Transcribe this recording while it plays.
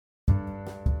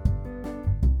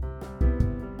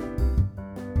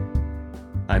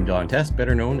I'm Don Test,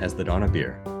 better known as the Don of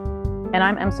Beer. And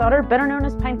I'm M. Sauter, better known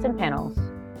as Pints and Panels.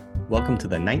 Welcome to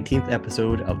the 19th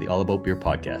episode of the All About Beer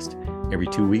podcast. Every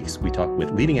 2 weeks, we talk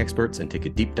with leading experts and take a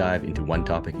deep dive into one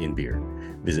topic in beer.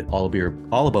 Visit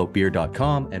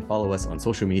allaboutbeer.com and follow us on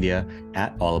social media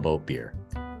at allaboutbeer.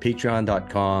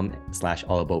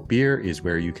 Patreon.com/allaboutbeer is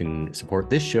where you can support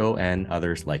this show and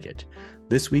others like it.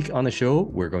 This week on the show,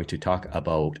 we're going to talk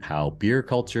about how beer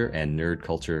culture and nerd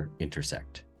culture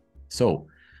intersect. So,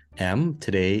 M,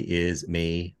 today is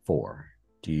May 4.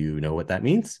 Do you know what that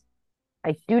means?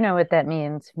 I do know what that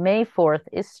means. May 4th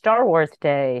is Star Wars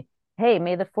Day. Hey,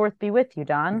 may the 4th be with you,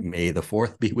 Don. May the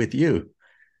 4th be with you.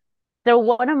 So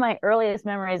one of my earliest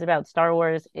memories about Star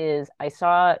Wars is I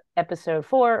saw episode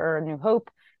 4, or A New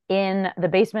Hope, in the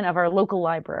basement of our local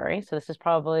library. So this is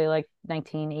probably like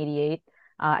 1988.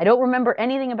 I don't remember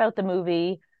anything about the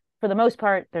movie. For the most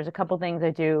part, there's a couple things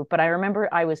I do, but I remember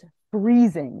I was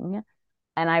freezing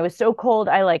and I was so cold,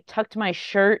 I like tucked my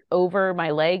shirt over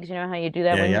my legs. You know how you do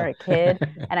that when you're a kid?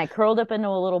 And I curled up into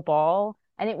a little ball,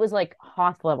 and it was like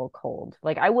Hoth level cold.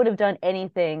 Like I would have done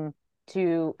anything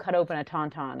to cut open a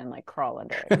tauntaun and like crawl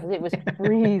under it because it was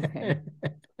freezing.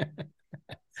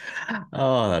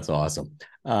 Oh, that's awesome.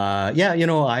 Yeah,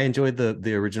 I enjoyed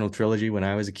the original trilogy when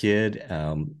I was a kid.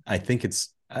 I think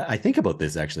about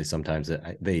this actually sometimes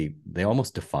that they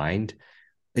almost defined.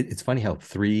 It's funny how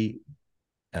three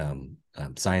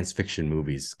science fiction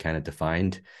movies kind of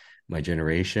defined my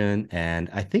generation, and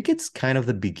I think it's kind of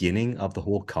the beginning of the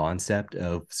whole concept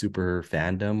of super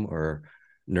fandom or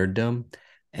nerddom.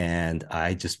 And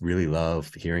I just really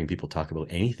love hearing people talk about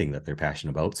anything that they're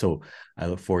passionate about. So I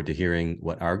look forward to hearing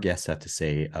what our guests have to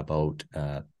say about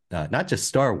not just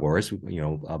Star Wars.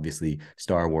 Obviously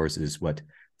Star Wars is what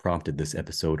prompted this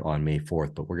episode on May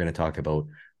 4th, but we're going to talk about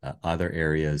other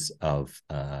areas of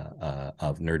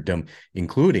nerddom,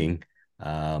 including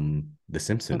The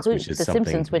Simpsons, which is something.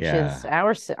 Simpsons, which is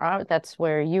our that's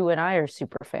where you and I are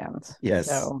super fans. Yes.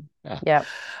 So, yeah.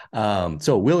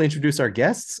 So we'll introduce our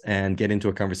guests and get into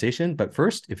a conversation. But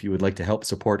first, if you would like to help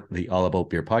support the All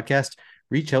About Beer podcast,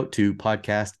 reach out to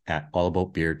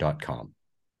podcast@allaboutbeer.com.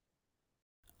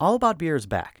 All About Beer is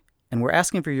back, and we're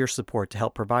asking for your support to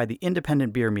help provide the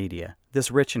independent beer media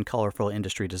this rich and colorful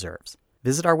industry deserves.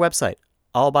 Visit our website,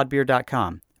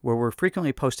 allaboutbeer.com, where we're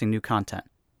frequently posting new content.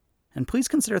 And please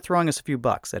consider throwing us a few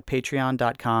bucks at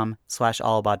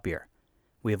patreon.com/allaboutbeer.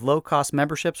 We have low-cost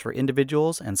memberships for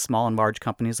individuals and small and large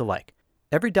companies alike.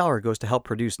 Every dollar goes to help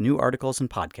produce new articles and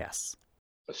podcasts.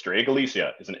 Estrella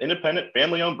Galicia is an independent,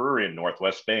 family-owned brewery in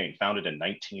northwest Spain, founded in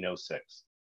 1906.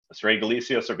 Estrella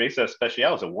Galicia Cerveza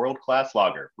Especial is a world-class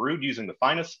lager, brewed using the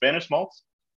finest Spanish malts,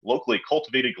 locally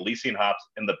cultivated Galician hops,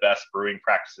 and the best brewing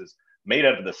practices, made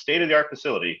out of the state-of-the-art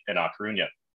facility in A Coruña.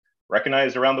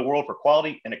 Recognized around the world for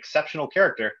quality and exceptional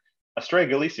character, Estrella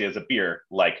Galicia is a beer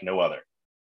like no other.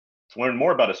 To learn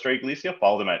more about Estrella Galicia,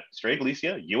 follow them at Estrella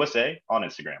Galicia USA on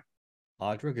Instagram.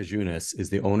 Audra Gajunas is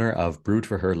the owner of Brewed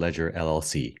for Her Ledger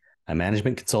LLC, a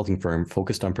management consulting firm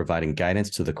focused on providing guidance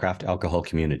to the craft alcohol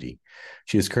community.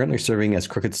 She is currently serving as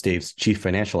Crooked Stave's Chief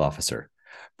Financial Officer.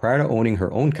 Prior to owning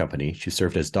her own company, she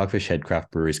served as Dogfish Head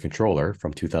Craft Brewery's controller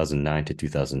from 2009 to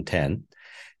 2010,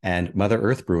 and Mother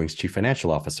Earth Brewing's Chief Financial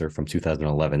Officer from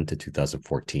 2011 to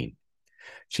 2014.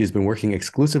 She has been working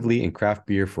exclusively in craft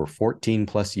beer for 14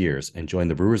 plus years and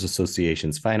joined the Brewers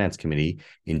Association's Finance Committee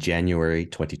in January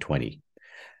 2020.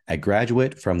 A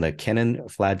graduate from the Kennan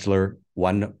Flagler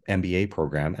 1 MBA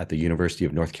program at the University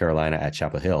of North Carolina at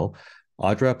Chapel Hill,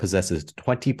 Audra possesses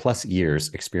 20 plus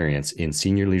years experience in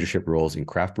senior leadership roles in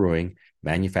craft brewing,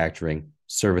 manufacturing,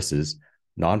 services,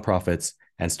 nonprofits,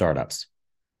 and startups.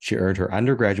 She earned her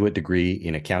undergraduate degree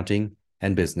in accounting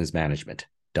and business management,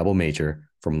 double major,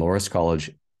 from Loras College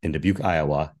in Dubuque,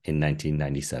 Iowa in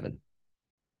 1997.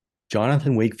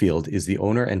 Jonathan Wakefield is the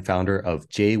owner and founder of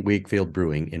J. Wakefield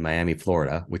Brewing in Miami,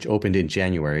 Florida, which opened in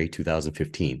January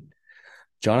 2015.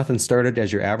 Jonathan started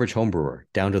as your average homebrewer,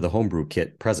 down to the homebrew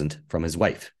kit present from his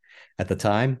wife. At the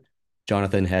time,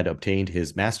 Jonathan had obtained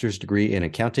his master's degree in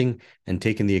accounting and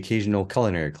taken the occasional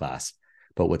culinary class.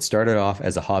 But what started off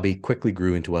as a hobby quickly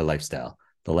grew into a lifestyle,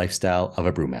 the lifestyle of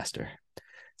a brewmaster.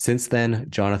 Since then,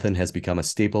 Jonathan has become a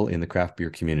staple in the craft beer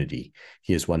community.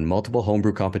 He has won multiple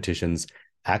homebrew competitions,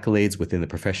 accolades within the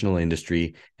professional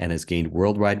industry, and has gained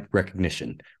worldwide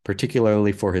recognition,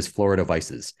 particularly for his Florida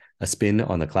Vices, a spin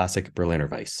on the classic Berliner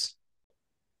Weiss.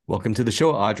 Welcome to the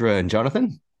show, Audra and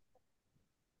Jonathan.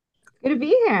 Good to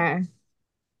be here.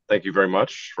 Thank you very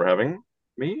much for having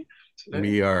me today.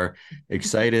 We are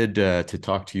excited to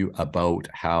talk to you about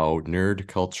how nerd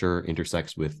culture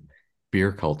intersects with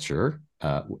beer culture.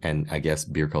 And I guess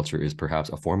beer culture is perhaps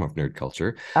a form of nerd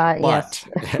culture. Yes.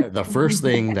 But the first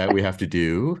thing that we have to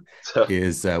do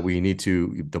is we need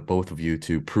to, the both of you,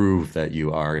 to prove that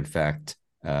you are, in fact,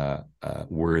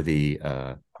 worthy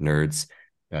nerds,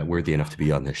 worthy enough to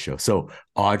be on this show. So,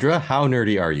 Audra, how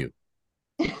nerdy are you?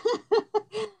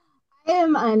 I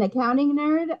am an accounting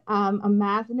nerd, a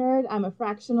math nerd. I'm a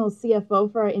fractional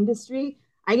CFO for our industry.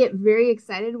 I get very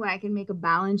excited when I can make a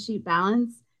balance sheet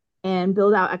balance and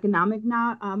build out economic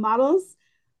models.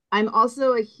 I'm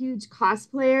also a huge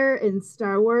cosplayer and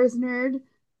Star Wars nerd.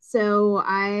 So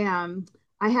I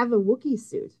have a Wookiee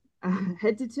suit,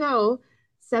 head to toe,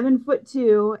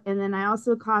 7'2", and then I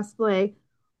also cosplay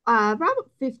about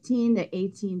 15 to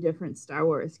 18 different Star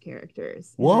Wars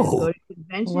characters. And I go Whoa. to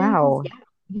conventions. Wow. Yeah,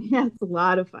 yeah, it's a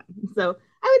lot of fun. So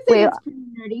I would say Wait, that's pretty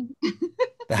nerdy.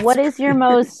 That's what is your great.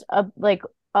 most like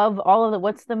of all of the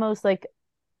what's the most like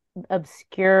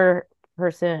obscure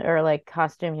person or like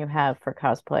costume you have for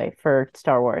cosplay for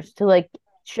Star Wars to like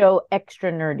show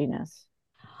extra nerdiness?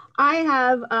 I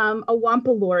have a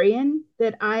Wampalorian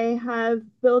that I have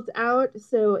built out.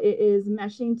 So it is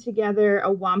meshing together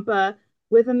a Wampa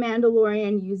with a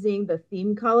Mandalorian using the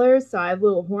theme colors. So I have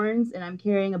little horns and I'm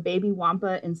carrying a baby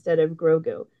Wampa instead of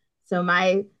Grogu. So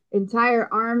my entire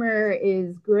armor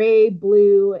is gray,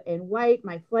 blue, and white.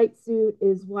 My flight suit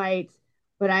is white,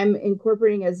 but I'm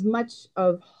incorporating as much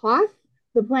of Hoth,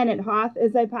 the planet Hoth,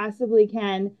 as I possibly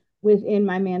can within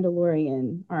my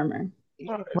Mandalorian armor.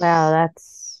 Wow,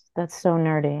 Nice. that's so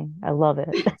nerdy. I love it.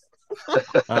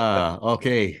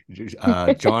 Okay.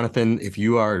 Jonathan, if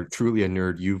you are truly a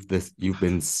nerd, you've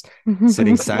been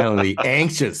sitting silently,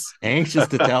 anxious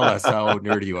to tell us how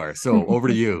nerdy you are. So over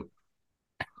to you.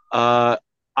 Uh,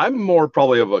 I'm more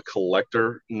probably of a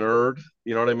collector nerd.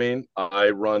 You know what I mean? I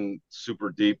run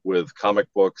super deep with comic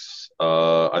books.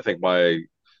 I think my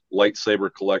lightsaber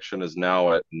collection is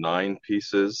now at 9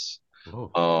 pieces.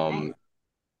 Whoa. Nice. Um,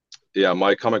 yeah,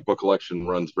 my comic book collection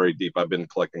runs very deep. I've been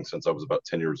collecting since I was about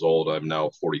 10 years old. I'm now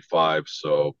 45,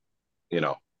 so you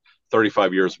know,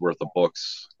 35 years worth of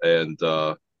books, and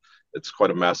it's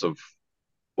quite a massive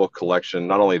book collection.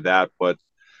 Not only that, but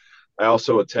I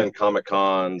also attend Comic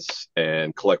Cons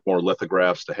and collect more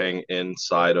lithographs to hang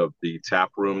inside of the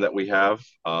tap room that we have.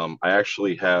 I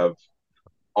actually have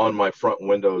on my front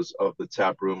windows of the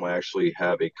tap room, I actually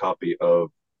have a copy of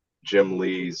Jim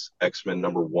Lee's X-Men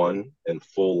 #1 in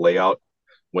full layout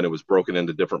when it was broken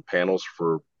into different panels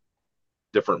for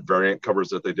different variant covers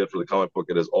that they did for the comic book.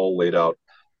 It is all laid out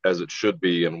as it should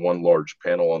be in one large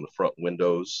panel on the front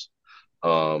windows.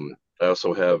 I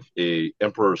also have a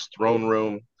Emperor's Throne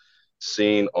Room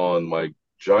scene on my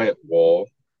giant wall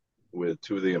with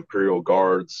two of the Imperial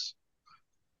guards,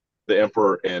 the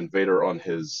Emperor and Vader on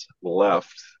his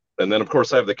left. And then, of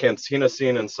course, I have the cantina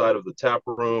scene inside of the tap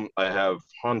room. I have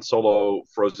Han Solo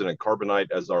frozen in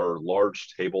carbonite as our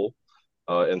large table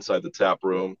inside the tap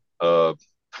room. I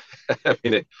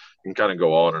mean, it can kind of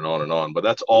go on and on and on, but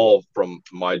that's all from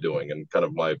my doing and kind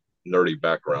of my nerdy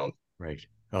background. Right.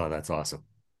 Oh, that's awesome.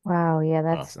 Wow, yeah,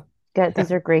 that's Awesome. good.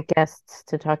 These are great guests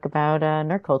to talk about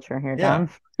nerd culture here, Yeah.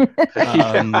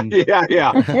 Don. Yeah, yeah,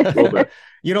 yeah, a little bit.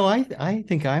 I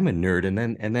think I'm a nerd,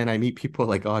 and then I meet people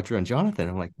like Audra and Jonathan.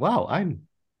 I'm like, wow, I'm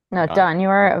No, uh, Don,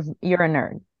 you're a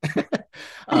nerd.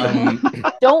 um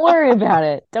Don't worry about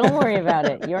it. Don't worry about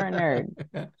it. You're a nerd.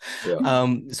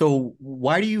 Yeah. so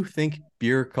why do you think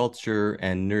beer culture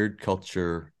and nerd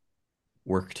culture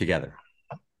work together?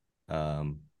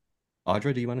 Um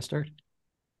Audra, do you want to start?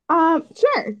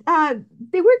 Sure.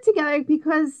 They work together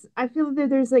because I feel that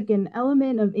there's like an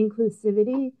element of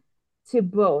inclusivity to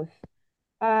both.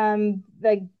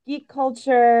 The geek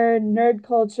culture, nerd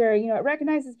culture, it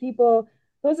recognizes people,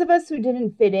 those of us who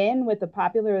didn't fit in with the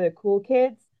popular or the cool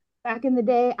kids back in the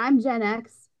day. I'm Gen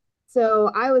X,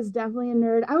 so I was definitely a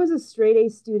nerd. I was a straight A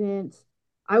student.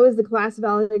 I was the class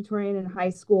valedictorian in high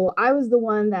school. I was the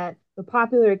one that the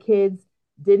popular kids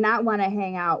did not want to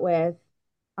hang out with.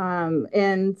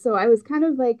 And so I was kind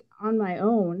of like on my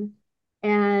own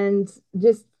and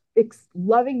just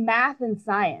loving math and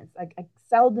science. Like I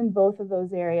excelled in both of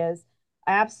those areas.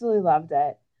 I absolutely loved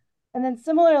it. And then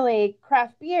similarly,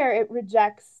 craft beer, it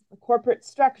rejects corporate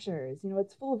structures.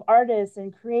 It's full of artists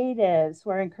and creatives who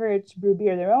are encouraged to brew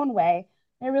beer their own way.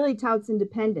 And it really touts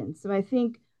independence. So I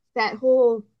think that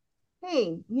whole,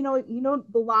 hey, you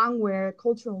don't belong where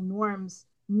cultural norms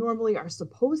normally are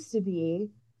supposed to be.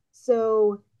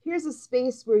 So here's a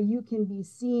space where you can be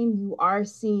seen, you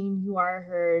are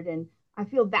heard. And I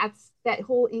feel that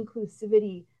whole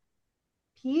inclusivity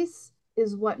piece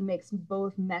is what makes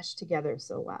both mesh together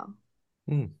so well.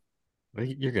 Hmm. Well,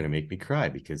 you're gonna make me cry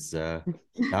because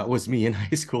that was me in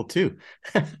high school too.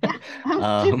 That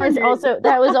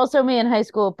was also me in high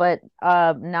school, but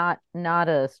not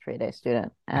a straight A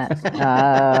student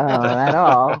at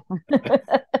all.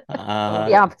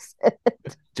 The opposite.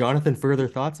 Jonathan, further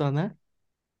thoughts on that?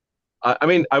 I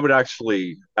mean, I would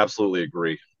actually absolutely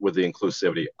agree with the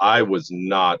inclusivity. I was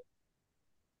not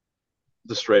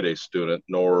the straight A student,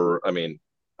 nor, I mean,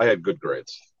 I had good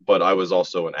grades, but I was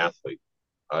also an athlete.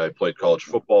 I played college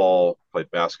football, played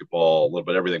basketball, a little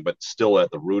bit of everything, but still at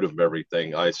the root of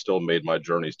everything, I still made my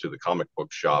journeys to the comic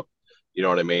book shop, you know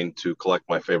what I mean, to collect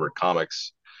my favorite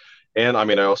comics. And I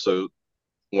mean, I also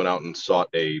went out and sought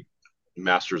a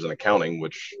master's in accounting,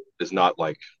 which is not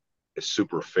like a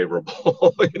super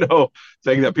favorable,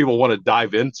 thing that people want to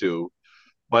dive into.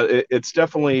 But it's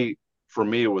definitely, for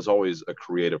me, it was always a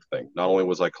creative thing. Not only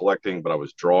was I collecting, but I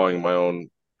was drawing my own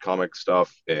comic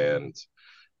stuff and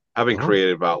having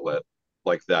creative outlet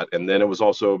like that. And then it was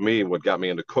also me what got me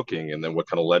into cooking, and then what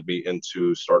kind of led me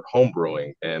into start home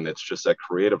brewing. And it's just that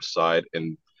creative side.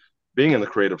 And being in the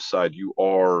creative side, you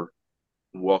are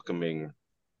welcoming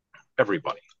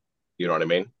everybody. You know what I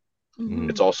mean? Mm-hmm.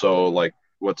 It's also like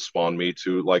what spawned me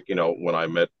to, like, when I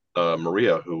met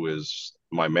Maria, who is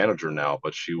my manager now,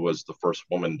 but she was the first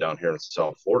woman down here in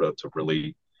South Florida to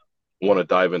really want to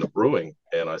dive into brewing.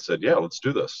 And I said, yeah, let's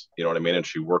do this. You know what I mean? And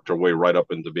she worked her way right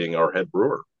up into being our head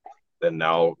brewer, and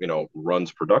now,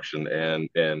 runs production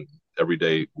and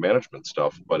everyday management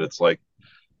stuff. But it's like,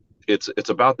 it's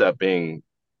about that being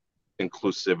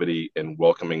inclusivity and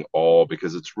welcoming all,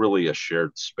 because it's really a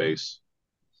shared space.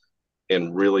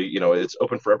 And really, it's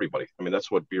open for everybody. I mean, that's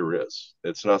what beer is.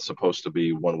 It's not supposed to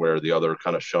be one way or the other,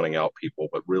 kind of shunning out people,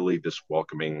 but really just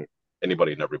welcoming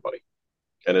anybody and everybody.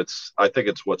 And I think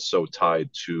it's what's so tied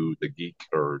to the geek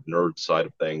or nerd side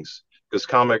of things, because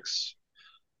comics,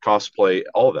 cosplay,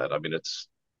 all that. I mean, it's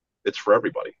for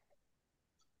everybody.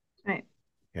 Right.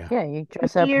 Yeah, you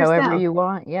dress up however you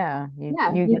want. Yeah,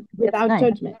 without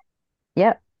judgment.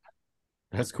 Yep.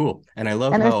 That's cool. And I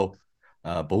love how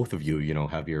both of you,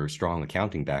 have your strong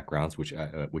accounting backgrounds, which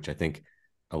I think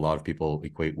a lot of people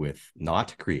equate with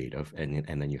not creative, and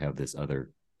then you have this other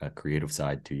creative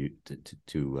side to you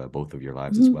to both of your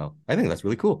lives as well. I think that's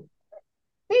really cool.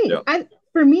 Thanks. Yeah.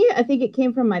 For me, I think it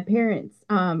came from my parents.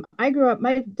 I grew up,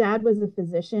 my dad was a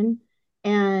physician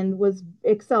and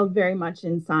excelled very much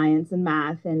in science and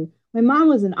math. And my mom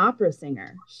was an opera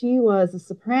singer. She was a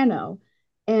soprano.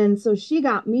 And so she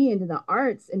got me into the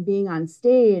arts and being on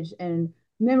stage and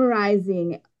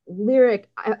memorizing lyric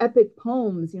epic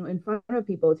poems, in front of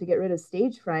people to get rid of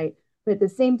stage fright. But at the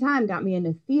same time, got me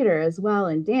into theater as well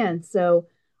and dance. So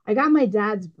I got my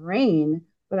dad's brain,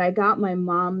 but I got my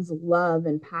mom's love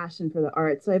and passion for the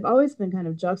arts. So I've always been kind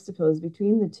of juxtaposed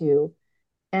between the two.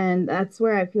 And that's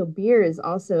where I feel beer is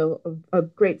also a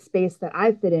great space that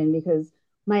I fit in, because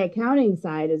my accounting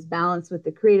side is balanced with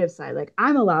the creative side. Like,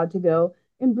 I'm allowed to go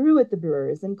and brew with the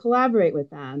brewers and collaborate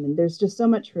with them. And there's just so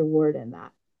much reward in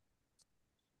that.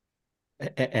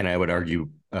 And I would argue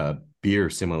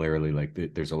beer similarly, like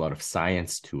there's a lot of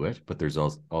science to it, but there's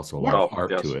also a lot of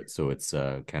art to it. So it's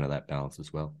kind of that balance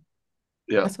as well.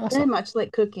 Yeah. That's awesome. Very much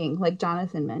like cooking, like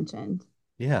Jonathan mentioned.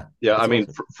 Yeah. Yeah. I mean,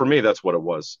 awesome. For me, that's what it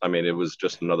was. I mean, it was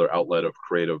just another outlet of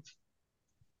creative.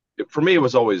 For me, it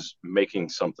was always making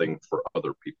something for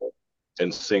other people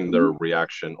and seeing their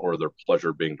reaction or their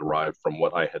pleasure being derived from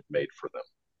what I had made for them.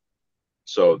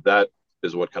 So that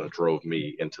is what kind of drove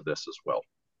me into this as well.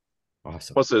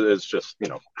 Awesome. Plus, it's just,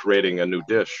 creating a new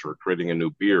dish or creating a new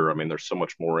beer. I mean, there's so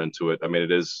much more into it. I mean,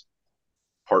 it is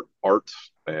part art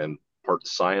and part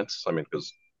science. I mean,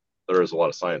 because there is a lot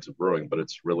of science in brewing, but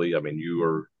it's really, I mean, you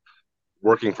are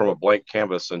working from a blank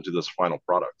canvas into this final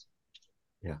product.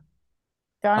 Yeah.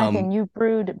 Jonathan, you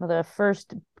brewed the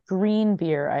first green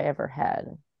beer I ever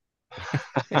had.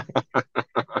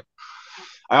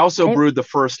 I also brewed the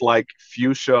first like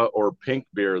fuchsia or pink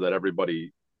beer that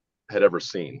everybody had ever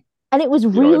seen. And it was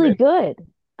really good.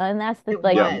 And that's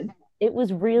the it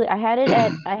was really, I had it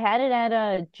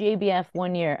at JBF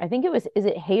one year. I think is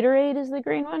it Haterade is the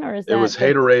green one, or is that? It was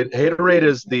Haterade. Haterade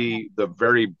is the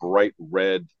very bright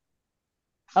red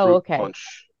fruit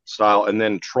punch style. And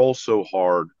then Troll So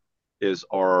Hard is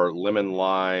our lemon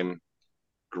lime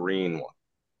green one.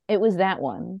 It was that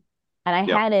one. And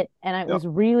I had it, and it was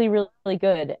really, really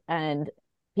good. And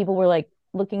people were like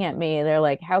looking at me, they're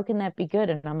like, how can that be good?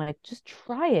 And I'm like, just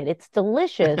try it. It's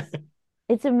delicious.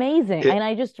 It's amazing. And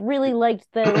I just really liked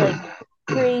the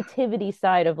creativity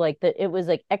side of it was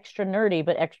like extra nerdy,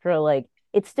 but extra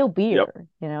it's still beer,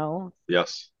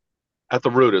 Yes. At the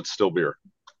root, it's still beer.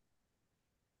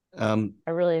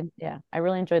 I really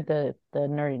enjoyed the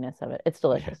nerdiness of it. It's Yeah.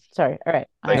 delicious. Sorry. All right.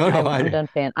 Thank you. I'm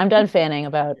done I'm done fanning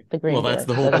about the Well, green that's beer.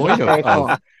 the whole So this point is very of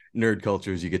cool. nerd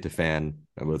culture is you get to fan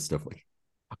about stuff like.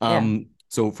 Yeah.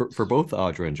 So for both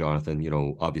Audra and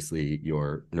Jonathan, obviously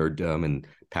your nerddom and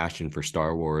passion for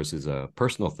Star Wars is a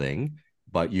personal thing,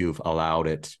 but you've allowed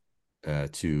it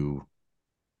to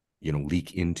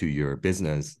leak into your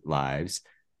business lives.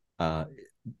 Uh,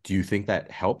 do you think that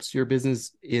helps your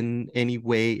business in any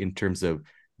way in terms of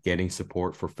getting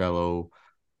support for fellow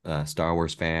Star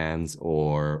Wars fans,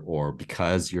 or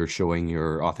because you're showing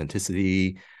your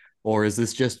authenticity, or is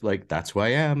this just like that's who I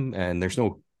am and there's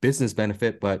no business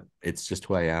benefit, but it's just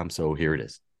who I am, so here it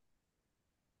is.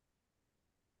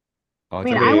 I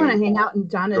mean, Audra? I want to hang out in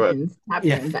Go ahead. Jonathan's tap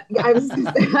Yeah. room. But I was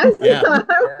just gonna Yeah.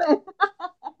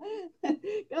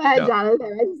 Go ahead, Yeah. Jonathan.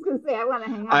 I was just gonna say I want to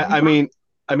hang out in I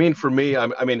tap. mean, for me,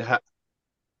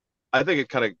 I think it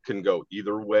kind of can go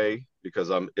either way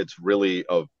because it's really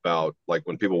about like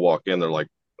when people walk in, they're like,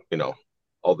 you know,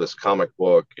 all this comic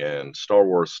book and Star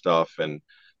Wars stuff, and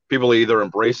people either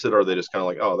embrace it or they just kind of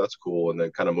like, oh, that's cool, and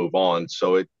then kind of move on.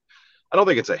 So I don't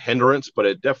think it's a hindrance, but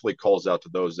it definitely calls out to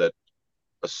those that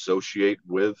associate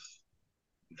with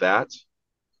that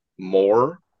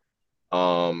more.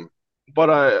 Um, but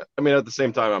I mean, at the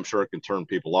same time, I'm sure it can turn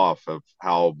people off of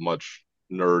how much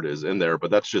nerd is in there.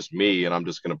 But that's just me, and I'm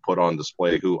just going to put on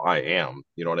display who I am.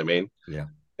 You know what I mean? Yeah.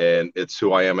 And it's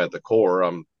who I am at the core.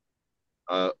 I'm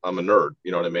a nerd.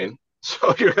 You know what I mean?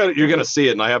 So you're gonna see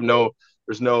it, and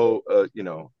there's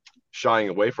no shying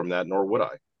away from that, nor would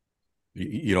I.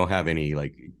 You don't have any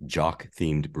like jock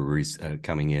themed breweries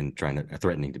coming in trying to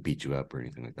threatening to beat you up or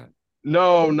anything like that.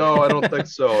 No, I don't think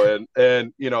so. And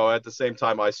at the same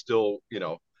time, I still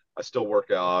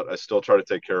work out. I still try to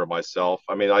take care of myself.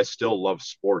 I mean, I still love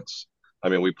sports. I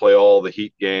mean, we play all the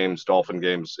Heat games, Dolphin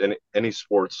games, any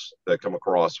sports that come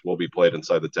across will be played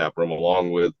inside the tap room,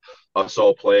 along with us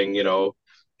all playing,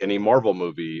 any Marvel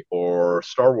movie or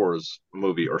Star Wars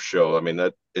movie or show. I mean,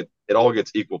 that it all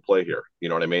gets equal play here. You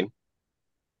know what I mean?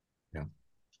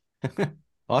 Yeah.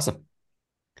 Awesome.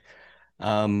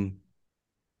 Um,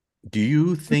 do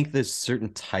you think there's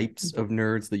certain types of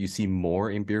nerds that you see more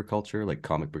in beer culture, like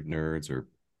comic book nerds or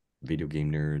video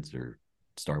game nerds or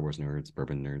Star Wars nerds,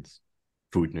 bourbon nerds,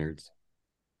 food nerds?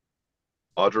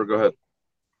 Audra, go ahead.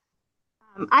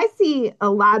 I see a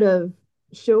lot of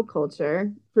show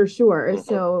culture for sure. Mm-hmm.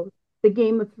 So the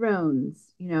Game of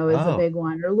Thrones, is a Oh, big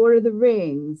one, or Lord of the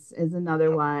Rings is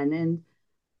another one, and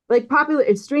like popular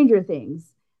it's Stranger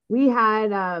Things. We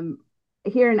had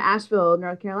here in Asheville,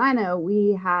 North Carolina,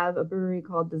 we have a brewery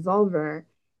called Dissolver,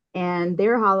 and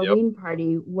their Yep. Halloween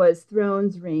party was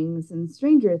Thrones, Rings, and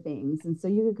Stranger Things. And so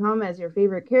you could come as your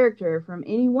favorite character from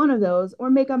any one of those or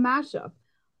make a mashup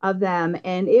of them.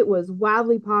 And it was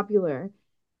wildly popular.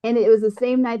 And it was the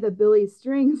same night that Billy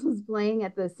Strings was playing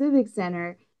at the Civic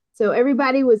Center. So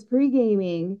everybody was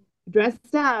pre-gaming,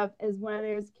 dressed up as one of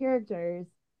those characters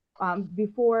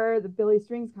before the Billy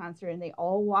Strings concert, and they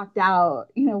all walked out,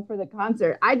 for the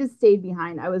concert. I just stayed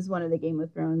behind. I was one of the Game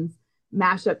of Thrones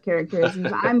mashup characters,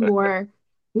 and I'm more,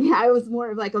 yeah, I was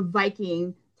more of like a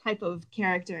Viking type of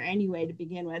character anyway to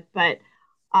begin with. But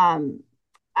um,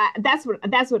 that's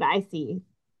what I see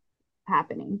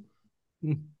happening.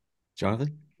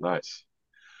 Jonathan? Nice.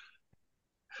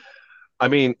 I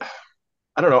mean,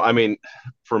 I don't know. I mean,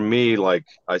 for me, like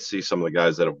I see some of the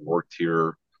guys that have worked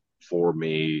here for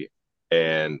me,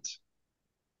 and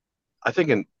I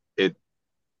think it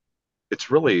it's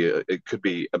really it could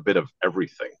be a bit of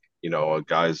everything.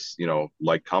 Guys,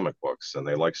 like comic books and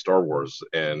they like Star Wars,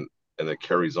 and it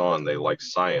carries on. They like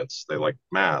science, they like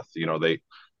math.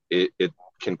 It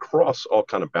can cross all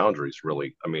kind of boundaries,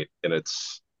 really. I mean, and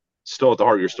it's still at the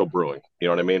heart. You're still brewing. You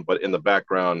know what I mean? But in the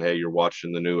background, hey, you're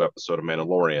watching the new episode of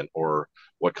Mandalorian, or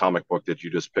what comic book did you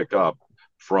just pick up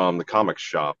from the comic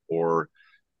shop, or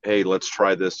hey, let's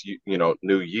try this,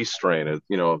 new yeast strain,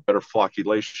 better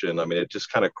flocculation. I mean, it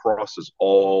just kind of crosses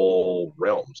all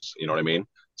realms. You know what I mean?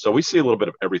 So we see a little bit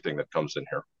of everything that comes in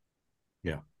here.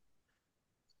 Yeah.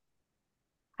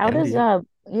 How Yeah. does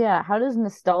Yeah. how does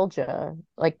nostalgia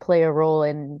like play a role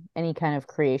in any kind of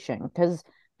creation? Because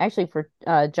actually for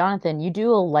Jonathan, you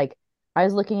do like I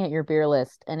was looking at your beer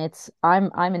list and I'm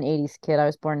an 80s kid. I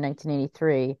was born in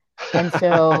 1983. And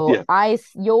so Yeah.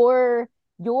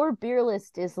 your beer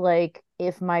list is like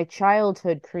if my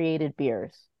childhood created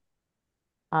beers.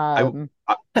 I, Um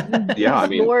I you yeah, I use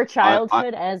mean, your I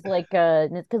childhood as like a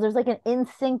because there's like an in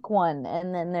sync one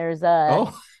and then there's a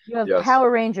Oh, you have yes. Power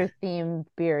Ranger themed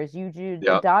beers. You do a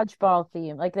Yeah. dodgeball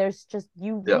theme. Like there's just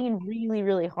you Yeah. lean really,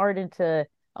 really hard into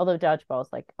although dodgeball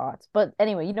is like odds. But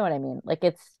anyway, you know what I mean. Like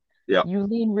it's Yeah. you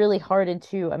lean really hard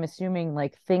into, I'm assuming,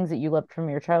 like things that you loved from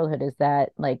your childhood. Is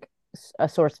that like a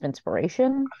source of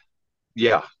inspiration?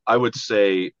 Yeah, I would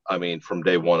say, I mean, from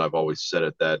day one, I've always said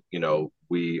it that,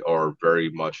 we are very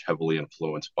much heavily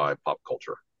influenced by pop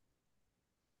culture,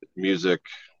 music,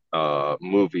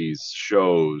 movies,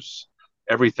 shows,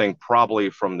 everything probably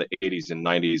from the 80s and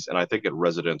 90s. And I think it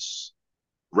resonates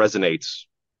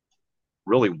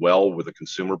really well with the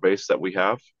consumer base that we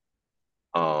have.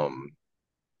 Um,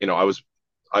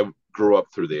 I grew up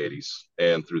through the 80s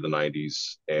and through the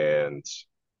 90s. And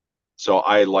so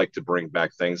I like to bring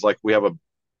back things like we have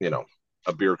you know,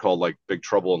 a beer called like Big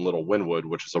Trouble in Little Windwood,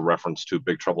 which is a reference to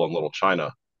Big Trouble in Little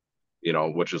China,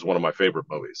 which is one of my favorite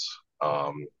movies.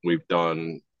 We've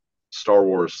done Star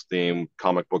Wars theme,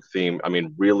 comic book theme. I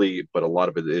mean, really, but a lot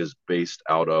of it is based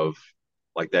out of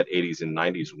like that 80s and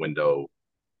 90s window,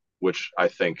 which I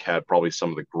think had probably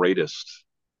some of the greatest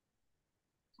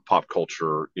pop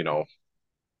culture,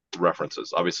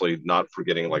 references. Obviously, not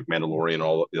forgetting like Mandalorian,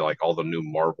 all the new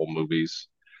Marvel movies.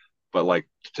 But like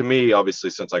to me, obviously,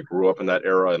 since I grew up in that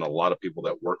era, and a lot of people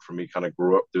that work for me kind of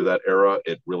grew up through that era,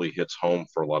 it really hits home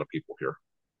for a lot of people here.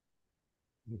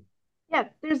 Yeah,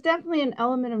 there's definitely an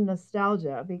element of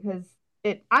nostalgia because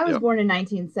I was Yeah. born in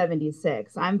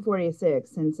 1976. I'm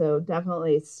 46, and so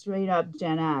definitely straight up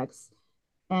Gen X.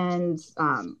 And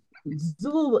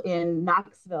Zool in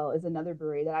Knoxville is another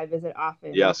brewery that I visit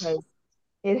often Yes. because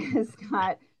it has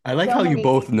got I like so how you many.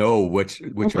 both know which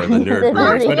are the nerd The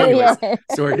breweries. But anyways, yeah.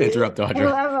 sorry to interrupt, I Audra.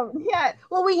 love them. Yeah.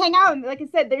 Well, we hang out, and like I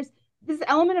said, there's this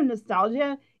element of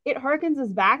nostalgia. It harkens us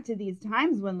back to these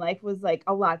times when life was like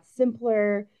a lot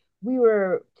simpler. We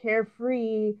were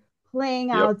carefree, playing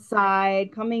Yep.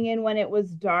 outside, coming in when it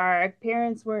was dark.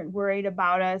 Parents weren't worried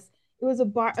about us. It was a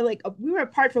bar like we were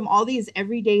apart from all these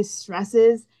everyday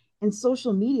stresses and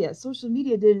social media. Social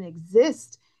media didn't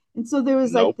exist. And so there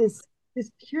was like Nope.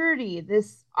 this purity,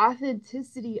 this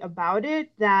authenticity about it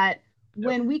that Yep.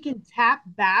 when we can tap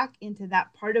back into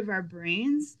that part of our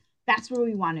brains, that's where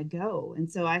we want to go.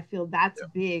 And so I feel that's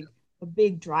Yep. a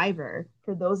big driver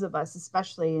for those of us,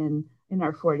 especially in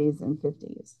our 40s and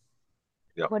 50s.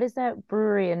 Yep. What is that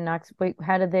brewery in Knox? Wait,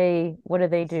 what do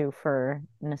they do for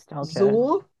nostalgia?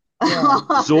 Zool. Yeah.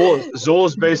 Zool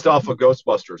is based off of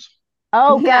Ghostbusters.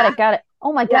 Oh, got Yeah. it, got it.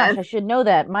 Oh my gosh, Yes. I should know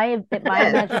that. My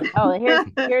Yes. imagine. Oh,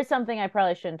 here's something I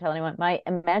probably shouldn't tell anyone. My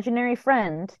imaginary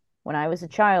friend when I was a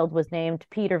child was named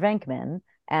Peter Venkman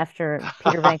after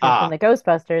Peter Venkman from the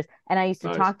Ghostbusters, and I used to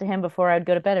Nice. talk to him before I'd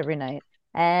go to bed every night.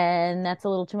 And that's a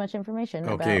little too much information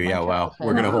about Okay, my yeah, wow.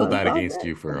 We're childhood. gonna hold No, it's that all against good.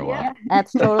 you for a Yeah. Yeah, while.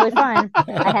 that's totally fine.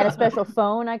 I had a special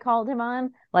phone I called him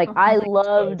on. Like I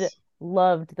Nice.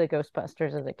 loved the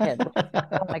Ghostbusters as a kid.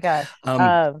 Oh my gosh.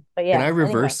 um, But can yeah, I anyway.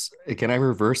 reverse? Can I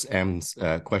reverse M's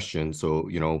question? So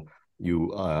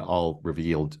you all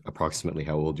revealed approximately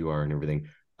how old you are and everything.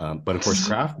 But of course,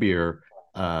 craft beer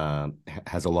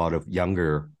has a lot of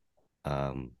younger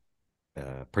um,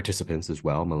 participants as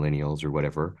well, millennials or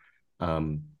whatever.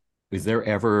 Um, is there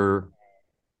ever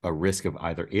a risk of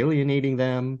either alienating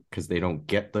them because they don't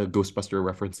get the Ghostbuster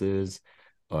references,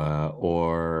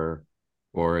 or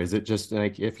is it just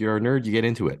like if you're a nerd, you get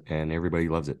into it and everybody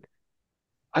loves it?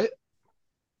 I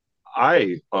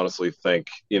I honestly think,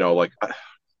 like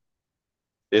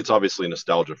it's obviously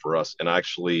nostalgia for us, and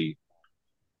actually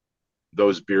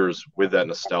those beers with that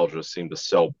nostalgia seem to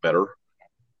sell better.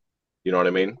 You know what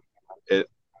I mean? It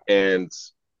and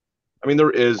I mean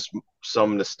there is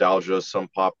some nostalgia, some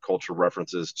pop culture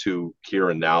references to here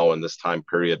and now in this time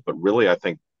period, but really I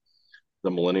think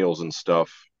the millennials and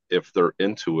stuff, if they're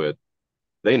into it,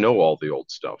 they know all the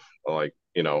old stuff. Like,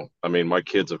 I mean, my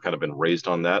kids have kind of been raised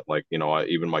on that. Like,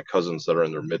 even my cousins that are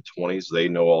in their mid 20s, they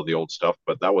know all the old stuff,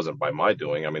 but that wasn't by my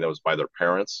doing. I mean, that was by their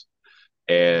parents.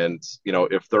 And,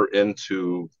 if they're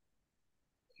into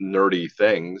nerdy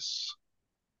things,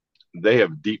 they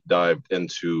have deep dived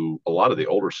into a lot of the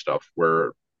older stuff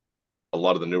where a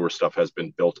lot of the newer stuff has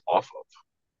been built off of.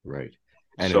 Right.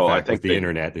 And in So I fact, with think the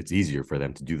internet, it's easier for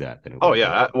them to do that than it oh would have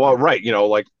yeah, been. well, right,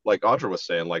 like Audra was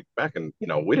saying, like back in,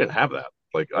 we didn't have that.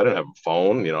 Like I didn't have a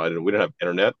phone, we didn't have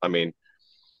internet. I mean,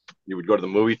 you would go to the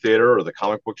movie theater or the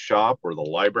comic book shop or the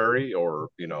library or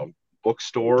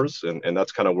bookstores, and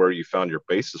that's kind of where you found your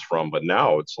basis from. But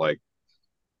now it's like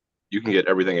you can get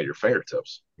everything at your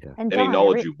fingertips, Yeah. And any Don,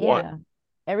 knowledge you want.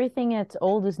 everything that's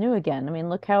old is new again. I mean,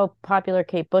 look how popular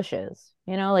Kate Bush is.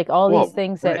 Like all these Well,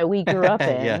 things right. that we grew up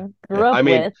Yeah. in, grew I up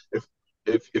mean, with.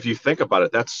 if you think about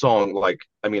it, that song, like,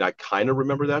 I mean, I kind of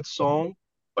remember that song,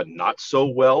 but not so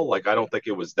well. Like, I don't think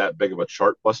it was that big of a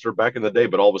chart buster back in the day,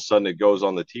 but all of a sudden it goes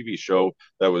on the TV show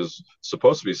that was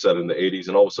supposed to be set in the 80s,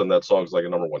 and all of a sudden that song's like a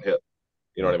number one hit.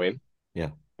 You know Yeah. what I mean?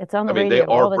 Yeah. It's on I the mean, they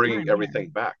radio are all the bringing time here. everything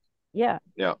back. Yeah.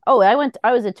 Yeah. Oh, I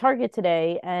was at Target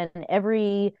today and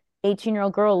every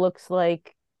 18-year-old girl looks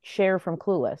like Cher from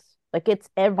Clueless. Like it's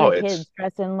Oh, every kid's it's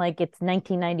dressing like it's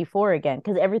 1994 again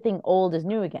because everything old is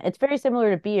new again. It's very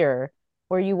similar to beer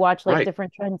where you watch like right.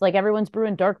 different trends. Like everyone's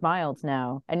brewing dark milds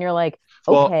now and you're like,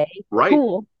 Well, okay, right.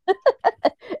 cool.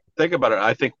 Think about it.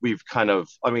 I think we've kind of,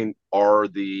 I mean, are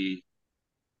the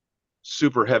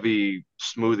super heavy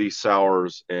smoothie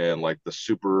sours and like the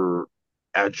super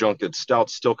adjuncted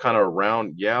stouts still kind of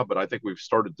around? Yeah, but I think we've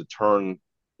started to turn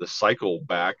the cycle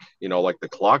back, like the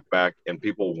clock back, and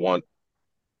people want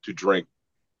to drink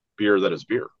beer that is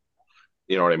beer.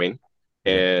 You know what I mean?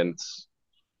 Yeah. And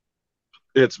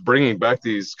it's bringing back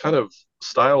these kind of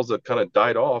styles that kind of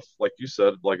died off, like you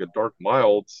said, like a dark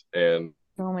mild. And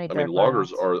So many I mean, dark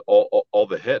lagers milds. are all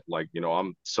the hit. Like,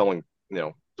 I'm selling,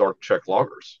 dark Czech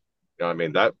lagers. I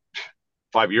mean, that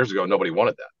 5 years ago, nobody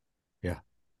wanted that. Yeah.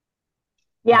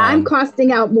 Yeah, I'm Um,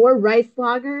 costing out more rice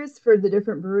loggers for the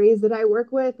different breweries that I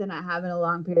work with than I have in a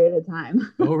long period of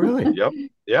time. oh, really? Yep.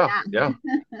 Yeah. Yeah.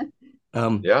 Yeah.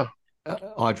 Um, Yeah.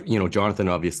 Audrey, Jonathan,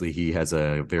 obviously he has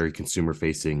a very consumer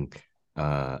facing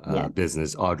Yes.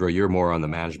 business. Audra, you're more on the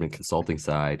management consulting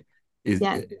side. Is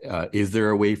Yes. is there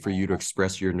a way for you to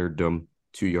express your nerddom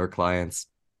to your clients?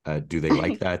 Do they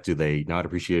like that? Do they not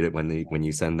appreciate it when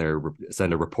you send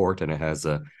a report and it has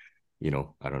I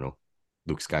don't know,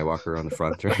 Luke Skywalker on the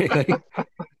front, right?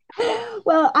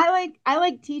 Well, I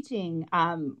like teaching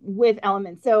with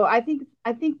elements. So I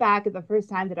think back at the first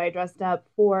time that I dressed up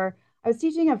for I was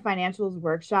teaching a financials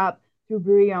workshop through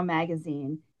Brewery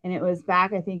Magazine, and it was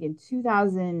back I think in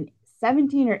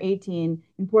 2017 or 18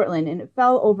 in Portland, and it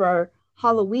fell over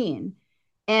Halloween.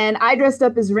 And I dressed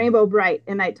up as Rainbow Bright,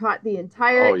 and I taught the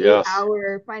entire Oh, yes.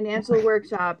 eight-hour financial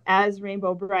workshop as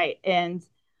Rainbow Bright. And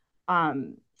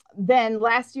um, then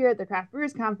last year at the Craft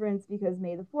Brewers Conference, because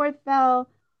May the 4th fell,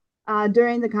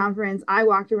 during the conference, I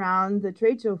walked around the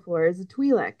trade show floor as a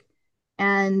Twi'lek.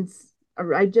 And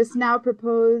I just now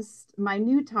proposed my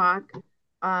new talk.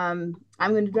 I'm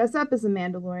going to dress up as a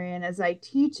Mandalorian as I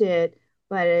teach it,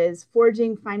 but as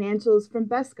forging financials from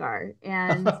Beskar.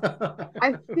 And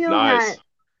I feel that, Nice.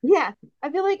 yeah, I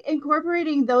feel like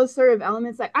incorporating those sort of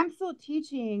elements, like I'm still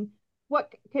teaching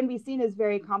what can be seen as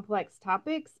very complex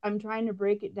topics. I'm trying to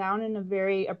break it down in a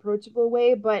very approachable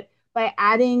way, but by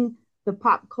adding the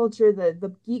pop culture,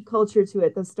 the geek culture to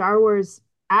it, the Star Wars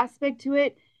aspect to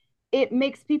it, it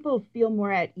makes people feel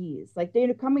more at ease. Like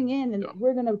they're coming in and Yeah.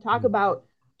 we're going to talk about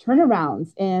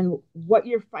turnarounds and what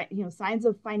your signs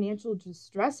of financial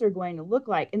distress are going to look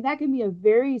like. And that can be a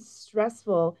very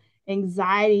stressful,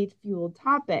 anxiety fueled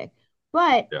topic.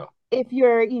 But Yeah. if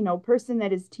your person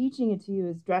that is teaching it to you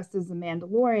is dressed as a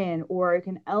Mandalorian or it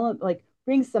can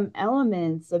bring some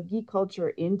elements of geek culture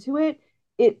into it,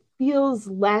 it feels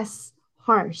less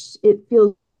harsh. It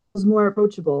feels more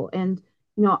approachable. And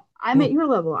I'm at Hmm. your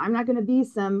level. I'm not going to be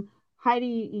some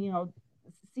Heidi,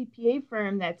 CPA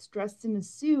firm that's dressed in a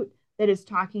suit that is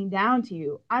talking down to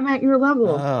you. I'm at your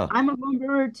level. Ah, I'm a home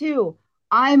brewer too.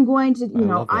 I'm going to, I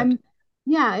love that.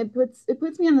 yeah, it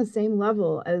puts me on the same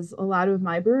level as a lot of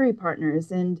my brewery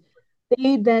partners. And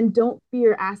they then don't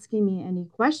fear asking me any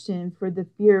question for the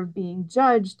fear of being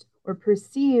judged or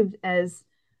perceived as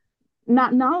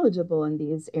not knowledgeable in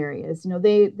these areas.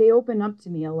 They open up to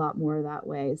me a lot more that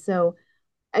way. So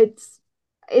it's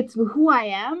it's who I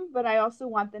am, but I also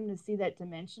want them to see that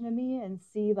dimension of me and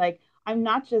see like I'm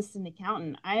not just an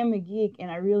accountant. I am a geek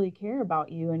and I really care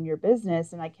about you and your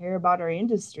business and I care about our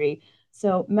industry.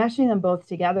 So meshing them both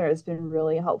together has been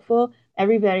really helpful.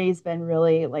 Everybody's been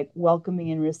really like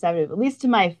welcoming and receptive, at least to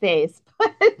my face.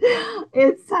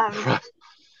 But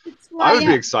it's who I I would be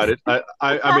am. excited.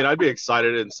 I mean, I'd be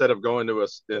excited instead of going to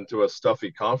into a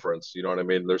stuffy conference. You know what I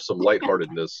mean? There's some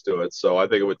lightheartedness to it, so I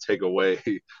think it would take away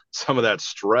some of that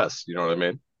stress. You know what I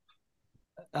mean?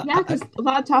 Yeah, I, because a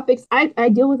lot of topics I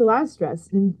deal with a lot of stress.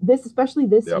 And especially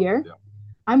this Yep. year,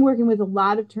 I'm working with a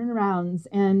lot of turnarounds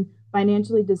and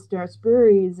financially distressed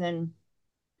breweries, and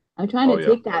I'm trying Oh to yeah.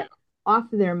 take that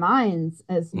off of their minds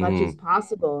as much as mhm.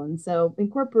 possible. And so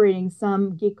incorporating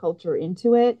some geek culture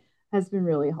into it has been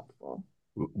really helpful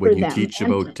When for you them. teach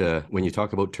And about when you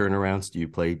talk about turnarounds, do you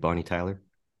play Bonnie Tyler?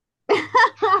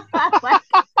 like,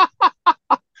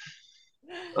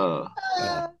 Uh,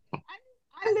 Uh,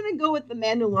 I'm gonna go with the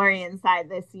Mandalorian side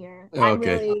this year.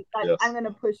 okay. I'm yes.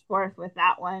 gonna push forth with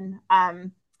that one.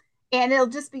 And it'll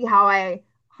just be how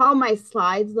my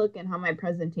slides look and how my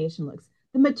presentation looks.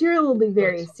 The material will be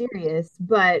very Nice. serious,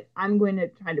 but I'm going to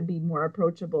try to be more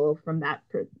approachable from that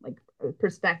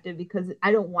perspective because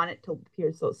I don't want it to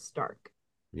appear so stark.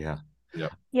 Yeah. Yeah.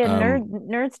 Yeah,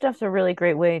 nerd stuff's a really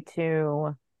great way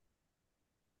to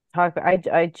talk.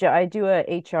 I do a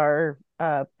HR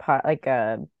like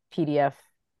a PDF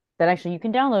that actually you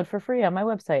can download for free on my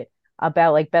website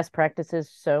about like best practices.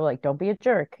 So like don't be a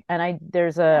jerk. And I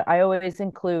always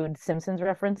include Simpsons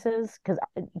references because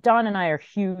Don and I are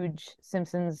huge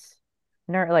Simpsons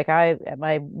nerd. Like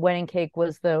my wedding cake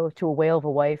was though to a whale of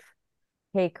a wife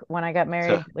cake when I got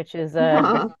married, which is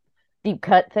a deep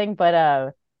cut thing.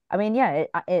 But I mean, yeah,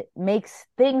 it makes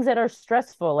things that are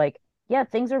stressful like yeah,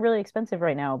 things are really expensive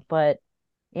right now, but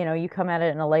you come at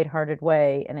it in a lighthearted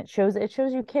way and it shows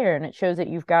you care and it shows that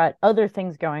you've got other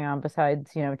things going on besides,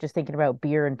 just thinking about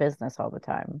beer and business all the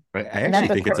time. Right. I And actually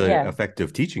that's think it's an yeah.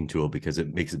 effective teaching tool because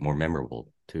it makes it more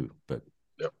memorable too. But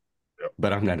Yep. Yep.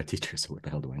 but I'm not a teacher, so what the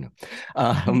hell do I know?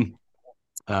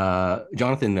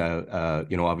 Jonathan,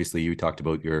 obviously you talked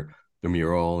about the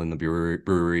mural in the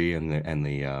brewery and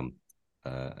the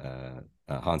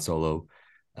Han Solo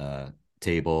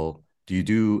table. Do you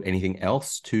do anything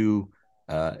else to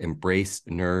embrace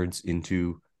nerds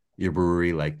into your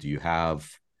brewery? Like, do you have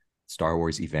Star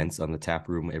Wars events on the tap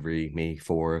room every May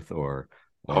 4th or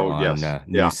Oh on yes.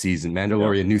 new Yeah. season Yeah.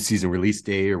 Mandalorian new season release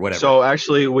day or whatever? So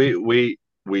actually, we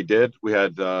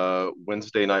had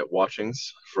Wednesday night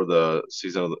watchings for the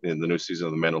in the new season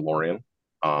of the Mandalorian.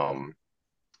 Um,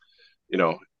 you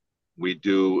know, we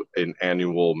do an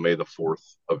annual May the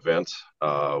 4th event.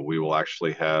 We will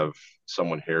actually have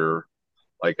someone here,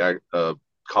 like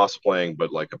cosplaying,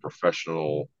 but like a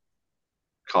professional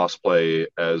cosplay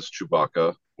as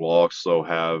Chewbacca. We'll also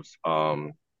have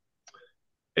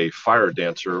a fire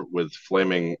dancer with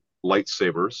flaming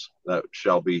lightsabers that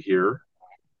shall be here.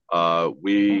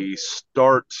 We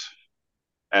start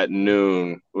at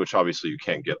noon, which obviously you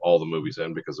can't get all the movies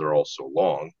in because they're all so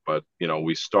long. But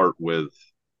we start with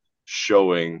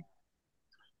showing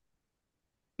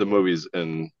the movies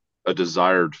in a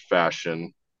desired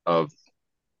fashion of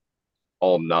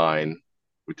all nine.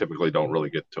 We typically don't really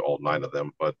get to all nine of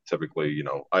them, but typically,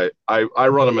 I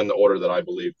run them in the order that I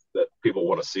believe that people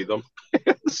want to see them.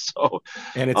 So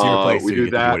and it's your place, we so you do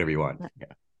get to do that. whatever you want. Yeah.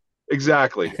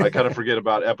 Exactly. I kind of forget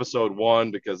about episode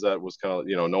 1 because that was kind of,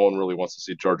 no one really wants to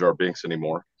see Jar Jar Binks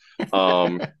anymore.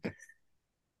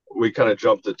 We kind of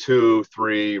jumped to 2,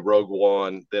 3, Rogue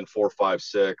One, then 4, 5,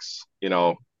 6,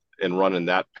 and running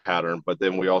that pattern. But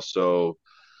then we also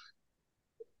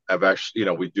have actually,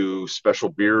 we do special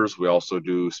beers. We also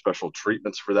do special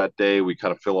treatments for that day. We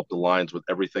kind of fill up the lines with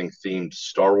everything themed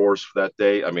Star Wars for that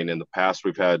day. I mean, in the past,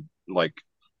 we've had like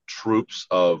troops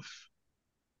of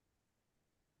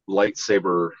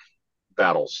lightsaber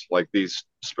battles, like these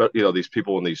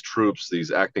people in these troops,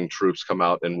 these acting troops come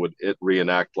out and would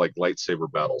reenact like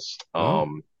lightsaber battles.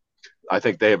 I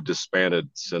think they have disbanded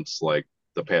since like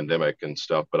the pandemic and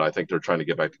stuff, but I think they're trying to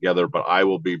get back together. But I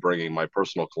will be bringing my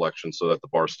personal collection so that the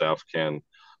bar staff can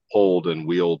hold and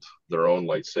wield their own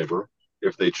lightsaber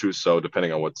if they choose so,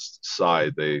 depending on what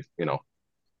side they,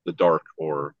 the dark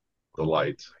or the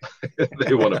light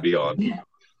they want to be on.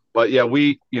 But yeah,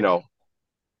 we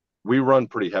run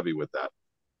pretty heavy with that.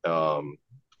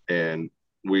 And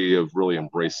we have really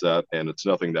embraced that. And it's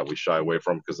nothing that we shy away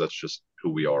from because that's just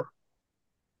who we are.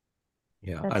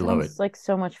 Yeah, That I love it. sounds like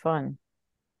so much fun.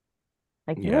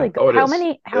 Like Yeah. really good. Oh, it How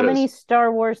is. many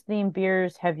Star Wars themed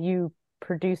beers have you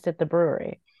produced at the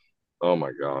brewery? Oh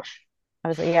my gosh. I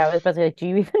was about to say, like, do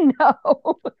you even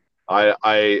know?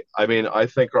 I mean, I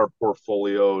think our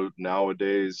portfolio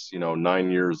nowadays,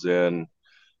 9 years in,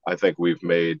 I think we've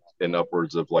made in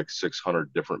upwards of like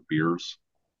 600 different beers.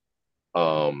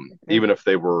 Even if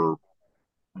they were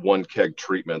one keg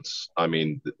treatments, I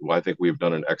mean, I think we've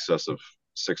done in excess of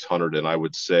 600. And I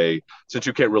would say, since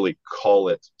you can't really call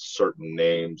it certain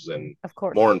names and Of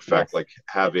course. more, in fact, Yes. like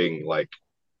having like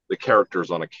the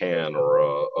characters on a can or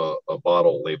a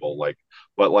bottle label,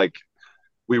 but like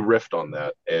we riffed on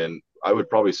that. And I would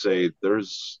probably say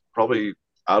there's probably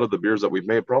out of the beers that we've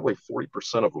made, probably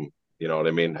 40% of them, you know what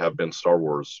I mean, have been Star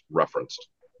Wars referenced.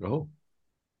 Oh,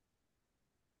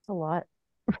 It's a lot.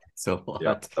 so a Yeah.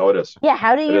 lot. Oh, it is.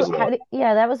 Yeah, It is a lot.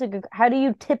 yeah, that was a good, how do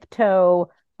you tiptoe,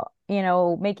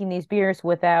 making these beers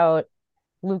without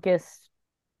Lucas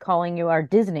calling you our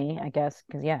Disney, I guess,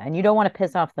 because yeah, and you don't want to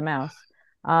piss off the mouse,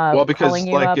 Well, calling because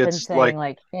you like up and it's saying like,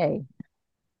 like, hey,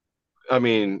 I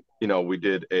mean, we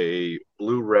did a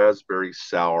blue raspberry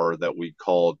sour that we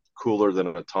called cooler than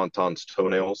a tauntaun's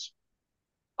toenails,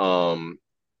 um,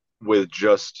 with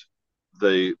just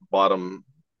the bottom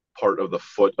part of the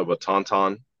foot of a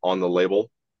tauntaun on the label.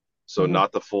 So mhm,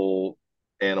 not the full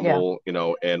yeah, animal,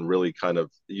 and really kind of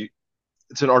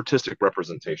it's an artistic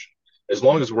representation. As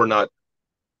long as we're not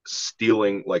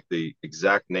stealing like the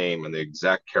exact name and the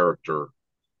exact character.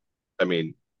 I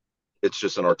mean, it's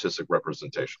just an artistic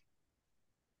representation.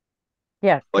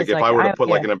 Yeah, Like because if I were to put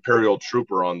yeah. like an Imperial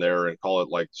Trooper on there and call it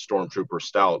like Stormtrooper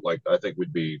Stout, like I think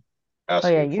we'd be Oh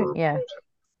yeah, asking for.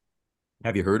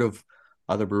 Have you heard of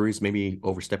other breweries maybe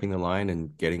overstepping the line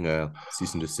and getting a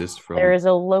cease and desist There from? is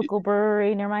a local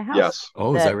brewery near my house Yes.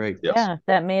 Oh, is that that right? Yes.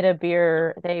 that made a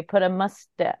beer. They put a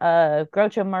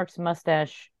Groucho Marx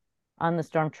mustache on the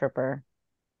Stormtrooper.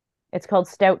 It's called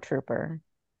Stout Trooper,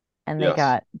 and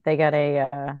Yes. they got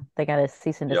a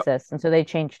cease and Yep. desist, and so they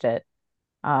changed it.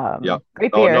 Yep.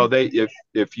 Great Oh no, beer. they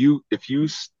if you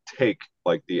take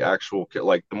like the actual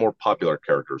like the more popular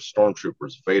characters,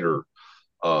 Stormtroopers, Vader,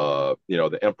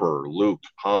 the Emperor, Luke,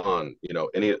 Han,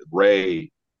 any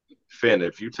Ray, Finn,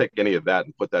 if you take any of that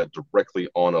and put that directly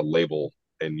on a label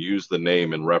and use the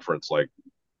name and reference, like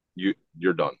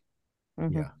you're done.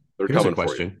 Mhm. Yeah. They're Here's a coming for you.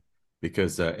 question,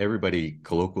 because everybody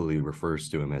colloquially refers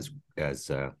to him as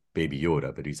Baby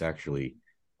Yoda, but he's actually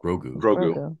Grogu.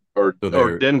 Grogu Grogu. or So or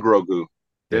there, Den Grogu.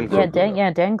 Den Den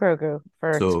Yeah, Grogu. Grogu. Dan Grogu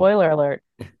for So spoiler alert.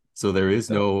 so there is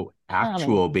no I mean,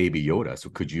 actual Baby Yoda. So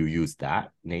could you use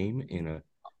that name in a?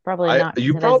 probably I not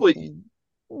you because it has probably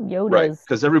right Yoda's.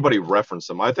 because everybody referenced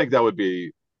them. I think that would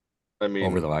be. I Over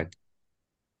mean, the line?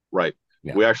 right.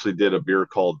 Yeah. We actually did a beer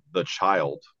called The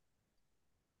Child.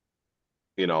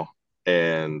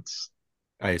 And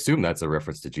I assume that's a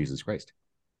reference to Jesus Christ.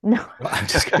 No. I'm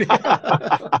just kidding. well,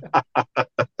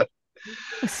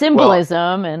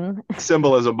 Symbolism and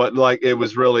symbolism, but like it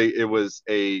was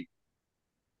a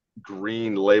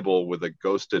green label with a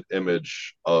ghosted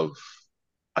image of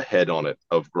a head on it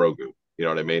of Grogu. You know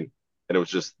what I mean? And it was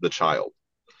just the child.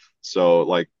 So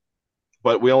like,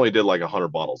 but we only did like 100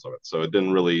 bottles of it, so it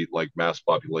didn't really like mass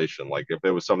population. Like if it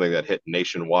was something that hit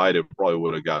nationwide, it probably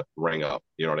would have got rang up.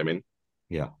 You know what I mean?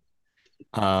 Yeah.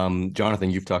 Jonathan,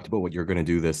 you've talked about what you're going to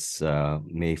do this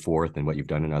May 4th and what you've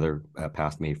done in other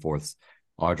past May 4ths.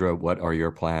 Audra, what are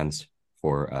your plans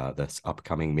for this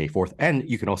upcoming May 4th? And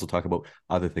you can also talk about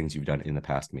other things you've done in the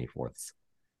past May 4ths.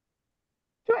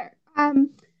 Sure.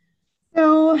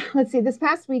 So let's see. This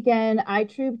past weekend, I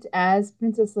trooped as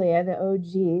Princess Leia, the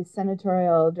OG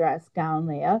senatorial dress gown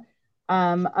Leia,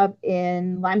 up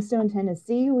in Limestone,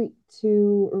 Tennessee,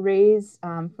 to raise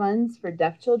funds for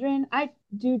deaf children. I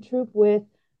do troop with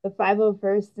the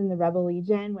 501st and the Rebel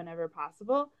Legion whenever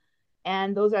possible.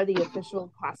 And those are the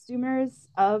official costumers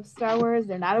of Star Wars.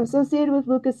 They're not associated with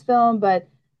Lucasfilm, but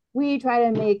we try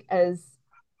to make as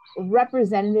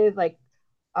representative, like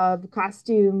of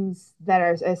costumes that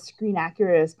are as screen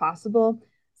accurate as possible.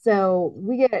 So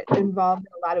we get involved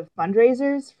in a lot of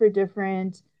fundraisers for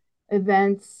different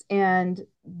events. And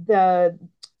the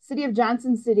city of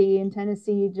Johnson City in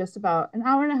Tennessee, just about an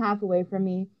hour and a half away from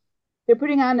me, they're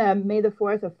putting on a May the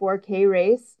 4th, a 4K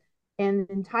race. And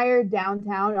the entire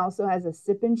downtown also has a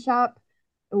sip and shop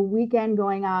a weekend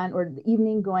going on, or the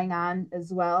evening going on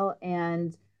as well.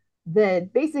 And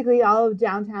that basically all of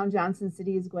downtown Johnson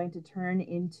City is going to turn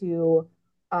into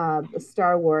a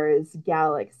Star Wars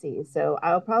galaxy. So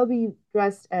I'll probably be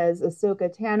dressed as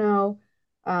Ahsoka Tano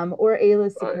or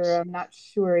Ayla Secura. Nice. I'm not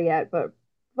sure yet, but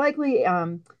likely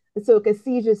Ahsoka,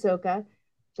 Siege Ahsoka,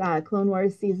 Clone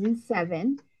Wars Season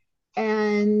 7.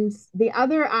 And the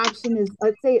other option is,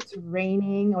 let's say it's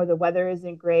raining or the weather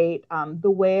isn't great. The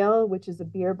Whale, which is a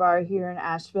beer bar here in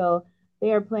Asheville,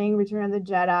 they are playing Return of the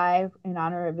Jedi in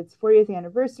honor of its 40th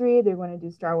anniversary. They're going to do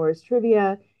Star Wars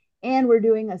trivia, and we're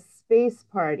doing a space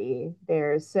party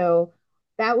there. So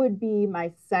that would be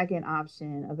my second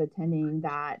option of attending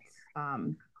that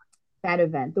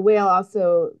event. The Whale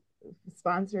also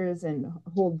sponsors and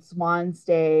holds Swan's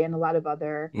Day and a lot of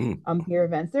other beer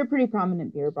events. They're a pretty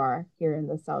prominent beer bar here in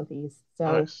the Southeast. So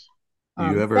Nice.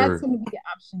 that's going to be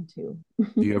option two.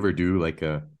 Do you ever do like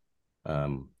a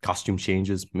costume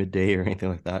changes midday or anything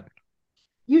like that?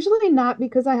 Usually not,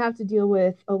 because I have to deal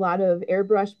with a lot of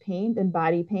airbrush paint and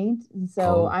body paint. And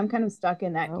so I'm kind of stuck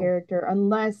in that character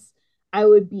unless I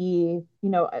would be,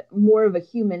 more of a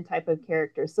human type of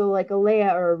character. So like a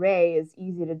Leia or a Rey is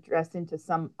easy to dress into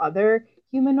some other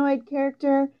humanoid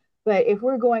character. But if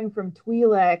we're going from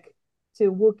Twi'lek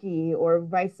to Wookiee or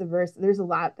vice versa, there's a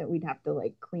lot that we'd have to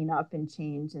like clean up and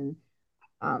change. And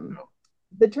um,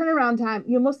 the turnaround time,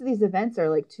 most of these events are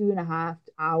like 2.5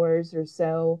 hours or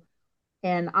so.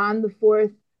 And on the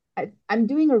 4th, I'm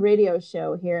doing a radio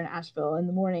show here in Asheville in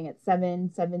the morning at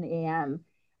 7 a.m.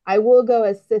 I will go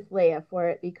as Sith Leia for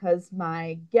it because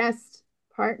my guest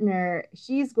partner,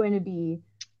 she's going to be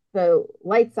the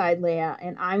light side Leia,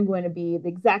 and I'm going to be the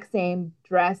exact same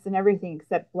dress and everything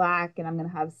except black, and I'm going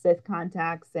to have Sith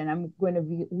contacts, and I'm going to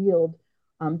wield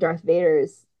Darth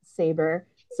Vader's lightsaber.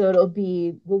 So we'll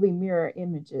be mirror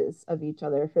images of each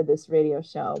other for this radio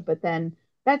show. But then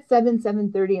that's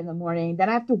 7:30 in the morning. Then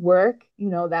I have to work,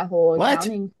 that whole What?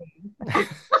 accounting thing.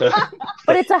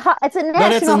 But it's a But it's a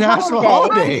national national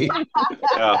holiday. holiday.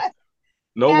 Yeah.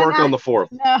 No And work on the 4th.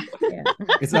 No. Yeah.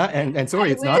 It's not, and sorry,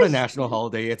 I it's not a wish. national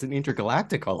holiday. It's an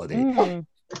intergalactic holiday. Mm.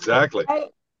 Exactly. I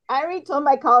already told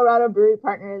my Colorado brewery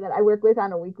partner that I work with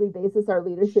on a weekly basis. Our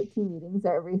leadership team meetings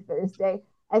are every Thursday.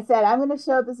 I said, I'm going to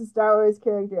show up as a Star Wars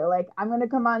character. Like, I'm going to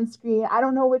come on screen. I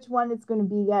don't know which one it's going to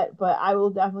be yet, but I will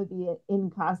definitely be in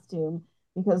costume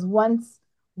because once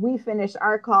we finish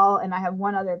our call and I have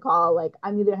one other call, like,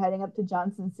 I'm either heading up to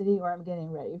Johnson City or I'm getting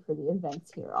ready for the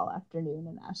events here all afternoon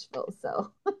in Asheville.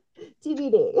 So,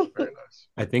 TBD. Very nice.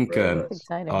 I think, Very nice.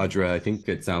 Exciting. Audra, I think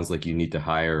it sounds like you need to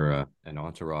hire an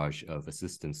entourage of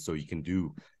assistants so you can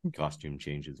do costume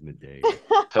changes midday.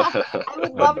 I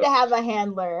would love to have a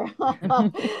handler.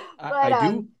 But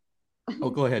I do. Oh,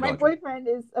 go ahead, my Audra. boyfriend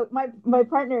is my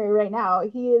partner right now.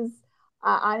 He is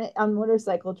on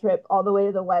motorcycle trip all the way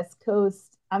to the West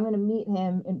Coast. I'm going to meet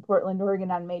him in Portland, Oregon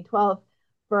on May 12th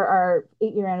for our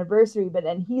 8-year anniversary. But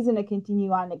then he's going to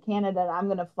continue on to Canada, and I'm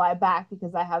going to fly back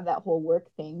because I have that whole work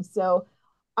thing. So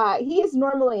he is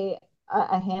normally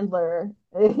a handler,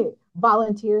 a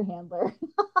volunteer handler,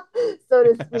 so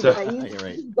to speak. But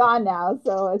he's gone now,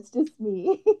 so it's just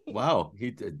me. Wow,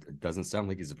 he doesn't sound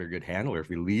like he's a very good handler if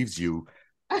he leaves you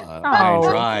high and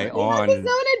dry on his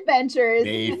own adventures.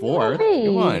 May 4th. Hey.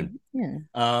 Come on.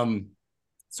 Yeah.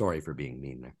 Sorry for being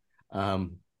mean there.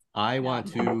 I want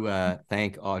to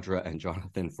thank Audra and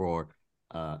Jonathan for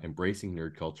embracing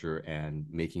nerd culture and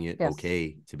making it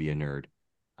okay to be a nerd.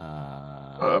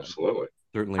 Absolutely.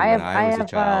 Certainly when I was a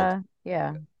child.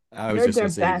 Yeah. I was just going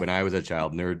to say, when I was a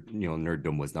child,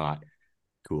 nerddom was not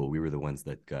cool. We were the ones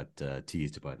that got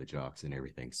teased by the jocks and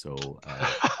everything. So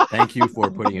thank you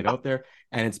for putting it out there.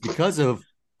 And it's because of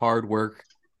hard work,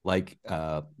 like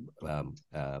by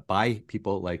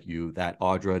people like you, that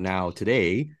Audra now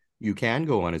today, you can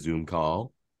go on a Zoom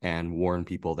call and warn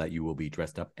people that you will be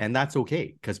dressed up. And that's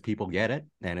okay because people get it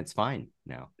and it's fine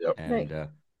now. Yep. And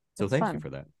so thank you for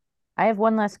that. I have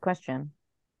one last question.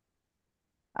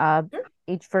 Sure.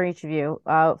 Each of you.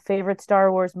 Favorite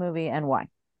Star Wars movie and why?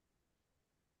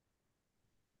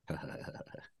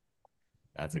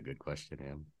 That's a good question,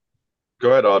 Em.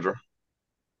 Go ahead, Audra.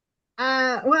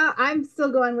 Well, I'm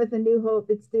still going with A New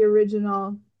Hope. It's the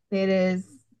original. It is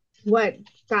what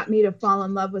got me to fall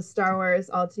in love with Star Wars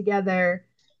altogether.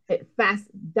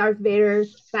 Darth Vader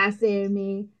fascinated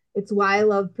me. It's why I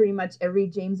love pretty much every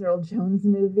James Earl Jones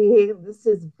movie.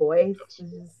 His voice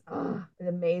is just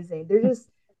amazing.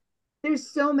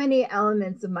 There's so many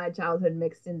elements of my childhood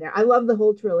mixed in there. I love the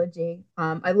whole trilogy.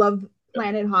 I love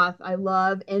Planet Hoth. I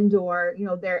love Endor.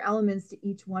 There are elements to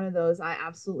each one of those I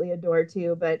absolutely adore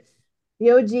too. But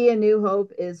the OG A New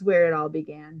Hope is where it all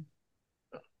began.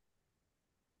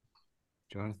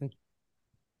 Jonathan?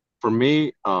 For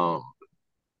me, I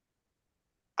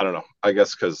don't know. I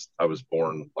guess because I was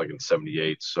born like in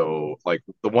 '78, so like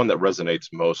the one that resonates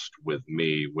most with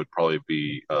me would probably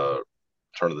be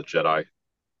Return of the Jedi,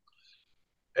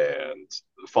 and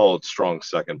followed strong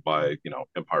second by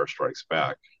Empire Strikes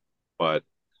Back. But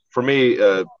for me,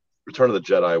 Return of the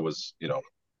Jedi was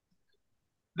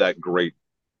that great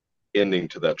ending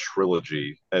to that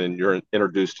trilogy, and you're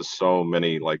introduced to so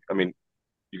many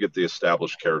you get the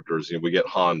established characters. We get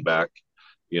Han back,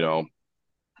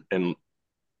 and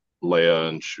Leia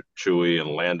and Chewie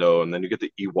and Lando, and then you get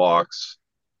the Ewoks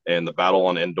and the battle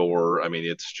on Endor. I mean,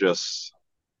 it's just,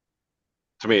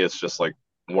 to me, it's just like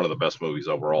one of the best movies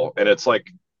overall. And it's like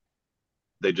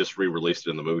they just re-released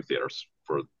it in the movie theaters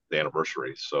for the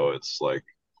anniversary. So it's like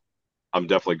I'm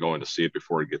definitely going to see it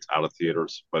before it gets out of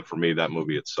theaters. But for me, that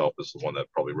movie itself is the one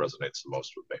that probably resonates the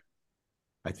most with me.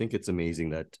 I think it's amazing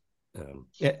that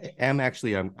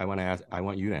actually, I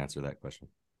want you to answer that question.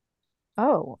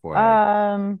 Oh,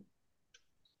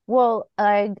 well,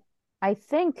 I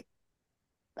think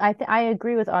I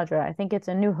agree with Audra. I think it's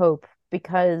A New Hope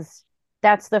because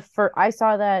that's the first I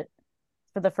saw that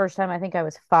for the first time. I think I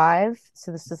was 5,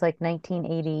 so this is like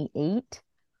 1988.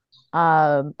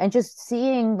 And just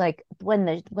seeing like when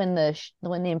the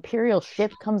Imperial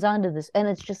ship comes onto this, and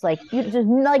it's just like you just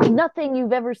like nothing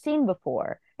you've ever seen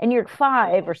before, and you're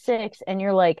 5 or 6, and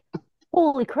you're like,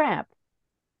 holy crap.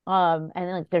 And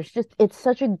like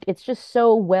it's just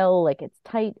so well, like it's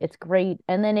tight, it's great,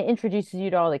 and then it introduces you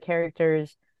to all the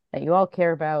characters that you all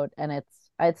care about, and and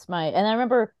I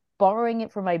remember borrowing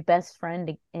it from my best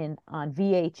friend on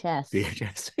VHS.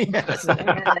 VHS, yes.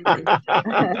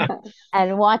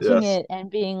 And watching Yes. it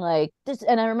and being like this.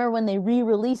 And I remember when they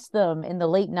re-released them in the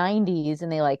late 90s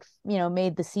and they like,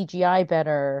 made the CGI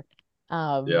better.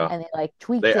 Yeah. And they like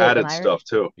tweaked They it. added And stuff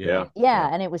too. Yeah.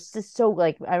 yeah. And it was just so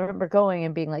like, I remember going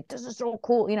and being like, this is so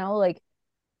cool. Like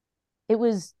it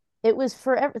was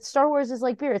for Star Wars is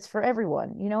like beer. It's for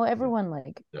everyone, everyone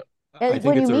like, Yeah. I think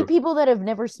when you it's meet people that have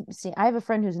never seen, I have a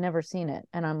friend who's never seen it,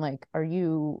 and I'm like, are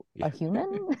you a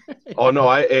human? Oh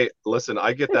no, listen,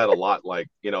 I get that a lot. Like,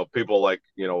 people like,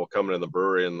 will come into the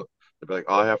brewery and they'll be like,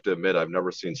 oh, I have to admit, I've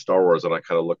never seen Star Wars. And I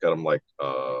kind of look at them like,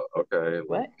 okay,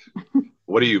 What?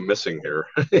 what are you missing here?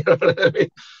 You know what I mean?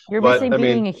 You're But missing I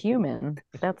mean, being a human.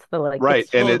 That's the like, right.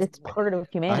 And it's part of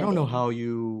humanity. I don't know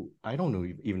I don't know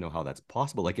even know how that's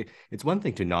possible. Like it's one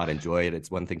thing to not enjoy it. It's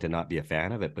one thing to not be a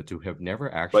fan of it, but to have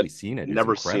never actually seen it is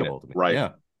never seen it. incredible to me. Right.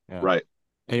 Yeah. Right.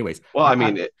 Anyways. Well, I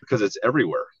mean, because it's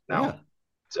everywhere now. Yeah.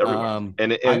 It's everywhere.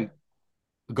 And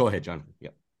go ahead, John. Yeah.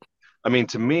 I mean,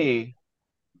 to me,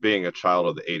 being a child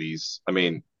of the 80s, I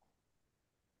mean,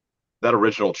 that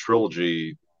original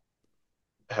trilogy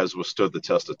has withstood the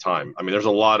test of time. I mean, there's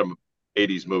a lot of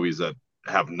 80s movies that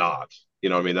have not,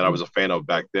 that I was a fan of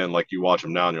back then. Like you watch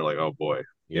them now and you're like, oh boy,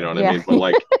 you know what I mean? But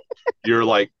like, you're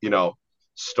like,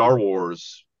 Star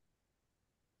Wars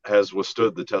has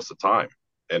withstood the test of time,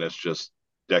 and it's just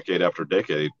decade after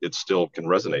decade, it still can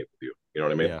resonate with you. You know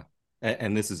what I mean? Yeah.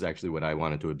 And this is actually what I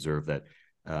wanted to observe, that,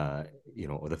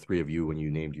 the three of you, when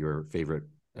you named your favorite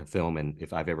film, and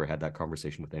if I've ever had that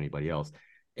conversation with anybody else,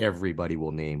 everybody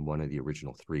will name one of the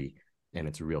original three. And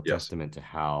it's a real testament to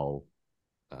how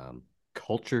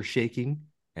culture shaking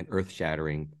and earth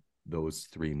shattering those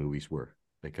three movies were.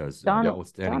 Because John,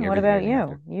 what about you?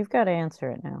 After, you've got to answer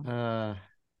it now.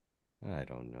 I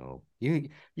don't know. You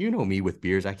know me with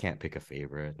beers. I can't pick a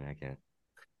favorite, and I can't.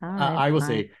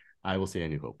 Right, I will say A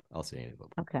New Hope. I'll say A New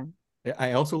Hope. Okay.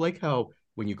 I also like how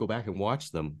when you go back and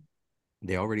watch them,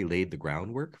 they already laid the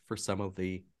groundwork for some of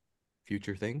the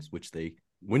future things, which they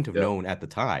wouldn't have known at the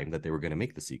time that they were going to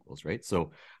make the sequels, right?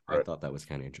 So I thought that was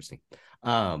kind of interesting.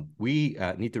 We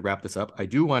need to wrap this up. I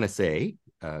do want to say,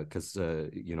 because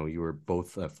you were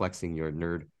both flexing your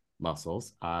nerd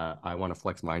muscles. I want to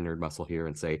flex my nerd muscle here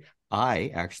and say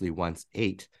I actually once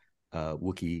ate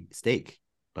Wookiee steak,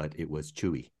 but it was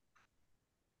chewy.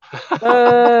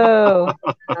 Oh.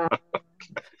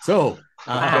 So,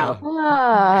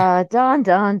 wow. Don.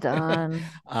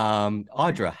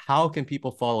 Audra, how can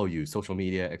people follow you, social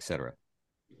media, etc.?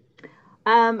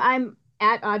 I'm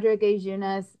at Audra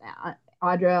Gajunas,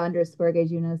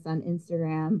 Audra_Gajunas on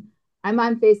Instagram. I'm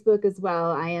on Facebook as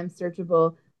well. I am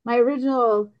searchable. My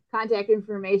original contact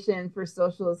information for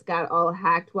socials got all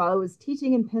hacked while I was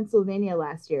teaching in Pennsylvania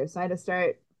last year. So I had to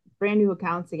start brand new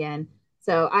accounts again.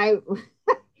 So I'm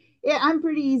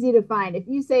pretty easy to find. If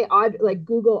you say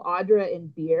Google Audra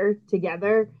and beer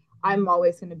together, I'm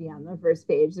always going to be on the first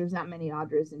page. There's not many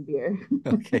Audras in beer.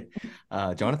 Okay.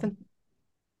 Jonathan?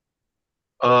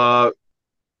 I'm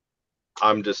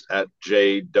just at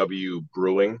JW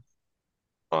Brewing.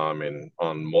 On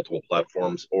multiple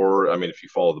platforms, or if you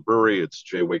follow the brewery, it's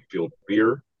J Wakefield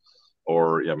Beer,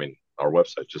 or our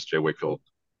website, just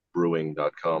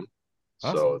jwakefieldbrewing.com.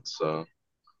 Awesome. So it's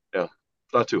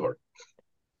not too hard.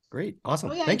 Great.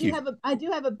 Awesome. Oh yeah, Thank you. I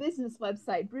do have a business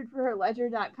website,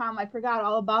 brewedforherledger.com. I forgot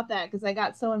all about that because I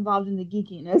got so involved in the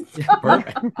geekiness.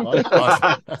 Perfect.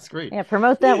 Awesome. That's great. Yeah,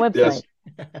 promote that website.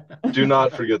 Yes. Do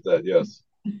not forget that. Yes.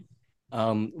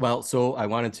 Well, so I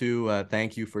wanted to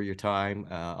thank you for your time,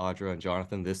 Audra and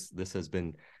Jonathan. This has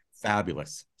been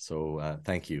fabulous. So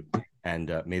thank you.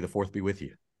 And may the 4th be with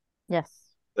you. Yes.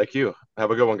 Thank you.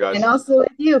 Have a good one, guys. And also with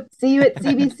you. See you at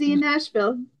CBC in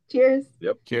Nashville. Cheers.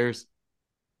 Yep. Cheers.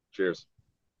 Cheers.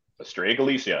 Estrella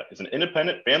Galicia is an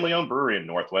independent family-owned brewery in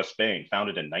northwest Spain,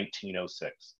 founded in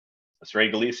 1906. Estrella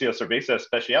Galicia Cerveza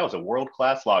Especial is a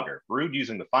world-class lager brewed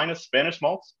using the finest Spanish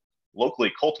malts,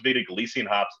 locally cultivated Galician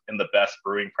hops, and the best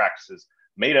brewing practices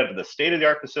made out of the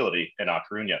state-of-the-art facility in A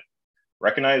Coruña.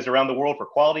 Recognized around the world for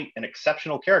quality and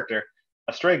exceptional character,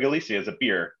 Estrella Galicia is a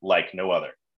beer like no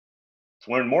other.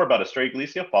 To learn more about Estrella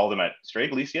Galicia, follow them at Estrella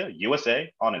Galicia USA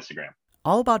on Instagram.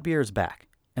 All About Beer is back,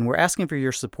 and we're asking for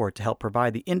your support to help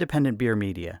provide the independent beer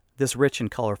media this rich and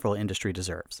colorful industry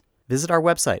deserves. Visit our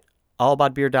website,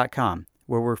 allaboutbeer.com,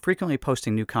 where we're frequently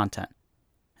posting new content.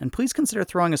 And please consider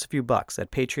throwing us a few bucks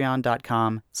at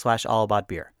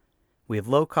patreon.com/allaboutbeer. We have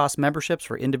low-cost memberships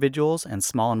for individuals and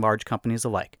small and large companies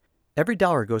alike. Every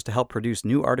dollar goes to help produce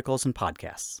new articles and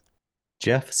podcasts.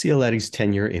 Jeff Cioletti's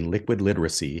tenure in liquid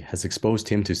literacy has exposed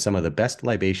him to some of the best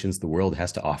libations the world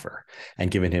has to offer and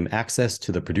given him access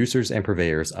to the producers and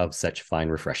purveyors of such fine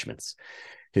refreshments.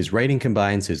 His writing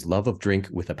combines his love of drink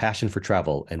with a passion for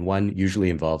travel, and one usually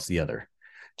involves the other.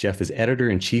 Jeff is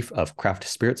editor-in-chief of Craft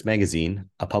Spirits Magazine,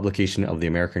 a publication of the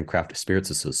American Craft Spirits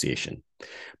Association.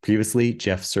 Previously,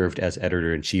 Jeff served as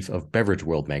editor-in-chief of Beverage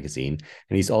World magazine,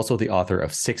 and he's also the author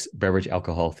of 6 beverage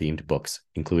alcohol-themed books,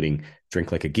 including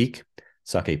Drink Like a Geek,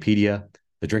 Sakepedia,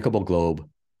 The Drinkable Globe,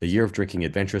 The Year of Drinking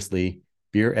Adventurously,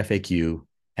 Beer FAQ,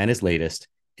 and his latest,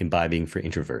 Imbibing for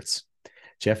Introverts.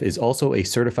 Jeff is also a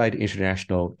certified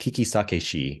international Kiki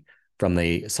Sake from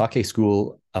the Sake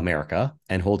School America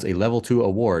and holds a Level 2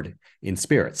 award in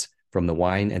spirits from the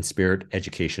Wine and Spirit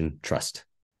Education Trust.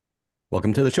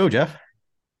 Welcome to the show, Jeff.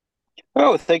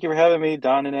 Oh, thank you for having me,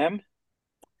 Don and Em.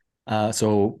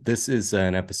 So this is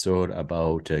an episode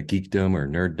about geekdom or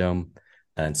nerddom.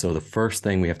 And so the first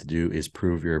thing we have to do is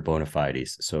prove your bona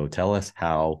fides. So tell us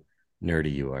how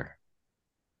nerdy you are.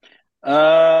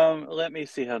 Let me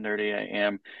see how nerdy I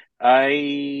am.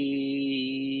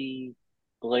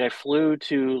 I flew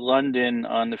to London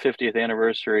on the 50th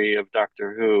anniversary of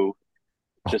Doctor Who,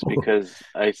 just because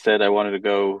I said I wanted to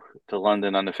go to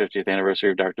London on the 50th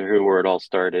anniversary of Doctor Who, where it all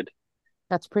started.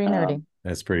 That's pretty nerdy.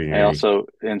 That's pretty nerdy. I also,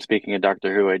 and speaking of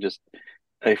Doctor Who,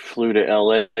 I flew to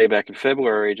LA back in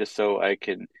February just so I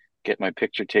can get my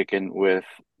picture taken with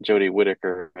Jodie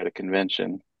Whittaker at a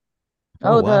convention.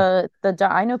 Wow.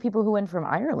 I know people who went from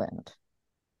Ireland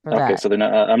for Okay, that. so they're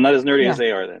not. I'm not as nerdy as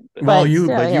they are then. Well, you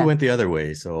went the other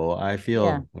way, so I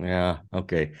feel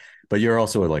okay. But you're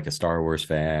also like a Star Wars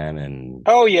fan, and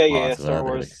Star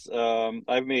Wars.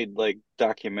 I've made like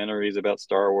documentaries about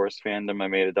Star Wars fandom. I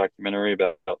made a documentary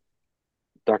about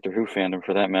Doctor Who fandom,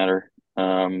 for that matter.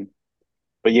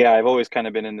 But yeah, I've always kind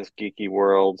of been in this geeky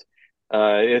world.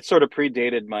 It sort of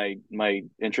predated my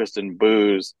interest in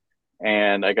booze,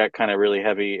 and I got kind of really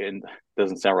heavy, and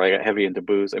doesn't sound right. I got heavy into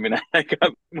booze. I mean, I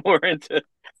got more into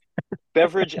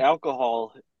beverage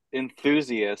alcohol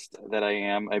enthusiast that I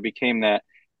am. I became that,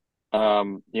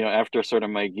 after sort of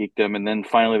my geekdom, and then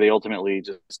finally they ultimately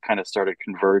just kind of started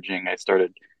converging. I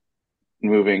started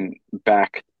moving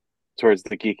back towards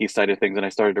the geeky side of things, and I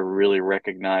started to really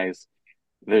recognize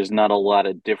there's not a lot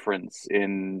of difference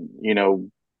in,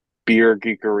 beer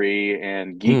geekery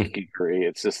and geek geekery.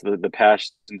 It's just the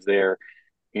passion's there,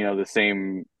 the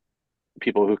same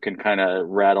people who can kind of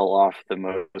rattle off the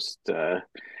most,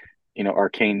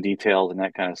 arcane details and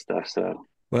that kind of stuff.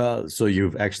 So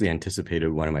you've actually anticipated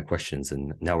one of my questions,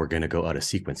 and now we're going to go out of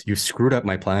sequence. You screwed up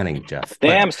my planning, Jeff.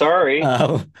 Damn, sorry.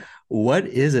 What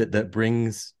is it that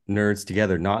brings nerds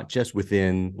together, not just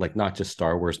within, not just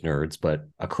Star Wars nerds, but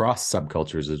across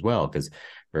subcultures as well? Because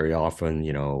very often,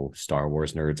 Star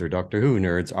Wars nerds are Doctor Who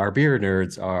nerds, our beer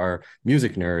nerds, our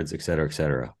music nerds, et cetera, et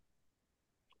cetera.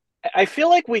 I feel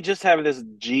like we just have this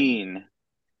gene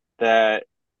that,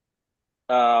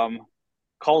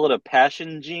 call it a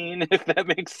passion gene, if that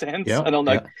makes sense. Yeah, I don't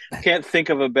know. I can't think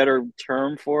of a better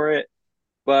term for it,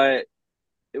 but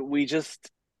we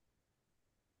just,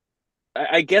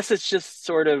 I guess it's just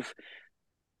sort of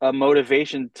a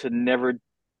motivation to never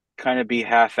kind of be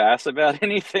half-ass about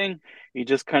anything. You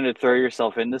just kind of throw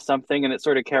yourself into something and it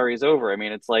sort of carries over. I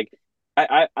mean, it's like,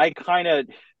 I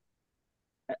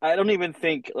don't even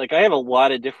think, I have a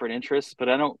lot of different interests, but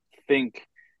I don't think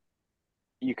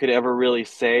you could ever really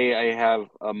say I have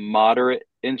a moderate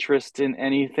interest in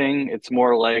anything. It's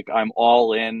more like I'm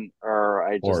all in, or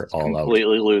I just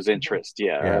completely lose interest.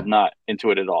 Yeah, or I'm not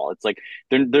into it at all. It's like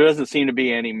there doesn't seem to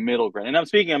be any middle ground. And I'm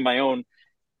speaking on my own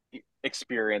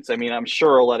experience. I mean, I'm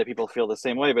sure a lot of people feel the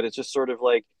same way, but it's just sort of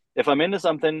like if I'm into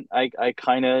something, I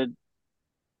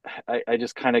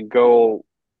just kind of go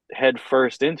head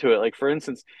first into it. Like for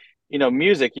instance,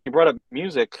 music. You brought up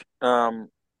music.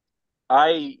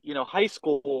 High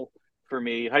school for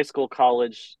me,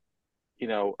 college,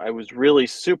 I was really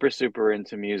super, super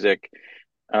into music.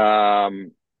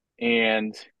 And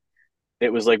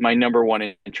it was like my number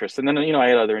one interest. And then, I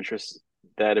had other interests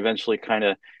that eventually kind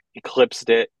of eclipsed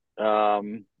it.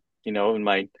 In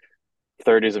my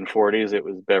 30s and 40s, it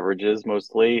was beverages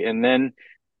mostly. And then,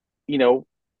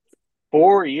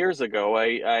 4 years ago,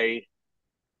 I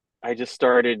just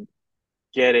started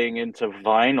getting into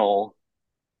vinyl.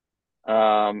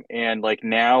 And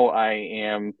now I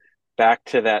am back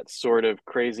to that sort of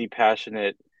crazy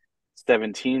passionate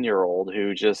 17-year-old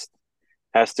who just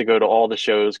has to go to all the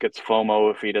shows, gets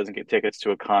FOMO if he doesn't get tickets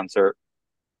to a concert.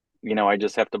 I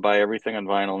just have to buy everything on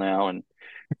vinyl now. And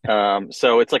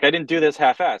so it's like I didn't do this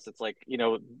half-assed. It's like,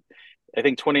 I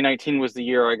think 2019 was the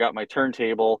year I got my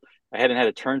turntable. I hadn't had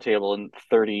a turntable in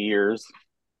 30 years,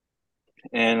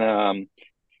 and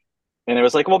it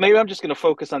was like, well, maybe I'm just going to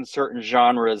focus on certain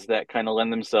genres that kind of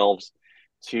lend themselves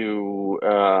to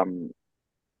to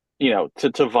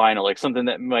vinyl, like something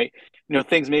that might,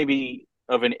 things maybe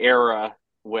of an era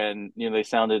when, they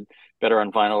sounded better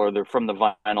on vinyl, or they're from the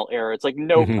vinyl era. It's like,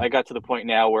 nope, I Mhm. got to the point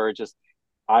now where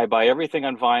I buy everything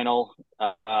on vinyl.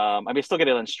 I may still get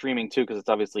it on streaming too, because it's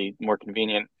obviously more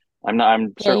convenient.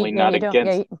 I'm certainly not You don't,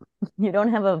 against. you don't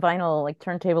have a vinyl like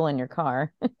turntable in your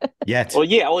car Yet. Well,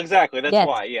 yeah, well, exactly. That's yet.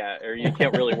 why, yeah. Or you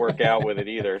can't really work out with it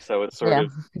either. So it's sort Yeah.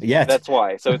 of, Yet. that's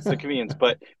why. So it's the convenience.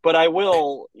 But I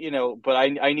will, but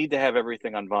I need to have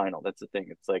everything on vinyl. That's the thing.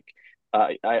 It's like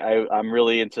I'm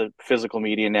really into physical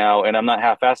media now, and I'm not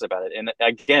half-assed about it. And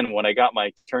again, when I got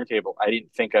my turntable, I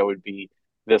didn't think I would be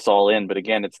this all in. But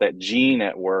again, it's that gene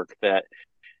at work that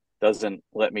doesn't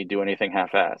let me do anything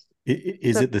half-assed.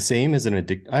 Is So it the same as an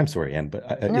addict? I'm sorry, Em,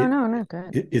 but no,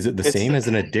 good. is it the It's same as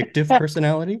an addictive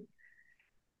personality?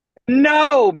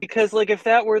 no, because like if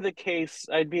that were the case,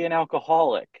 I'd be an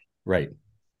alcoholic. Right.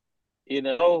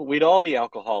 We'd all be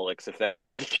alcoholics if that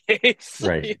were the case.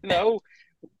 Right.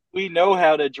 We know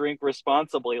how to drink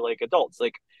responsibly like adults.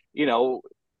 Like, you know,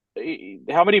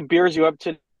 how many beers you up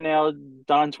to now,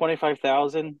 Don?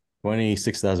 25,000?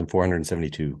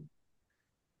 26,472.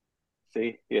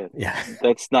 See, yeah, Yeah.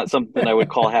 that's not something I would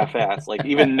call half-assed. Like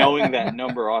even knowing that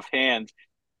number offhand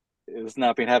is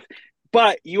not being half.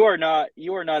 But you are not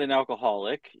an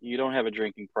alcoholic. You don't have a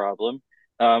drinking problem,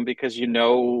 because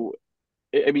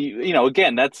I mean,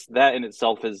 again, that in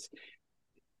itself is,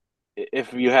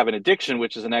 if you have an addiction,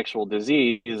 which is an actual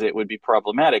disease, it would be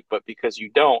problematic. But because you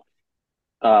don't,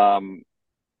 um,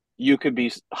 you could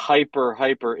be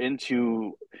hyper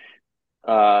into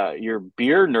your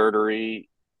beer nerdery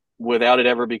without it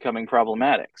ever becoming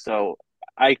problematic. So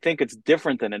I think it's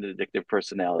different than an addictive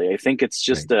personality. I think it's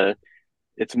Right. just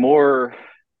it's more.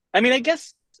 I mean,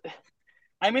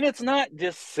 it's not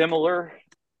dissimilar,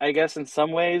 I guess, in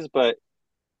some ways, but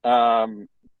um,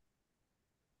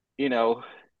 you know,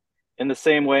 in the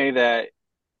same way that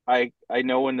I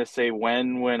know when to say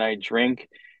when I drink.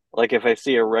 Like if I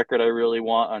see a record I really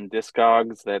want on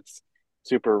Discogs that's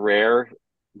super rare,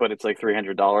 but it's like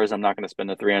 $300, I'm not going to spend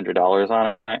the $300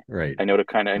 on it. Right. I know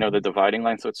the dividing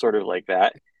line, so it's sort of like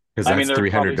that. Because I mean, that's there are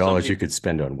probably some $300 you people could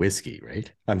spend on whiskey,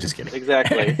 right? I'm just kidding.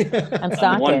 exactly On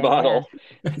on one sake, yeah. bottle.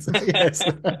 Yes.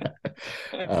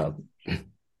 Um,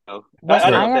 What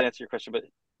I don't know so if that answers your question, but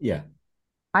yeah.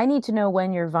 I need to know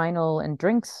when your vinyl and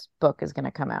drinks book is going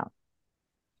to come out.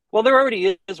 well, there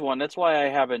already is one. That's why I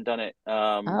haven't done it. I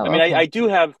Oh, mean, okay. I do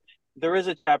have. There is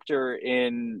a chapter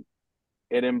in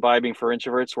Imbibing for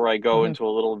Introverts where I go Hmm. into a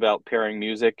little about pairing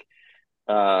music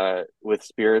with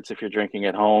spirits if you're drinking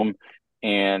at home,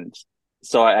 and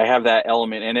so I have that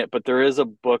element in it. But there is a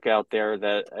book out there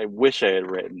that I wish I had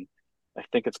written. I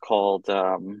think it's called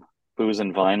Booze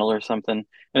and Vinyl or something,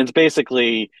 and it's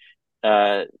basically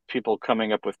people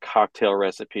coming up with cocktail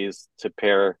recipes to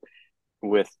pair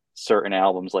with certain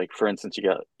albums. Like for instance, you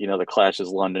got the Clash's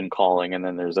London Calling, and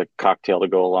then there's a cocktail to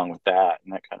go along with that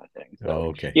and that kind of thing. So Oh,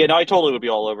 okay. yeah, no, I totally would be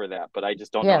all over that, but I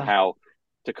just don't know Yeah. how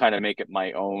to kind of make it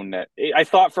my own. That I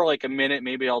thought for like a minute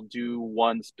maybe I'll do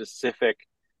one specific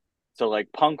to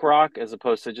like punk rock as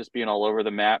opposed to just being all over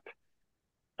the map.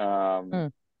 Um,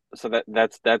 Mm. so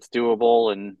that's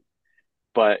doable. And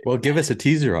but Well, give us a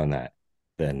teaser on that.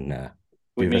 Then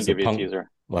we give mean us a give you a punk.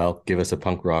 teaser. Well, give us a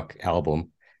punk rock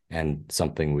album and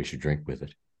something we should drink with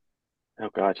it. Oh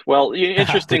God. Well, Put you on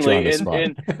interestingly, the spot.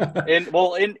 in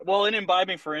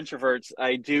Imbibing for Introverts,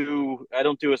 I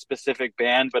don't do a specific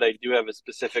band, but I do have a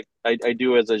specific I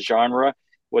do as a genre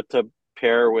what to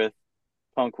pair with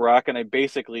punk rock, and I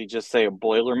basically just say a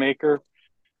Boilermaker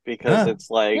because Huh. it's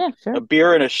like Yeah, a sure.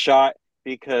 beer and a shot,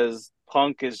 because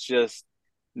punk is just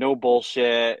no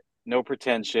bullshit, no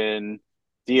pretension,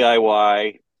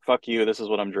 DIY. Fuck you. This is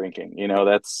what I'm drinking.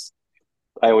 That's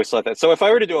I always thought that. So if I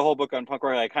were to do a whole book on punk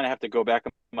rock, I kind of have to go back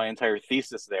on my entire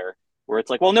thesis there, where it's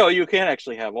like, well, no, you can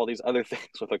actually have all these other things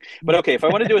with like. But okay, if I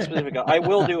want to do a specific, I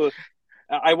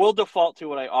will default to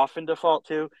what I often default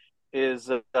to is,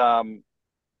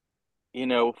 you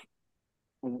know,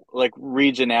 like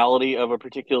regionality of a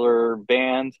particular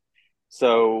band.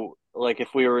 So like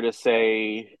if we were to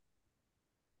say,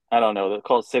 I don't know,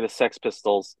 say the Sex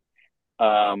Pistols,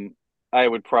 um, I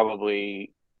would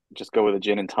probably just go with a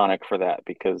gin and tonic for that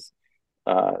because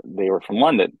they were from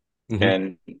London, Mhm.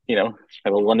 and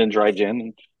have a London dry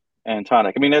gin and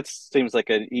tonic. I mean, that seems like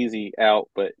an easy out,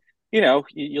 but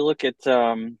you look at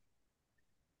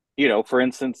for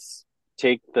instance,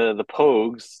 take the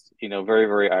Pogues, very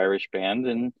very Irish band,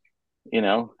 and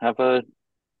have a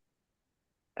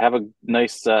have a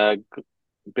nice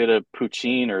bit of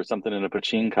poutine or something in a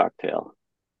poutine cocktail.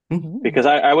 Because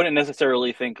I wouldn't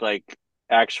necessarily think like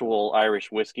actual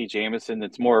Irish whiskey Jameson.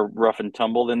 It's more rough and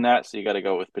tumble than that. So you got to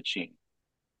go with poutine.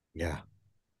 Yeah.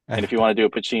 And if you want to do a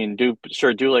poutine,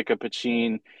 do like a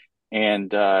poutine and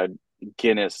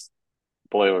Guinness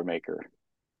Boilermaker.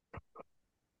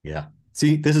 Yeah.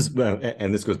 See, this is,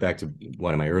 and this goes back to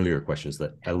one of my earlier questions,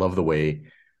 that I love the way,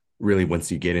 really,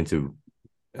 once you get into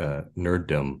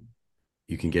nerddom,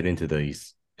 you can get into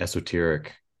these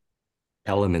esoteric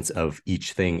elements of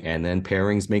each thing, and then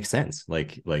pairings make sense.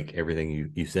 Like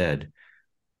everything you said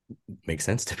makes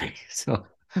sense to me. So,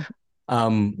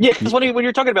 Yeah, because when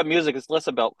you're talking about music, it's less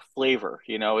about flavor.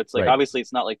 You know, it's like right. obviously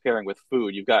it's not like pairing with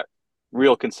food. You've got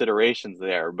real considerations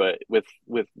there, but with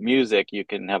music, you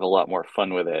can have a lot more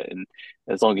fun with it, and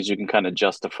as long as you can kind of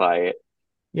justify it.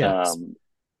 Yeah.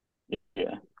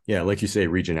 Yeah. Yeah, like you say,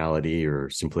 regionality or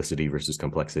simplicity versus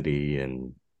complexity,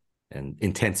 and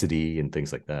intensity and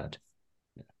things like that.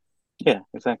 Yeah,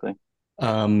 exactly.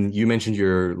 You mentioned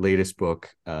your latest book,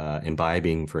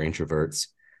 Imbibing for Introverts,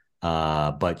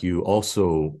 but you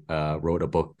also wrote a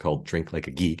book called Drink Like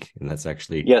a Geek, and that's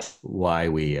actually Yes. why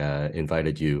we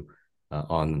invited you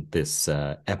on this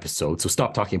episode. So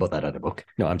stop talking about that other book.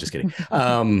 No, I'm just kidding.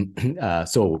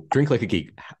 So Drink Like a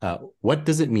Geek. What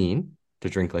does it mean to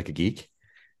drink like a geek,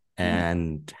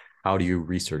 and how do you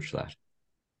research that?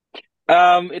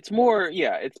 It's more,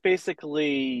 yeah, it's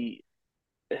basically,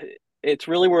 it's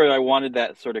really where I wanted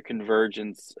that sort of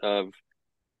convergence of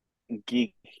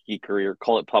geekery, or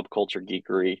call it pop culture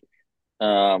geekery,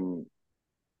 um,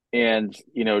 and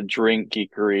drink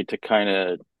geekery to kind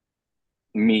of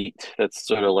meet. That's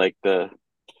sort of like the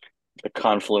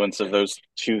confluence of those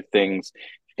two things.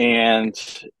 And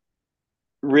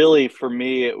really, for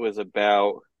me, it was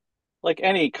about like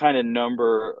any kind of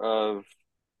number of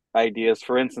ideas.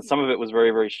 For instance, some of it was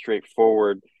very, very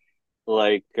straightforward,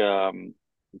 like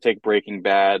take Breaking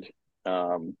Bad.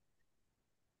 Um,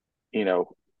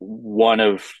 one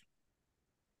of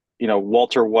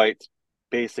Walter White,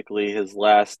 basically his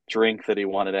last drink that he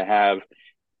wanted to have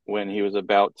when he was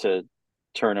about to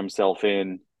turn himself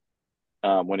in,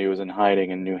 when he was in hiding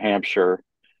in New Hampshire.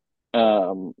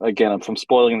 Again, if I'm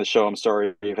spoiling the show, I'm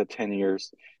sorry. You've had 10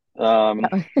 years.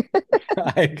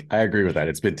 I agree with that.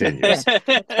 It's been 10 years.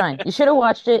 It's fine. You should have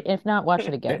watched it. If not, watch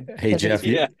it again. Hey, Jeff,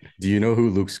 Yeah. do you know who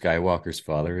Luke Skywalker's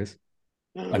father is?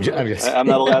 I'm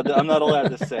not allowed to. I'm not allowed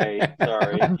to say.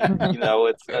 Sorry.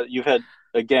 It's you've had,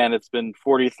 again. It's been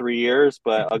 43 years,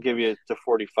 but I'll give you to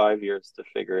 45 years to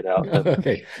figure it out. But,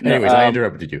 okay. no, Anyways, I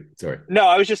interrupted you. Sorry. No,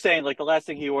 I was just saying, like the last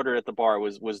thing he ordered at the bar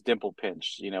was Dimple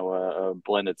Pinch, a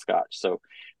blended Scotch. So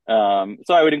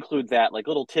I would include that, like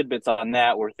little tidbits on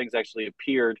that where things actually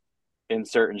appeared in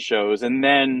certain shows, and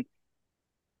then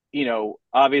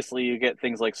obviously you get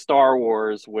things like Star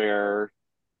Wars where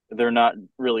they're not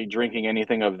really drinking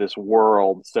anything of this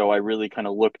world. So I really kind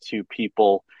of look to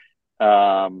people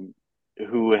um,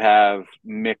 who have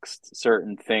mixed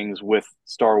certain things with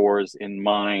Star Wars in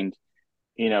mind.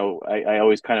 I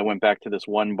always kind of went back to this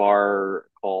one bar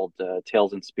called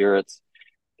Tales and Spirits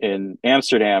in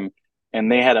Amsterdam, and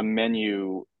they had a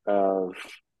menu of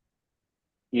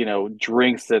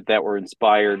drinks that were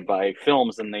inspired by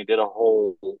films, and they did a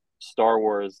whole Star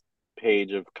Wars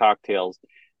page of cocktails,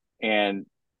 and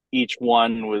each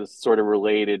one was sort of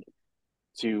related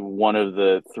to one of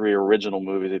the three original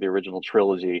movies of the original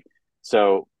trilogy.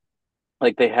 So,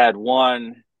 like, they had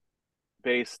one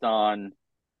based on,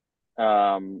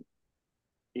 um,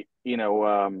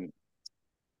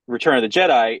 Return of the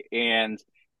Jedi, and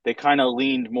they kind of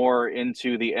leaned more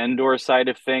into the Endor side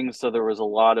of things. So there was a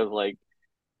lot of like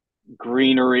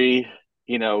greenery,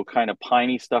 kind of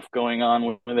piney stuff going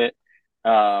on with it.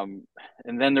 And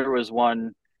then there was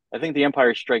one, I think the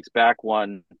Empire Strikes Back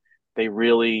one, they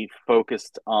really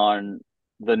focused on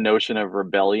the notion of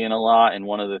rebellion a lot. And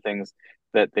one of the things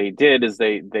that they did is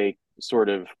they sort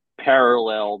of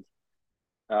paralleled,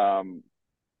 the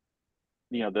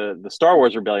Star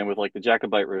Wars rebellion with like the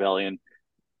Jacobite rebellion.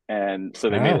 And so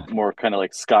they made it more kind of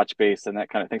like Scotch based and that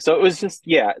kind of thing. So it was just,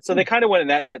 yeah. So they kind of went in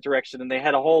that direction, and they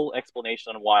had a whole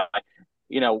explanation on why,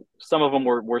 some of them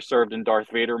were served in Darth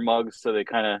Vader mugs. So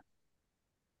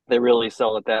they really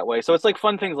sell it that way. So it's like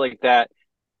fun things like that,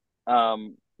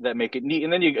 that make it neat.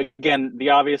 And then again, the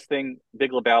obvious thing,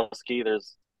 Big Lebowski,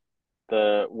 there's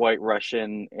the White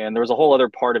Russian, and there was a whole other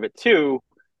part of it too.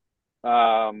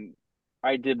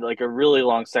 I did like a really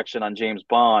long section on James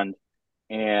Bond,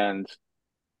 and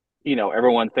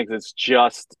everyone thinks it's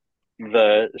just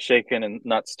the shaken and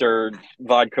not stirred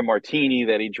vodka martini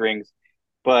that he drinks,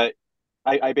 but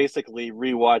I basically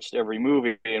rewatched every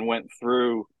movie and went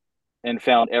through and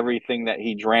found everything that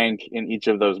he drank in each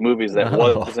of those movies that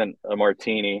Oh. wasn't a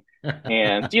martini.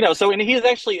 And, so, and he's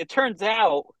actually, it turns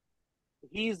out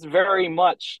he's very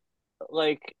much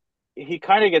like, he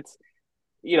kind of gets,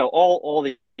 all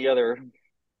the other,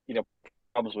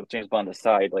 problems with James Bond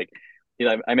aside, like,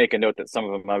 I make a note that some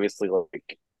of them, obviously,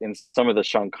 like in some of the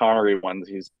Sean Connery ones,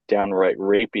 he's downright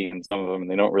rapey in some of them,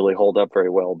 and they don't really hold up very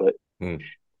well. Hmm.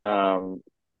 Um,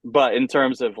 but in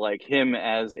terms of like him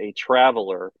as a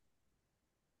traveler,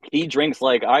 he drinks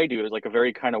like I do. There's like a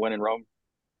very kind of when in Rome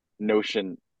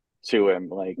notion to him.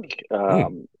 Like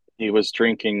Hmm. he was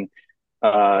drinking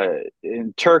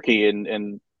in Turkey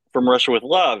and from Russia with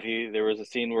Love. There was a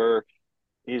scene where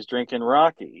he's drinking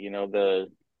Rocky. The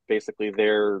basically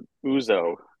their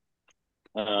Uzo.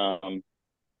 Um,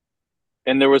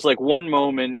 and there was like one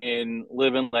moment in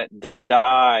Live and Let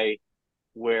Die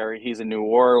where he's in New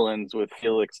Orleans with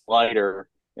Felix Leiter,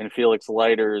 and Felix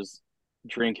Leiter's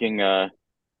drinking a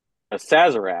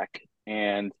Sazerac,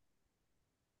 and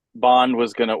Bond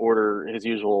was going to order his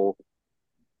usual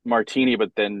martini,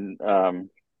 but then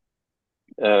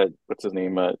what's his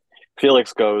name?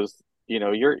 Felix goes,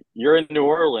 you're in New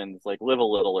Orleans, like live a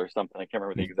little or something. I can't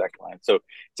remember the exact line. So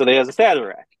they has a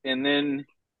Sazerac, and then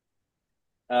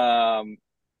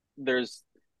there's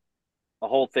a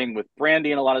whole thing with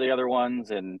Brandy and a lot of the other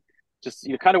ones, and just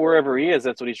kind of wherever he is,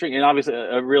 that's what he's drinking. And obviously,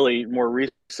 a really more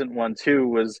recent one too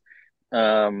was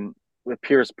with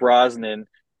Pierce Brosnan,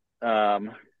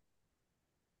 um,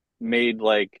 made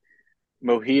like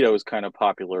mojitos kind of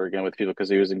popular again with people because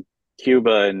he was in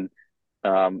Cuba, and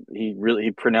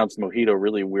he pronounced mojito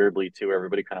really weirdly too.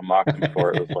 Everybody kind of mocked him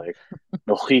for it. It was like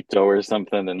mojito or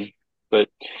something. But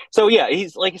so yeah,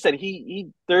 he's like you said, he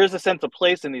there is a sense of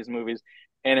place in these movies,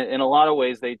 and in a lot of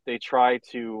ways they try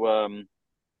to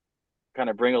kind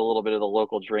of bring a little bit of the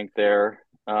local drink there.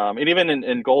 And even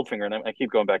in Goldfinger, and I keep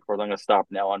going back and forth. I'm going to stop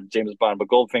now on James Bond, but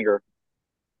Goldfinger,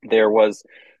 there was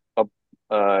a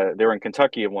they were in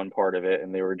Kentucky in one part of it,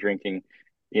 and they were drinking,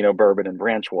 bourbon and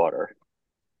branch water.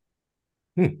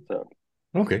 Hmm. So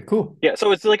Okay, cool. yeah,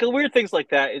 so it's like weird things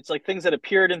like that. It's like things that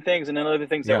appeared in things, and then other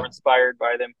things that were Yeah. inspired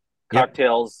by them, Yep.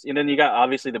 cocktails, and then you got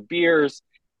obviously the beers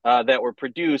that were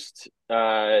produced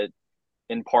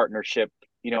in partnership.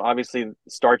 Obviously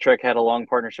Star Trek had a long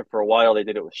partnership for a while. They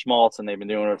did it with Schmaltz, and they've been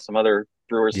doing it with some other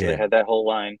brewers. So they Yeah. had that whole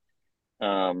line.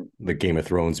 Um, The Game of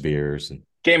Thrones beers and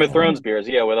Game of all that. Thrones beers,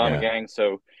 yeah, with Yeah. Ommegang.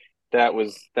 So that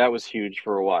was huge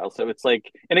for a while. So it's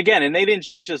like, and again, and they didn't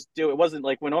just do it. Wasn't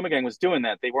like when Ommegang was doing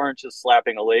that, they weren't just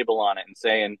slapping a label on it and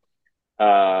saying,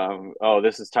 "Oh,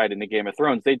 this is tied into Game of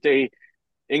Thrones." They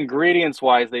ingredients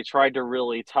wise, they tried to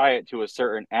really tie it to a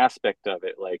certain aspect of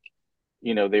it. Like,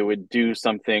 they would do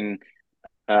something.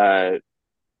 Uh,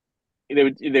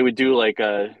 they would do like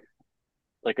a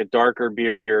darker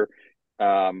beer,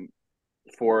 um,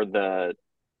 for the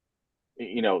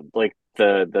like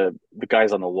the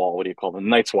guys on the wall. What do you call them?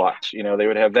 Night's Watch. They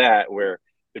would have that where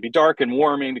it'd be dark and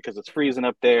warming because it's freezing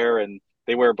up there, and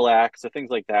they wear black, so things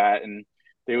like that. And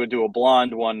they would do a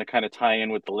blonde one to kind of tie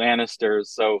in with the Lannisters.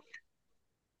 So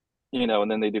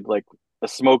and then they did like a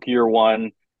smokier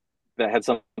one that had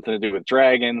something to do with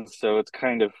dragons. So it's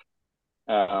kind of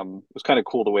it was kind of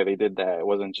cool the way they did that. It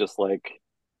wasn't just like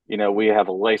we have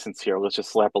a license here, let's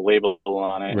just slap a label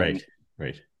on it. And Right.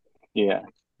 Right. yeah.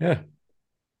 Yeah.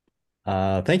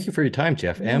 Thank you for your time,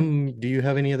 Jeff. Yeah. Do you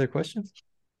have any other questions?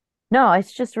 No,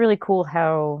 it's just really cool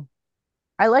how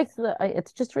I like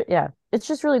yeah, it's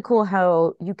just really cool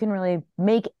how you can really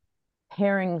make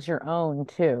pairings your own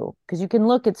too, because you can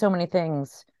look at so many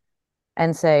things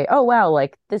and say, oh wow,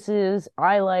 like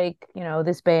I like,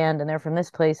 this band and they're from this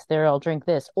place, I'll drink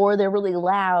this, or they're really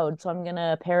loud, so I'm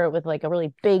gonna pair it with like a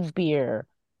really big beer,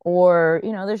 or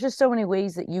there's just so many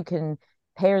ways that you can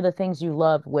pair the things you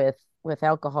love with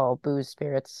alcohol, booze,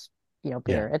 spirits, Yeah.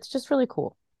 beer. It's just really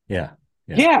cool. Yeah.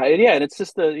 Yeah. Yeah, and it's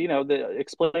just the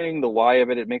explaining the why of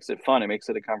it. It makes it fun. It makes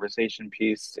it a conversation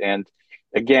piece. And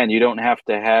again, you don't have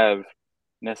to have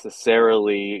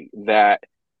necessarily that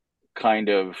kind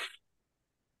of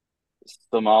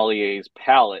sommelier's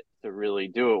palate to really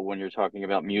do it when you're talking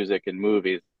about music and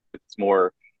movies. It's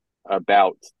more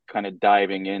about kind of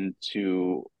diving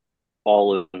into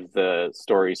all of the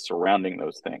stories surrounding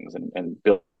those things and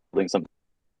building something.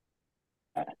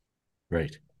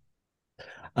 Right.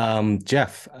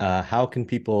 Jeff, how can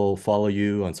people follow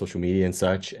you on social media and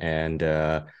such, and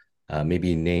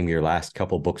maybe name your last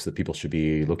couple books that people should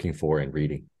be looking for and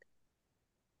reading?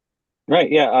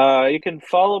 Right. Yeah. You can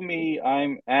follow me.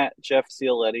 I'm at Jeff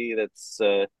Cioletti. That's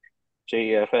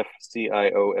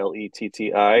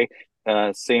JeffCioletti.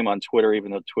 Same on Twitter,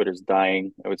 even though Twitter's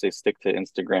dying. I would say stick to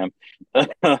Instagram.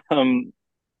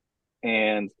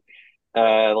 And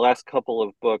the last couple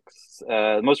of books,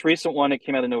 the most recent one, it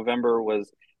came out in November,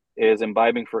 is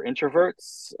Imbibing for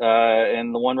Introverts.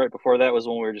 And the one right before that was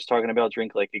one we were just talking about,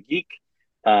 Drink Like a Geek.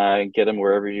 Get them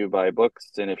wherever you buy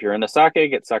books. And if you're into sake,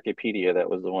 get Sakepedia. That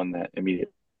was the one that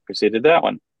immediately preceded that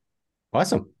one.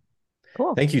 Awesome.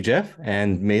 Cool. Thank you, Jeff.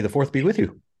 And may the fourth be with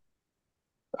you.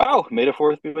 Oh, may the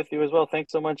fourth be with you as well.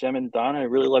 Thanks so much, Em and Don. I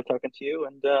really love talking to you,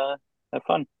 and have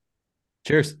fun.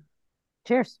 Cheers.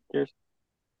 Cheers. Cheers.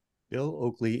 Bill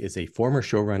Oakley is a former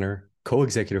showrunner,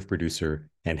 co-executive producer,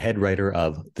 and head writer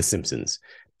of The Simpsons,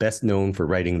 best known for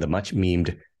writing the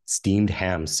much-memed Steamed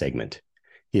Hams segment.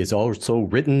 He has also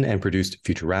written and produced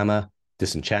Futurama,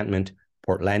 Disenchantment,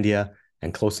 Portlandia,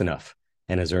 and Close Enough,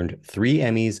 and has earned 3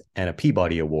 Emmys and a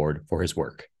Peabody Award for his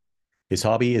work. His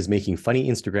hobby is making funny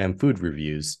Instagram food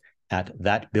reviews at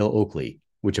That Bill Oakley,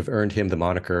 which have earned him the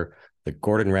moniker the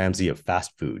Gordon Ramsay of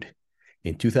fast food.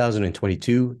 In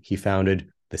 2022, he founded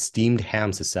the Steamed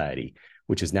Ham Society,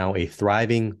 which is now a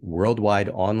thriving worldwide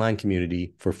online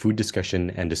community for food discussion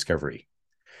and discovery.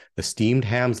 The Steamed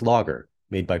Hams Lager,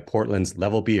 made by Portland's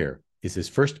Level Beer, is his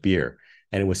first beer,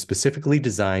 and it was specifically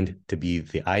designed to be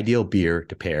the ideal beer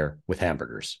to pair with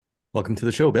hamburgers. Welcome to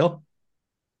the show, Bill.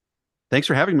 Thanks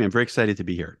for having me. I'm very excited to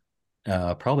be here.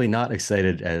 Probably not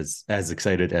excited as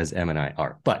excited as Em and I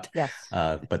are, but Yes.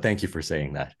 But thank you for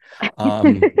saying that.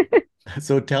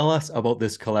 So tell us about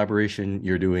this collaboration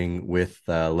you're doing with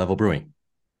Level Brewing.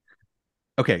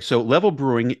 Okay, so Level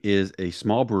Brewing is a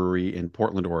small brewery in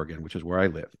Portland, Oregon, which is where I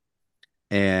live.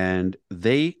 And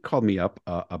they called me up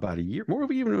about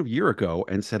even a year ago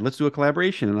and said, let's do a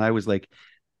collaboration. And I was like,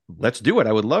 let's do it.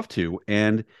 I would love to.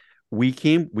 And we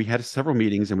had several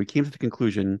meetings and we came to the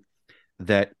conclusion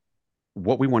that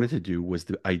what we wanted to do was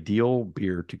the ideal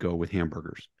beer to go with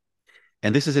hamburgers.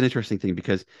 And this is an interesting thing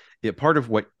because part of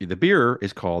what the beer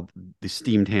is called the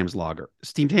Steamed Hams Lager.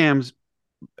 Steamed hams,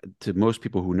 to most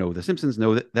people who know The Simpsons,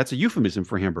 know that that's a euphemism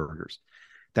for hamburgers.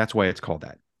 That's why it's called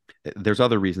that. There's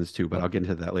other reasons too, but I'll get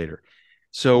into that later.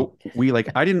 So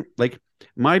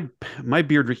my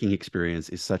beer drinking experience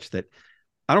is such that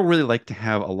I don't really like to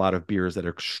have a lot of beers that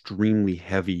are extremely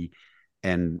heavy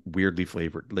and weirdly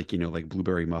flavored, like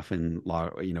blueberry muffin,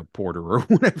 porter or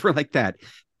whatever like that.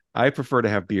 I prefer to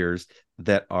have beers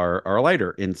that are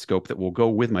lighter in scope that will go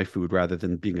with my food rather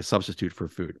than being a substitute for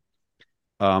food.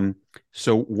 I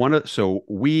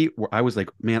was like,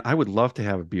 man, I would love to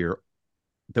have a beer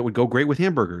that would go great with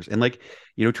hamburgers. And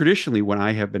traditionally when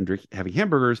I have been having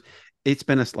hamburgers, it's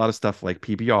been a lot of stuff like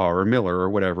PBR or Miller or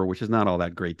whatever, which is not all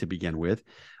that great to begin with.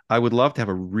 I would love to have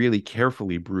a really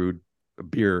carefully brewed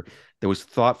beer that was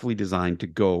thoughtfully designed to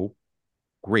go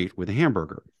great with a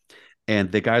hamburger.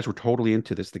 And the guys were totally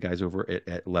into this, the guys over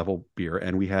at Level Beer.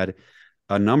 And we had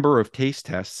a number of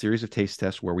series of taste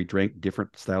tests where we drank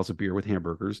different styles of beer with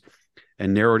hamburgers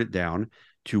and narrowed it down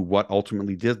to what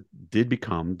ultimately did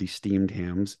become the Steamed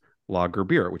Hams Lager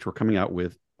beer, which we're coming out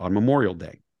with on Memorial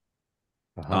Day.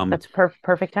 That's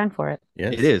perfect time for it.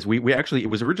 Yes. It is. We actually,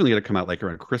 it was originally going to come out like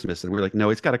around Christmas, and we were like,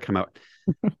 no, it's got to come out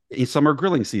in summer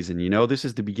grilling season. This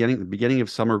is the beginning of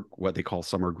summer, what they call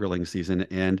summer grilling season,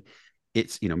 and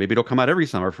it's maybe it'll come out every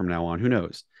summer from now on. Who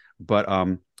knows? But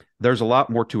there's a lot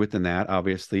more to it than that,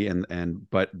 obviously,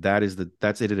 but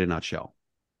that's it in a nutshell.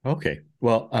 Okay.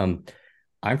 Well,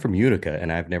 I'm from Utica,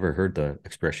 and I've never heard the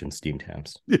expression steamed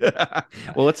hams.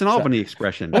 Well, it's an Albany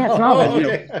expression. Yeah, it's an Albany.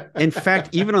 Okay. In fact,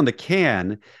 even on the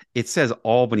can, it says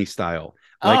Albany style.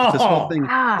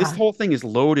 This whole thing is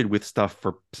loaded with stuff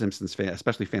for Simpsons fans,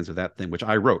 especially fans of that thing, which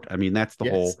I wrote. I mean, that's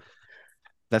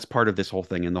that's part of this whole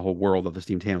thing and the whole world of the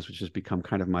steamed hams, which has become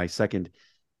kind of my second.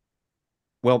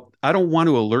 Well, I don't want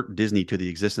to alert Disney to the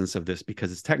existence of this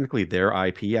because it's technically their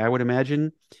IP, I would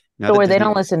imagine. They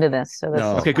don't listen to this. So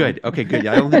that's okay, good. Okay, good.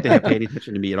 I don't think they have paid any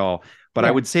attention to me at all. But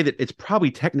I would say that it's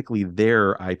probably technically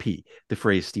their IP, the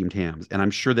phrase steamed hams. And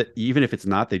I'm sure that even if it's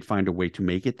not, they'd find a way to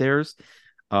make it theirs.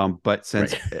 But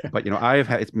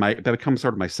I've become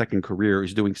sort of my second career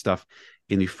is doing stuff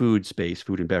in the food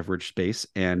and beverage space.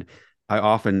 And I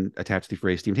often attach the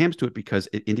phrase steamed hams to it because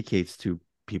it indicates to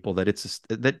people that it's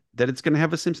going to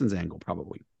have a Simpsons angle,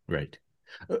 probably. Right.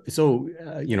 So,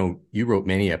 you wrote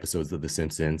many episodes of The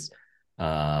Simpsons,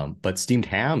 but steamed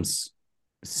hams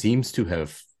seems to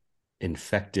have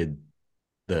infected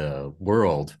the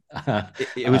world.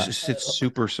 It's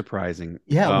super surprising.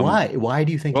 Yeah. Why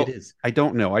do you think it is? I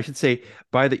don't know. I should say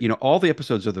all the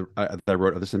episodes of that I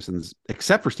wrote of The Simpsons,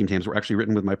 except for steamed hams, were actually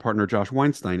written with my partner, Josh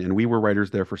Weinstein. And we were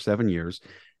writers there for 7 years.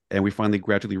 And we finally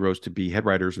gradually rose to be head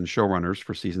writers and showrunners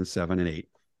for seasons 7 and 8.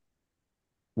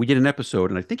 we did an episode,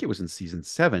 and I think it was in season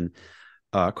 7,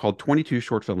 called 22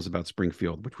 Short Films About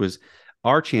Springfield, which was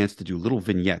our chance to do little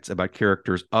vignettes about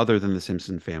characters other than the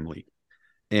Simpson family.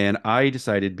 And I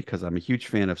decided, because I'm a huge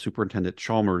fan of Superintendent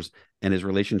Chalmers and his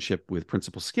relationship with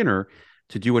Principal Skinner,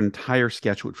 to do an entire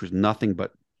sketch which was nothing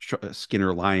but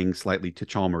Skinner lying slightly to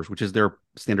Chalmers, which is their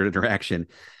standard interaction.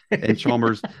 And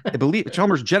Chalmers, I believe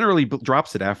Chalmers generally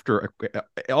drops it after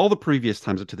all the previous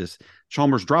times up to this.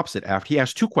 Chalmers drops it after he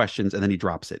asks 2 questions and then he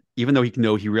drops it, even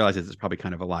though he realizes it's probably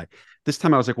kind of a lie. This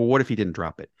time I was like, well, what if he didn't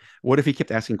drop it? What if he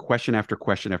kept asking question after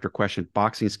question after question,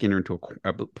 boxing Skinner into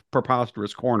a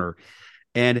preposterous corner?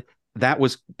 And that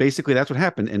was basically, that's what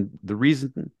happened. And the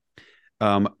reason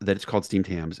that it's called Steamed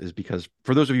Hams is because,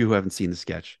 for those of you who haven't seen the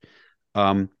sketch,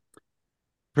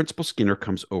 Principal Skinner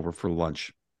comes over for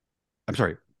lunch. I'm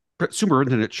sorry,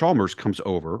 Superintendent Chalmers comes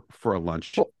over for a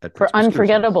lunch at for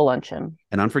unforgettable luncheon.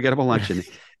 An unforgettable luncheon.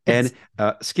 And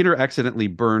Skinner accidentally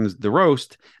burns the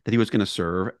roast that he was going to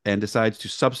serve and decides to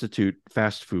substitute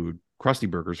fast food Krusty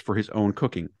Burgers for his own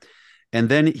cooking. And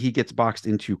then he gets boxed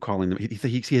into calling them.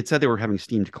 He had said they were having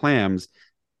steamed clams,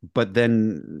 but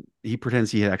then he pretends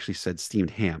he had actually said steamed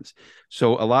hams.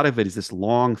 So a lot of it is this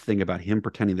long thing about him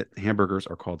pretending that hamburgers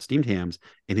are called steamed hams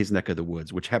in his neck of the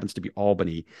woods, which happens to be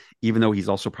Albany, even though he's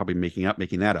also probably making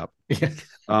that up.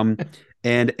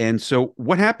 And so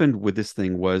what happened with this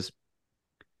thing was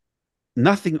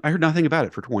nothing. I heard nothing about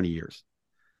it for 20 years.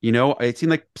 It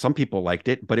seemed like some people liked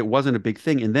it, but it wasn't a big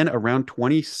thing. And then around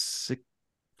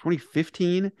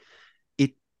 2015,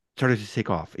 it started to take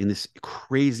off in this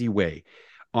crazy way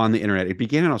on the internet. It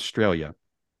began in Australia,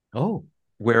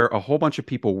 where a whole bunch of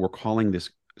people were calling this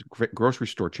grocery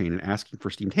store chain and asking for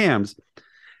steamed hams.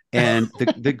 And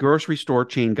the grocery store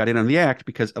chain got in on the act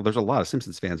because there's a lot of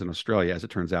Simpsons fans in Australia, as it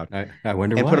turns out. I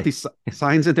wonder why. And put up these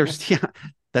signs in their... Yeah,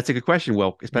 that's a good question.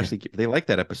 Well, especially they like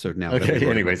that episode now. Okay,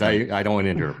 anyways, I don't want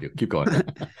to interrupt you. Keep going.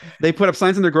 They put up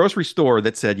signs in their grocery store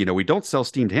that said, we don't sell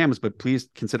steamed hams, but please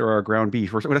consider our ground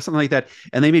beef or something like that.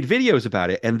 And they made videos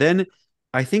about it. And then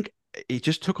I think it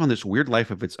just took on this weird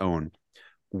life of its own,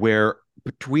 where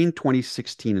between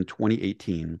 2016 and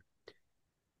 2018,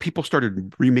 people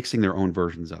started remixing their own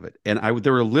versions of it. And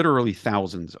there were literally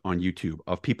thousands on YouTube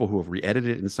of people who have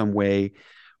re-edited it in some way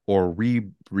or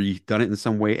redone it in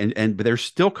some way. But they're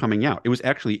still coming out. It was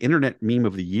actually Internet Meme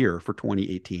of the Year for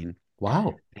 2018.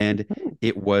 Wow. And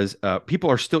it was, people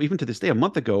are still, even to this day, a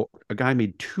month ago, a guy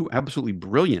made 2 absolutely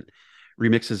brilliant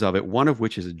remixes of it, one of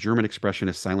which is a German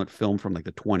expressionist silent film from like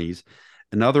the 20s,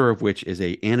 another of which is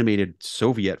a animated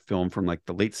Soviet film from like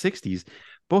the late 60s,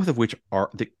 both of which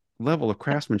are the level of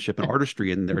craftsmanship and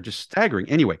artistry, and they're just staggering.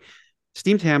 Anyway,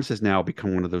 steamed hams has now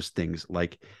become one of those things,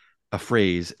 like a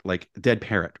phrase like dead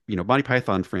parrot. Monty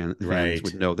Python fans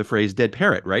would know the phrase dead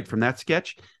parrot, right? From that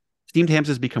sketch. Steamed hams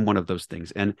has become one of those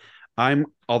things. And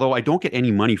although I don't get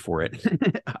any money for it,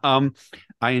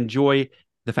 I enjoy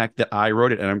the fact that I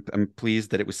wrote it, and I'm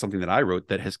pleased that it was something that I wrote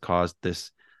that has caused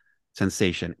this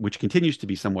sensation, which continues to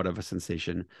be somewhat of a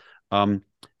sensation.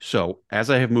 So as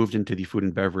I have moved into the food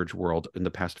and beverage world in the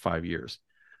past 5 years,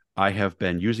 I have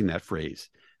been using that phrase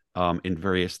in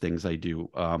various things I do.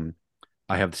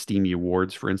 I have the Steamy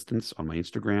Awards, for instance, on my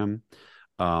Instagram,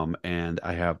 and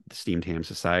I have the Steamed Ham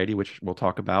Society, which we'll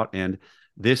talk about, and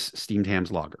this Steamed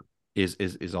Hams Lager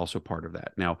is also part of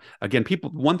that. Now, again,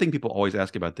 one thing people always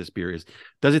ask about this beer is,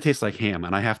 does it taste like ham?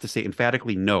 And I have to say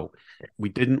emphatically, no. We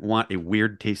didn't want a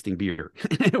weird tasting beer.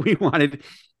 We wanted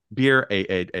beer,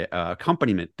 a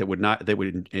accompaniment that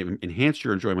would enhance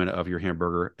your enjoyment of your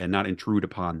hamburger and not intrude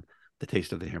upon the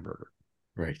taste of the hamburger.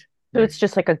 Right. So it's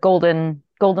just like a golden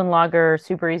lager,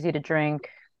 super easy to drink.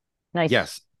 Nice.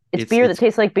 Yes. It's beer that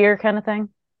tastes like beer kind of thing.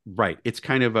 Right. It's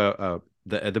kind of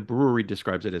the brewery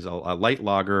describes it as a light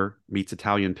lager meets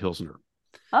Italian Pilsner.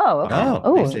 Oh,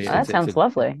 okay. That sounds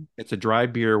lovely. It's a dry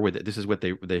beer with, this is what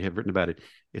they have written about it.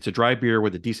 It's a dry beer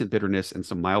with a decent bitterness and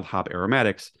some mild hop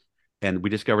aromatics. And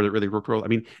we discovered it really worked well. I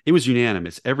mean, it was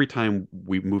unanimous. Every time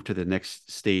we moved to the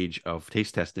next stage of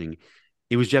taste testing,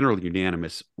 it was generally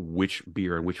unanimous which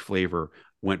beer and which flavor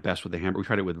went best with the hamburger. We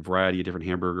tried it with a variety of different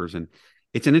hamburgers. And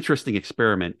it's an interesting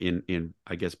experiment in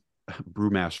I guess, brew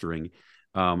mastering,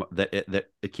 that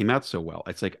it came out so well.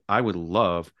 It's like, I would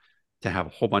love to have a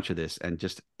whole bunch of this and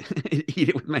just eat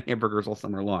it with my hamburgers all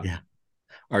summer long. Yeah.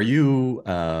 Are you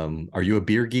a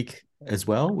beer geek as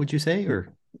well, would you say,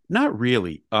 or? Not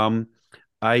really.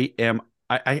 I am.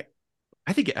 I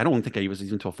think I don't think I was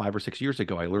even until 5 or 6 years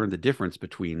ago I learned the difference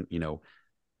between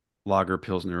lager,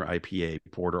 pilsner, IPA,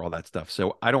 porter, all that stuff.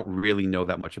 So I don't really know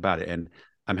that much about it, and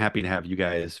I'm happy to have you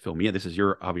guys fill me in. This is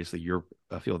obviously your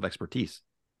field of expertise.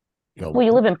 Well,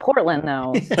 you live in Portland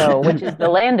though, so which is the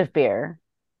land of beer.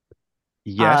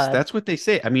 Yes, that's what they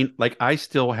say. I mean, like I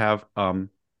still have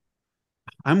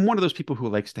I'm one of those people who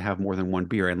likes to have more than one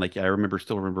beer. And like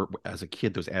still remember as a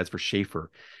kid those ads for Schaefer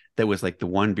that was like the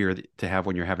one beer to have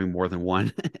when you're having more than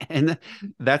one. And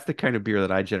that's the kind of beer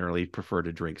that I generally prefer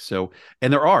to drink. So,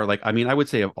 and there are like, I mean, I would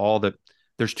say of all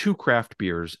there's two craft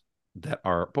beers that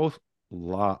are both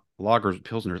lagers,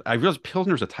 pilsners. I realize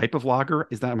pilsner's a type of lager.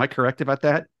 Am I correct about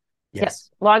that? Yes.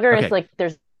 Lager is Okay. like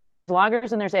there's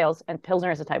lagers and there's ales, and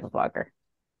Pilsner is a type of lager.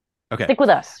 Okay. Stick with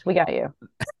us. We got you.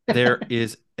 There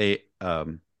is a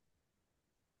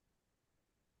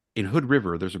in Hood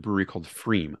River, there's a brewery called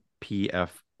Freem,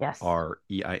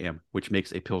 Pfreim, which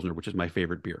makes a pilsner, which is my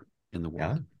favorite beer in the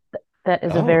world. That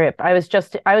is a very. I was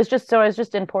just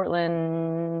in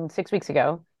Portland 6 weeks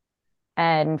ago,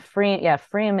 and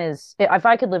Freem is. If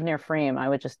I could live near Freem, I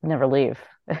would just never leave.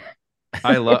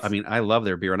 I love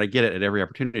their beer, and I get it at every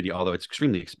opportunity. Although it's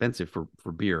extremely expensive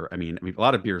for beer. I mean, a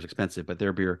lot of beer is expensive, but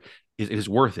their beer is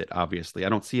worth it. Obviously, I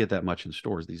don't see it that much in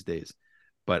stores these days,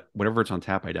 but whenever it's on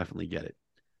tap, I definitely get it.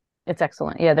 It's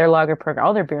excellent. Yeah, their lager program,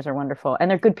 all their beers are wonderful, and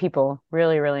they're good people.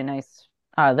 Really, really nice.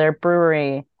 Their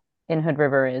brewery in Hood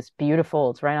River is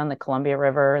beautiful. It's right on the Columbia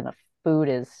River, and the food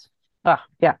is, I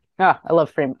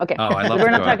love Freem. Okay, we're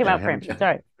not talking about Freem.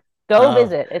 Sorry, go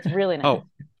visit. It's really nice. Oh,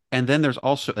 and then there's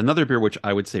also another beer which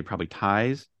I would say probably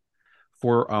ties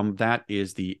for that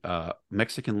is the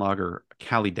Mexican lager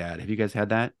Calidad. Have you guys had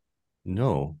that?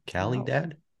 No,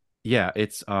 Calidad. Yeah,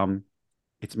 it's a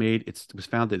company that was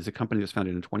founded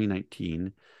in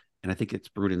 2019, and I think it's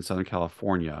brewed in Southern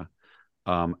California.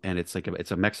 And it's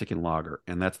a Mexican lager,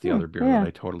 and that's the other beer that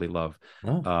I totally love.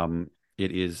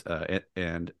 It is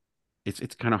and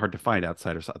it's kind of hard to find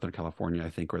outside of Southern California, I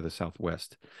think, or the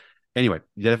Southwest. Anyway,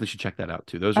 you definitely should check that out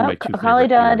too. Those are my two favorite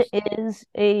beers. Calidad is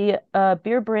a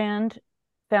beer brand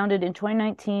founded in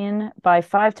 2019 by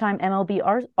five-time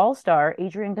MLB All-Star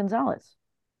Adrian Gonzalez.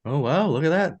 Oh wow, look at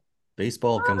that.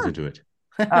 Baseball comes into it.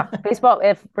 Baseball,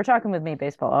 if we're talking with me,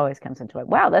 baseball always comes into it.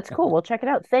 Wow, that's cool. We'll check it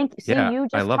out. Thank you. See,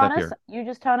 you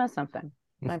just taught us something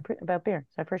about beer.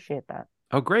 So I appreciate that.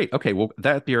 Oh, great. Okay. Well,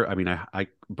 that beer, I mean, I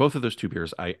both of those two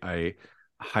beers, I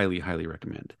highly, highly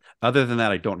recommend. Other than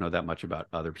that, I don't know that much about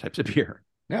other types of beer.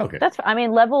 Yeah, okay.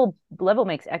 Level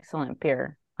makes excellent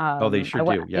beer. They sure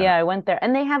do. Yeah. Yeah, I went there,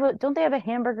 and don't they have a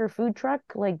hamburger food truck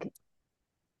like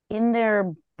in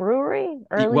their brewery?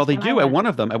 Well, they do at one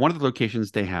of the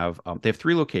locations. They have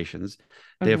three locations.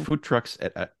 They have food trucks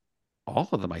at all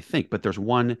of them, I think, but there's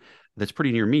one that's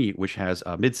pretty near me, which has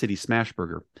a Mid-City Smash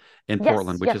Burger in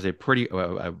Portland, which is a pretty,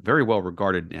 a very well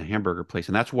regarded hamburger place,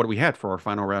 and that's what we had for our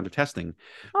final round of testing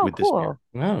with this beer.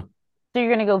 Wow. So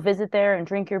you're gonna go visit there and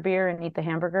drink your beer and eat the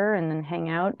hamburger and then hang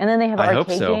out, and then they have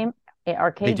arcade game.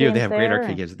 They do. They have great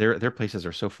arcade games. Their places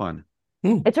are so fun.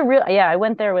 It's I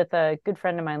went there with a good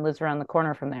friend of mine, lives around the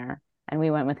corner from there, and we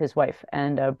went with his wife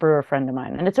and a brewer friend of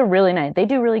mine, and it's a really nice. They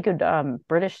do really good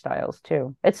British styles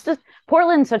too. It's just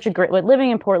Portland's such a great.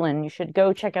 Living in Portland, you should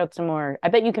go check out some more. I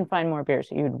bet you can find more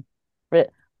beers.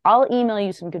 I'll email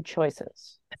you some good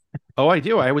choices. Oh, I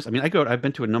do. I've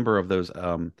been to a number of those.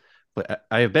 But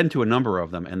I have been to a number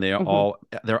of them, and they are all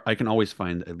there. I can always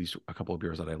find at least a couple of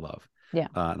beers that I love. Yeah.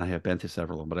 And I have been to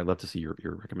several of them, but I'd love to see your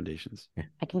recommendations.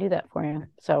 I can do that for you.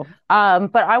 So,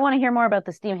 but I want to hear more about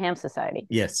the Steam Ham Society.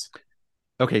 Yes.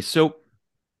 Okay. So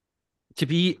to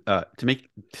make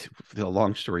the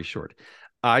long story short,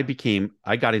 I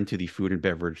got into the food and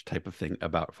beverage type of thing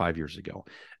about 5 years ago.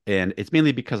 And it's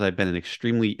mainly because I've been an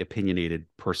extremely opinionated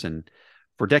person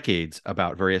for decades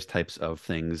about various types of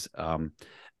things. And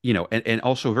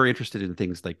also very interested in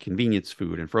things like convenience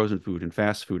food and frozen food and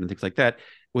fast food and things like that,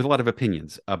 with a lot of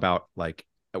opinions about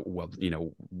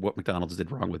what McDonald's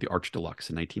did wrong with the Arch Deluxe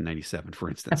in 1997, for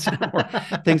instance, or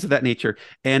things of that nature.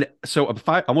 And so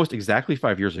almost exactly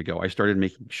 5 years ago, I started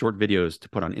making short videos to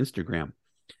put on Instagram,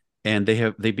 and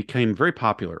they became very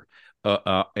popular.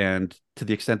 And to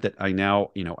the extent that I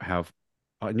now, have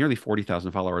nearly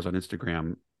 40,000 followers on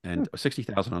Instagram and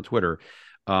 60,000 on Twitter.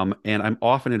 And I'm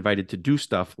often invited to do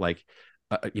stuff like,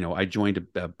 I joined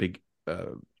a big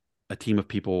a team of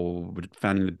people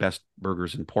founding the best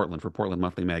burgers in Portland for Portland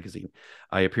Monthly Magazine.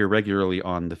 I appear regularly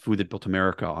on the Food That Built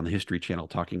America on the History Channel,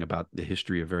 talking about the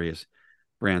history of various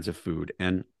brands of food.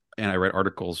 And I write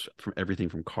articles from everything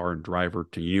from Car and Driver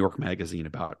to New York Magazine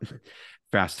about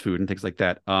fast food and things like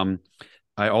that.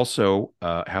 I also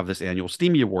have this annual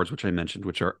Steamy Awards, which I mentioned,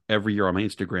 which are every year on my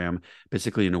Instagram,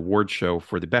 basically an award show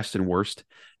for the best and worst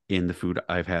in the food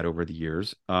I've had over the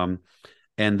years.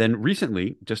 And then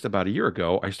recently, just about a year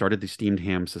ago, I started the Steamed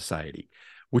Ham Society,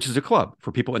 which is a club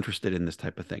for people interested in this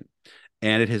type of thing.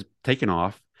 And it has taken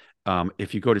off.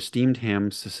 If you go to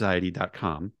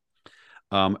steamedhamsociety.com,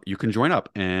 you can join up.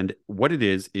 And what it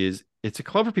is it's a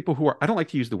club for people who are, I don't like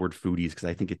to use the word foodies because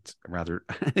I think it's rather,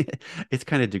 it's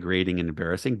kind of degrading and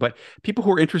embarrassing, but people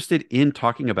who are interested in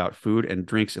talking about food and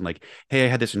drinks and like, hey, I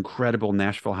had this incredible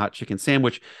Nashville hot chicken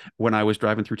sandwich when I was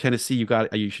driving through Tennessee.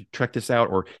 You should check this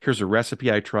out. Or here's a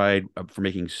recipe I tried for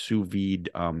making sous vide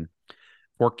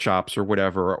pork chops or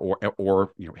whatever,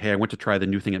 or hey, I went to try the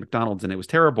new thing at McDonald's and it was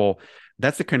terrible.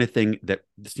 That's the kind of thing that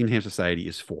the Steamed Ham Society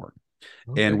is for.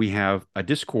 Okay. And we have a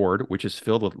Discord, which is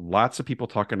filled with lots of people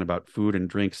talking about food and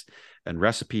drinks and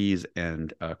recipes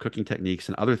and cooking techniques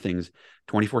and other things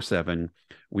 24/7.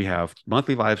 We have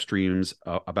monthly live streams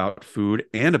about food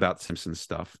and about Simpsons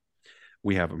stuff.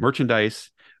 We have merchandise.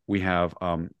 We have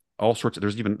all sorts of,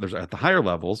 there's at the higher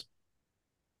levels,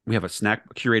 we have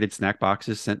curated snack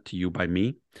boxes sent to you by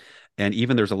me. And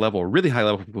even there's a really high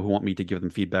level, for people who want me to give them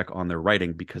feedback on their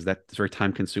writing, because that's very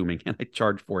time consuming and I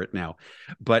charge for it now.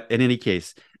 But in any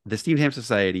case, the Steamed Ham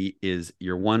Society is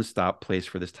your one-stop place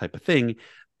for this type of thing.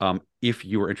 If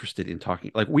you are interested in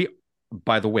talking,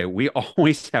 by the way, we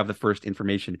always have the first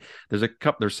information.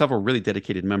 There's several really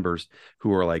dedicated members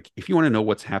who are like, if you want to know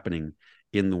what's happening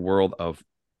in the world of,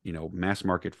 mass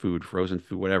market food, frozen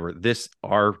food, whatever,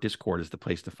 our Discord is the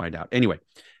place to find out. Anyway,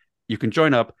 you can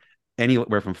join up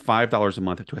anywhere from $5 a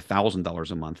month to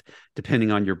 $1,000 a month,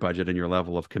 depending on your budget and your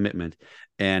level of commitment.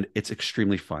 And it's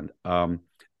extremely fun. And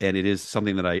it is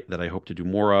something that I hope to do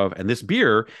more of. And this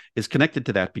beer is connected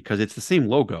to that because it's the same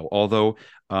logo, although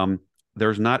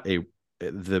there's not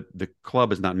the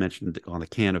club is not mentioned on the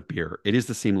can of beer. It is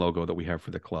the same logo that we have for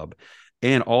the club.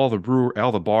 And all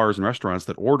the bars and restaurants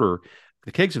that order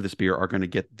the kegs of this beer are going to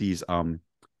get these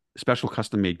special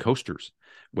custom made coasters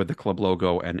with the club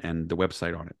logo and the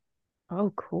website on it.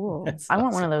 Oh, cool. That's I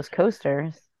want one of those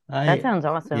coasters. That sounds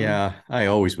awesome. Yeah, I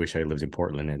always wish I lived in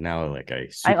Portland, and now I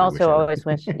always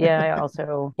wish. Yeah, I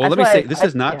also. Well, let me say, this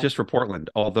is not just for Portland,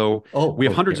 although we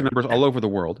have hundreds of members all over the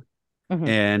world. Mm-hmm.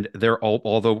 And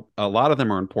although a lot of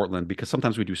them are in Portland, because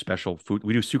sometimes we do special food,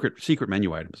 we do secret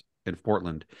menu items in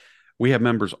Portland. We have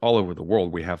members all over the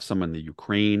world. We have some in the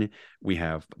Ukraine. We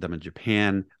have them in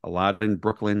Japan, a lot in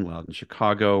Brooklyn, a lot in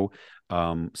Chicago,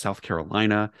 South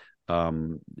Carolina,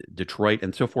 Detroit,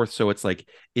 and so forth. So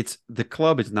the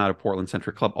club is not a Portland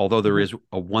centric club, although there is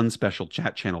one special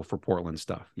chat channel for Portland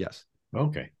stuff. Yes.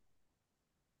 Okay.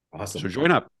 Awesome. So join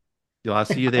up. I'll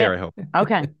see you there, I hope.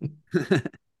 Okay.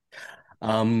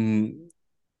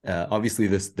 Obviously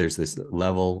there's this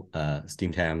level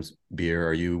Steamed Hams beer.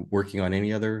 Are you working on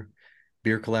any other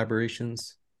beer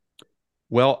collaborations?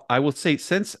 Well, I will say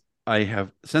since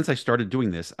I started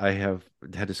doing this, I have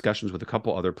had discussions with a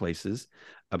couple other places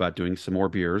about doing some more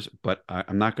beers, but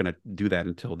I'm not going to do that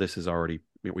until this is already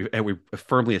we've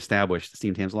firmly established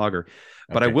Steamed Hams Lager.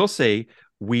 But I will say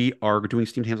we are doing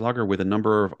Steamed Hams Lager with a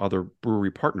number of other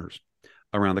brewery partners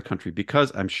around the country, because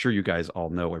I'm sure you guys all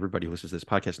know, everybody who listens to this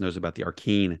podcast knows about the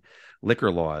arcane liquor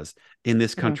laws in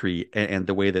this country, and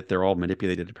the way that they're all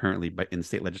manipulated apparently in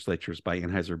state legislatures by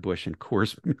Anheuser-Busch and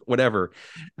Coors, whatever.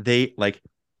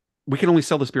 We can only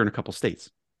sell this beer in a couple states.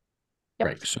 Yep.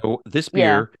 Right. So this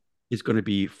beer is going to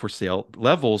be for sale.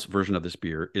 Level's version of this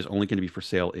beer is only going to be for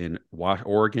sale in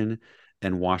Oregon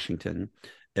and Washington,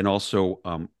 and also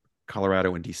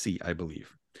Colorado and DC, I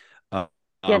believe.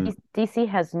 DC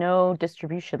has no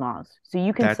distribution laws, so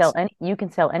you can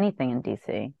sell anything in DC.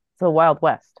 It's the Wild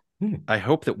West. I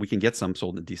hope that we can get some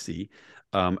sold in DC,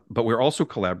 but we're also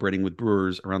collaborating with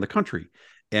brewers around the country,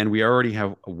 and we already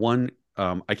have one.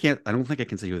 I don't think I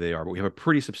can say who they are, but we have a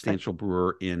pretty substantial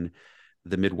brewer in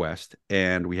the Midwest,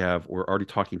 and we're already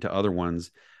talking to other ones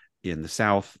in the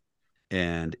South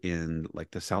and in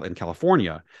the South in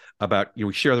California about,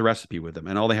 we share the recipe with them,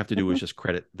 and all they have to do is just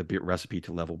credit the beer recipe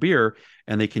to Level Beer,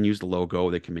 and they can use the logo.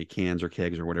 They can make cans or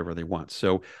kegs or whatever they want.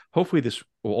 So hopefully this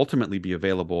will ultimately be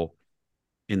available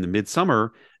in the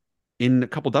midsummer in a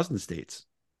couple dozen states.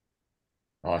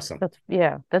 Awesome.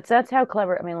 That's how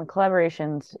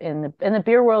collaborations in the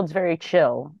beer world's very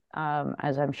chill.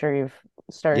 As I'm sure you've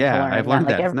started to learn. I've learned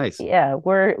that. It's nice. Yeah,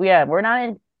 we're not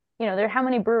in, how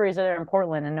many breweries are there in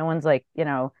Portland, and no one's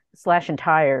slashing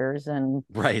tires and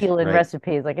stealing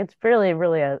recipes. It's really,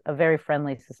 really a very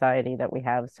friendly society that we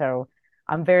have. So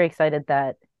I'm very excited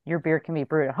that your beer can be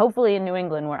brewed, hopefully in New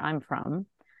England, where I'm from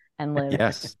and live.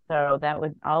 Yes. So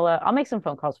I'll make some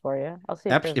phone calls for you. I'll see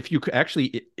if you could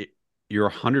actually. You're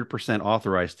 100%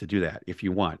 authorized to do that if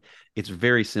you want. It's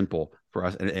very simple for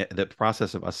us. And the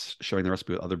process of us showing the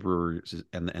recipe with other brewers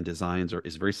and designs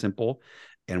is very simple.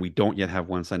 And we don't yet have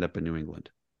one signed up in New England.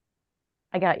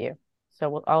 I got you.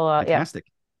 So I'll fantastic.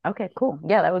 Okay, cool.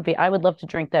 Yeah, I would love to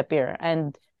drink that beer.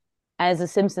 And as a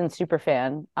Simpsons super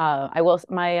fan, I will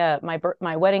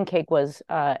my wedding cake was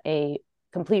a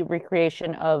complete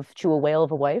recreation of "Chew a Whale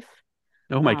of a Wife."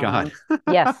 Oh my God.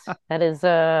 Yes, that is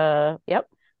yep.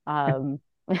 Um,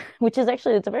 which is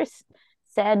actually it's a very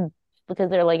sad because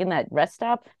they're like in that rest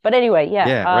stop. But anyway, yeah.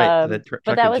 Yeah, right. The But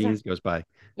truck that of was jeans goes by.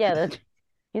 yeah.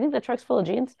 You think the truck's full of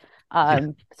jeans? Yeah.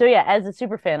 So yeah, as a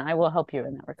super fan, I will help you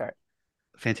in that regard.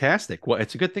 Fantastic. Well,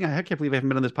 it's a good thing. I can't believe I haven't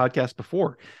been on this podcast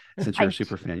before since you're a I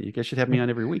super fan. You guys should have me on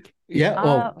every week. Yeah,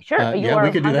 well, sure. You yeah, are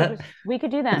we could do 100%. that. We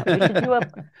could do that. We should do a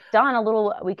Don a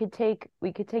little. We could take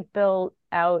Bill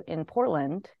out in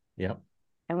Portland, Yep.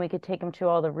 and we could take him to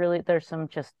all the really. There's some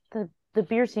just the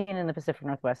beer scene in the Pacific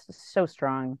Northwest is so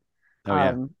strong. Oh yeah.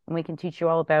 And we can teach you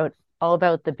all about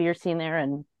the beer scene there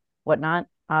and whatnot.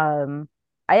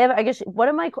 I guess one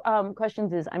of my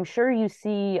questions is I'm sure you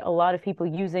see a lot of people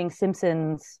using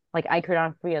Simpsons like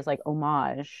iconography as like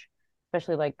homage,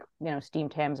 especially like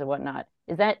steamed hams and whatnot.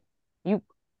 Is that you?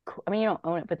 I mean, you don't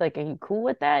own it, but like, are you cool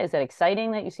with that? Is that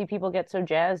exciting that you see people get so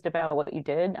jazzed about what you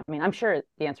did? I mean, I'm sure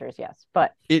the answer is yes,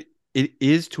 but It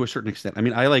is to a certain extent. I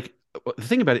mean, the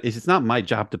thing about it is it's not my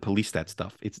job to police that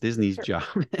stuff. It's Disney's sure. job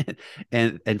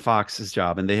and Fox's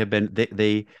job, and they have been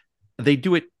they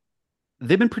do it.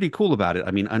 They've been pretty cool about it.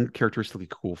 I mean, uncharacteristically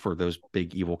cool for those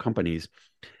big evil companies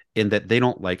in that they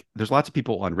don't like. There's lots of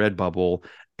people on Redbubble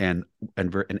and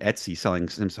Etsy selling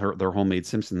their homemade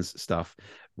Simpsons stuff,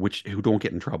 who don't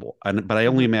get in trouble. But I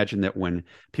only imagine that when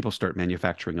people start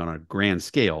manufacturing on a grand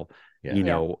scale,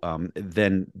 Yeah.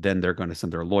 then they're going to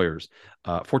send their lawyers.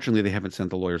 Fortunately, they haven't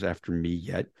sent the lawyers after me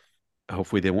yet.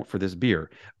 Hopefully they won't for this beer.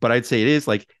 But I'd say it is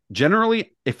like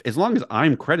generally, if as long as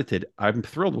I'm credited, I'm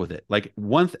thrilled with it. Like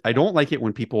I don't like it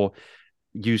when people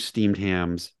use steamed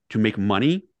hams to make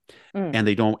money and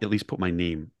they don't at least put my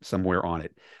name somewhere on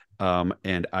it.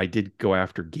 And I did go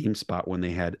after GameSpot when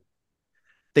they had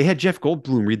Jeff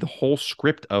Goldblum read the whole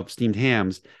script of steamed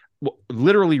hams,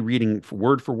 literally reading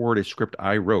word for word a script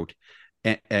I wrote,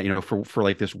 and for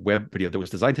like this web video that was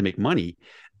designed to make money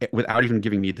without even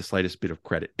giving me the slightest bit of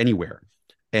credit anywhere.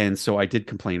 And so I did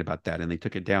complain about that and they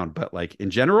took it down. But like in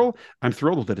general, I'm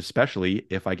thrilled with it, especially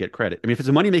if I get credit. I mean, if it's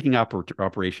a money making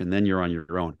operation, then you're on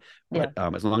your own. But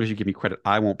as long as you give me credit,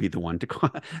 I won't be the one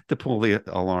to pull the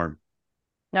alarm.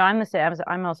 No, I'm the same.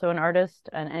 I'm also an artist,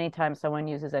 and anytime someone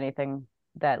uses anything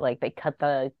that like they cut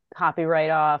the copyright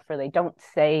off or they don't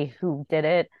say who did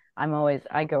it, I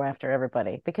go after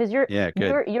everybody because you're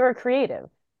a creative,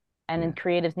 and then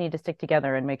creatives need to stick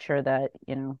together and make sure that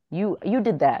you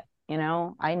did that. You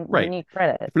need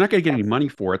credit. If you're not going to get any money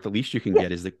for it, the least you can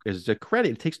get is the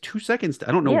credit. It takes 2 seconds.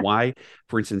 I don't know why,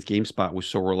 for instance, GameSpot was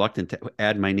so reluctant to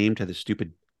add my name to the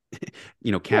stupid,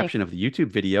 caption of the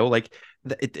YouTube video. Like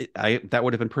that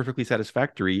would have been perfectly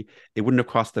satisfactory. It wouldn't have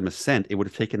cost them a cent. It would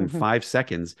have taken 5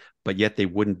 seconds, but yet they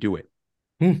wouldn't do it.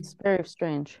 It's very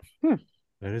strange.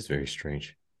 That is very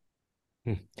strange.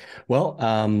 Well,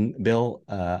 Bill,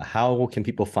 how can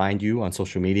people find you on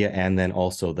social media and then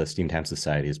also the Steamed Ham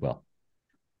Society as well?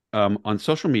 On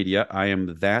social media, I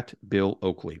am that Bill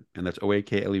Oakley, and that's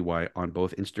Oakley on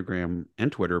both Instagram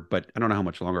and Twitter. But I don't know how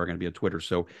much longer I'm going to be on Twitter,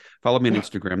 so follow me on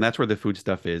Instagram. That's where the food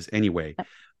stuff is. Anyway,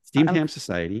 Steamed Ham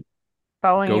Society.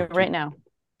 Following you right now.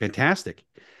 Fantastic.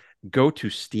 Go to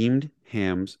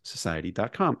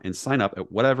steamedhamssociety.com and sign up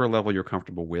at whatever level you're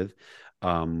comfortable with.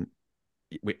 And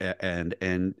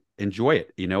enjoy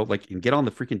it, and get on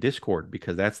the freaking Discord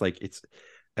because that's like it's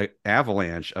an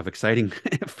avalanche of exciting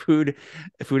food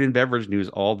and beverage news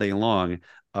all day long.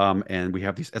 And we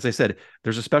have these, as I said,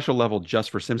 there's a special level just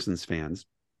for Simpsons fans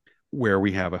where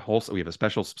we have a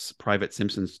special private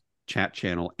Simpsons chat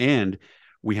channel, and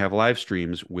we have live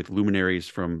streams with luminaries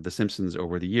from The Simpsons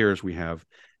over the years. We have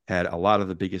had a lot of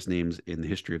the biggest names in the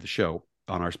history of the show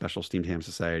on our special Steamed Ham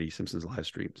Society Simpsons live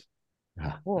streams.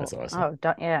 Cool. That's awesome.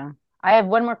 Oh, yeah. I have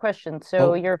one more question.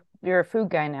 So you're a food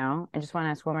guy now. I just want to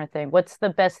ask one more thing. What's the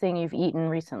best thing you've eaten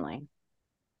recently?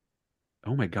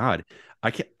 Oh my God.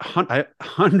 I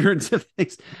hundreds of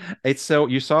things. It's so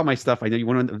you saw my stuff. I know you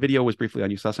went on the video was briefly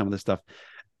on, you saw some of this stuff.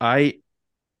 Let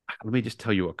me just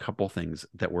tell you a couple things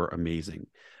that were amazing.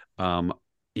 I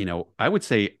would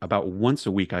say about once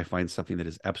a week, I find something that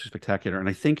is absolutely spectacular. And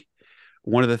I think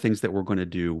one of the things that we're going to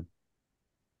do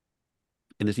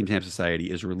in the Steamed Ham Society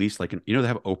is release they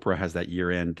have Oprah has that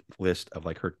year-end list of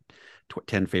like her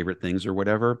 10 favorite things or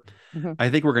whatever. I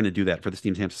think we're going to do that for the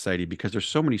Steamed Ham Society because there's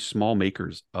so many small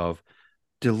makers of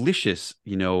delicious,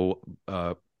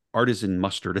 artisan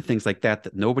mustard and things like that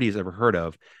nobody has ever heard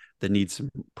of that needs some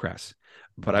press.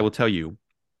 But I will tell you,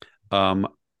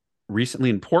 recently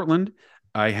in Portland,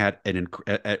 I had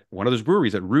at one of those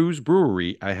breweries at Rue's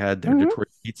Brewery. I had their Detroit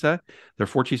pizza, their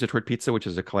 4 cheese Detroit pizza, which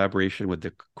is a collaboration with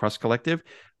the Crust Collective.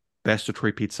 Best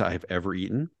Detroit pizza I've ever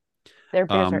eaten. Their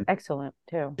beers are excellent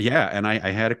too. Yeah, and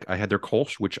I had their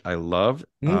Kolsch, which I love.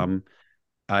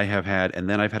 I have had, and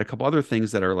then I've had a couple other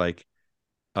things that are like,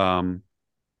 um,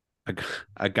 a,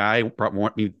 a guy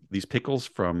brought me these pickles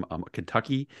from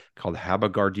Kentucky called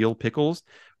Habagardeel pickles,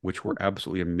 which were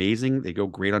absolutely amazing. They go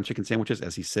great on chicken sandwiches,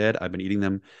 as he said. I've been eating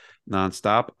them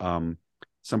nonstop.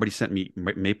 Somebody sent me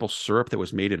maple syrup that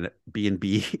was made in a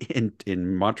B&B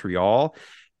in Montreal,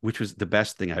 which was the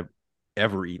best thing I've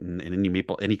ever eaten in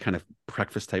any kind of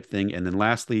breakfast type thing. And then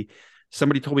lastly,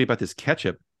 somebody told me about this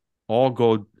ketchup, all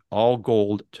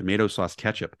gold tomato sauce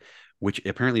ketchup, which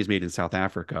apparently is made in South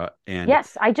Africa. And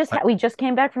yes, we just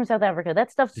came back from South Africa.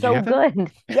 That stuff's so good.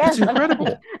 It's Yes,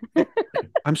 incredible.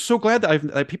 I'm so glad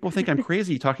that people think I'm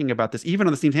crazy talking about this. Even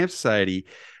on the Steamed Ham Society,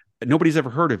 nobody's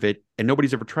ever heard of it and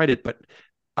nobody's ever tried it, but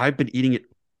I've been eating it.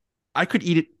 I could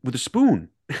eat it with a spoon.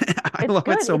 I love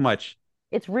it so much.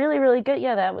 It's really, really good.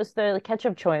 Yeah, that was the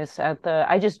ketchup choice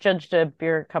I just judged a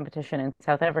beer competition in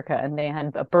South Africa, and they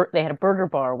had a burger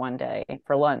bar one day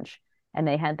for lunch, and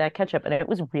they had that ketchup, and it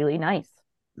was really nice.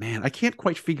 Man, I can't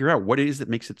quite figure out what it is that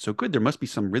makes it so good. There must be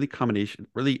some really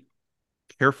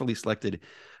carefully selected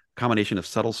combination of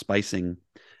subtle spicing,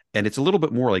 and it's a little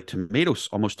bit more like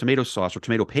almost tomato sauce or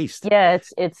tomato paste. Yeah,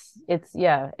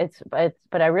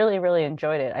 but I really, really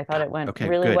enjoyed it. I thought it went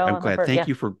really good. well. I'm glad. Thank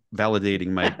you for validating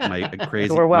my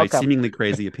crazy, my seemingly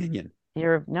crazy opinion.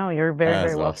 You're very,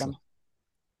 very welcome.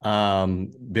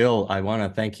 Awesome. Bill, I want to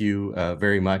thank you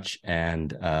very much,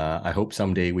 and I hope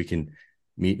someday we can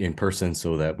meet in person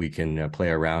so that we can play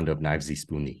a round of Knivesy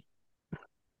Spoony.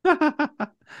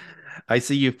 I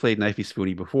see you've played Knifey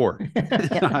Spoony before.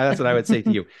 That's what I would say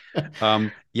to you.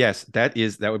 Yes, that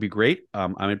would be great.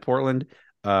 I'm in Portland.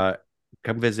 Come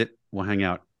visit. We'll hang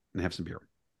out and have some beer.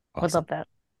 Awesome. Would love that.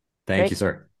 Thank you,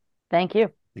 sir. Thank you.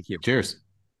 Thank you. Cheers.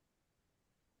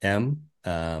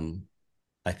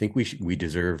 I think we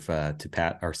deserve to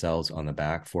pat ourselves on the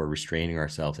back for restraining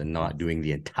ourselves and not doing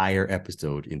the entire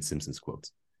episode in Simpsons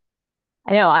quotes.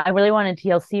 I know. I really wanted to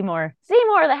yell Seymour.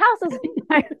 Seymour, the house is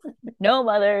no,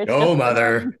 mother. No,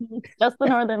 mother. Just the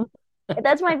northern.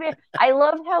 That's my favorite. I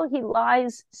love how he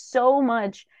lies so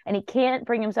much and he can't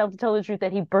bring himself to tell the truth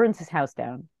that he burns his house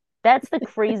down. That's the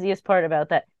craziest part about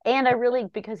that. And I really,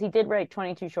 because he did write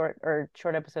 22 short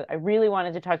episodes, I really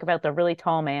wanted to talk about the really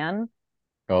tall man.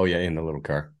 Oh, yeah, in the little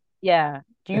car. Yeah.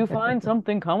 Do you find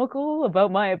something comical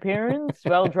about my appearance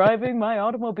while driving my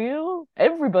automobile?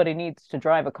 Everybody needs to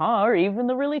drive a car, even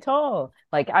the really tall.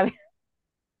 Like, I mean,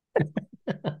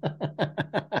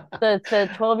 the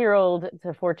 12-year-old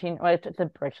to 14,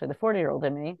 actually the 40-year-old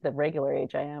in me, the regular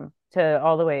age I am, to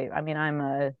all the way. I mean,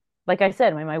 I'm like I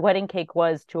said, my wedding cake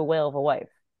was to a whale of a wife.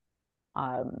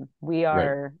 We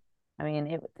are, right. I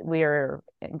mean,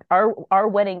 our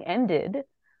wedding ended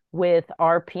with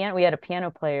our piano. We had a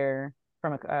piano player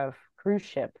from a cruise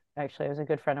ship. Actually, it was a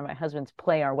good friend of my husband's,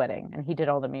 play our wedding, and he did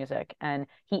all the music. And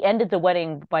he ended the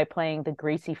wedding by playing the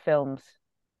Greasy Films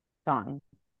song.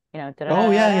 You know, and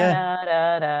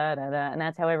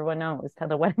that's how everyone knows how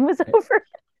the wedding was over.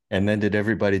 And then did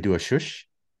everybody do a shush?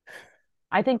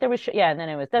 I think there was, and then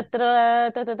it was like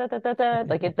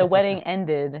the wedding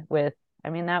ended with. I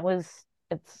mean,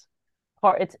 it's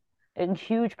a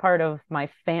huge part of my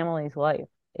family's life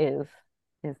is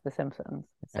The Simpsons.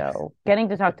 So getting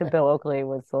to talk to Bill Oakley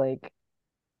was like,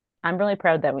 I'm really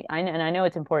proud that and I know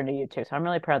it's important to you too. So I'm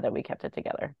really proud that we kept it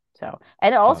together. So,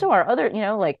 and also our other,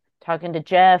 like talking to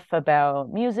Jeff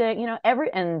about music,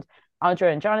 and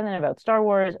Audra and Jonathan about Star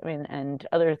Wars. I mean, and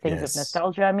other things of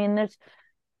nostalgia. I mean,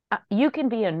 you can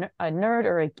be a nerd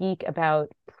or a geek about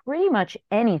pretty much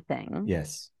anything.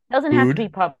 Yes. Doesn't have to be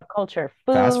pop culture.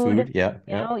 Fast food, yeah.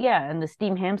 And the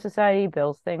Steamed Ham Society,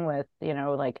 Bill's thing with,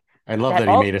 like. I love that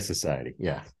he made a society.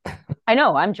 Yeah. I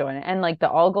know, I'm joining it. And like the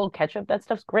all gold ketchup, that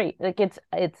stuff's great. Like it's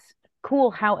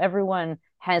cool how everyone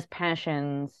has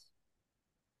passions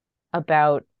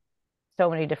about so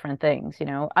many different things,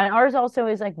 And ours also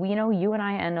is like, you and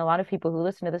I and a lot of people who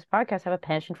listen to this podcast have a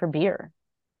passion for beer.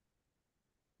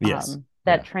 Yes.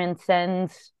 That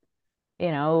transcends,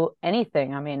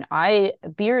 anything. I mean,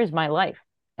 beer is my life.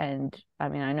 And I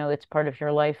mean, I know it's part of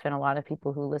your life and a lot of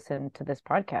people who listen to this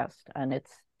podcast, and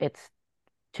it's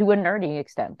to a nerdy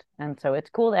extent. And so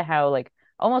it's cool to how like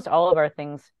almost all of our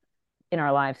things in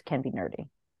our lives can be nerdy.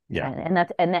 Yeah. And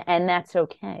that's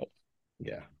okay.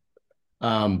 Yeah.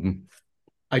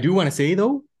 I do want to say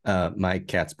though, my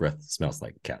cat's breath smells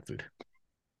like cat food.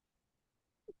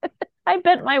 I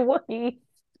bet my Wookie.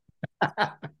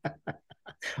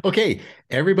 Okay,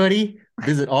 everybody,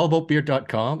 visit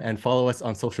allaboutbeer.com and follow us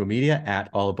on social media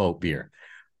at allaboutbeer.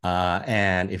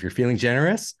 And if you're feeling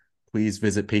generous, please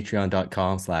visit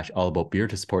patreon.com/allaboutbeer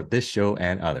to support this show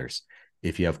and others.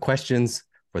 If you have questions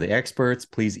for the experts,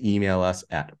 please email us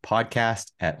at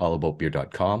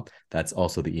podcast@allaboutbeer.com. That's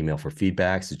also the email for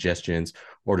feedback, suggestions,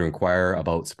 or to inquire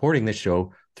about supporting this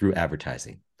show through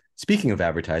advertising. Speaking of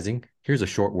advertising, here's a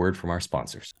short word from our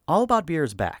sponsors. All About Beer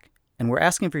is back, and we're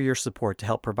asking for your support to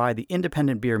help provide the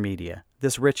independent beer media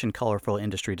this rich and colorful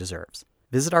industry deserves.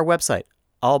 Visit our website,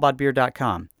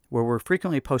 allaboutbeer.com, where we're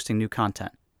frequently posting new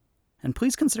content. And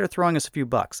please consider throwing us a few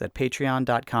bucks at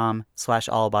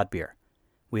patreon.com/allaboutbeer.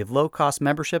 We have low-cost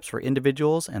memberships for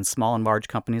individuals and small and large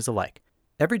companies alike.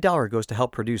 Every dollar goes to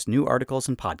help produce new articles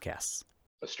and podcasts.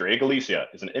 Estrella Galicia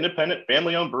is an independent,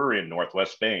 family-owned brewery in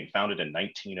northwest Spain, founded in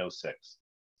 1906.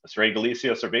 Estrella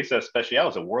Galicia Cerveza Especial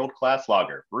is a world-class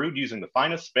lager brewed using the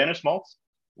finest Spanish malts,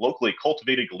 locally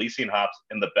cultivated Galician hops,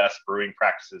 and the best brewing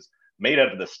practices made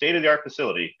out of the state-of-the-art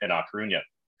facility in A Coruña.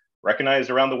 Recognized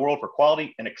around the world for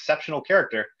quality and exceptional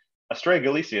character, Estrella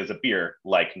Galicia is a beer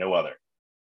like no other.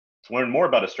 To learn more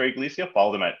about Estrella Galicia,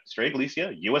 follow them at Estrella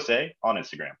Galicia USA on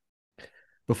Instagram.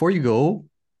 Before you go,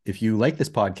 if you like this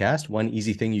podcast, one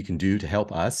easy thing you can do to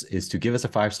help us is to give us a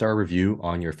 5-star review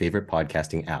on your favorite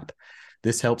podcasting app.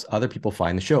 This helps other people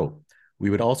find the show. We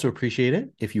would also appreciate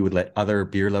it if you would let other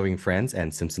beer-loving friends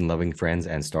and Simpson-loving friends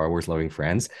and Star Wars-loving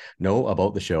friends know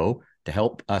about the show to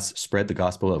help us spread the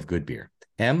gospel of good beer.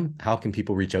 Em, how can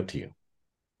people reach out to you?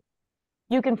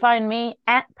 You can find me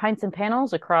at Pints and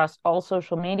Panels across all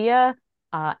social media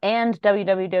and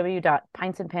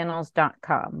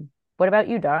www.pintsandpanels.com. What about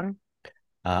you, Don?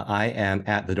 I am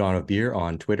at The Dawn of Beer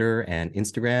on Twitter and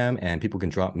Instagram, and people can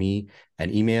drop me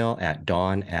an email at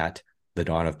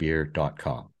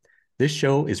don@thedawnofbeer.com. This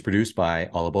show is produced by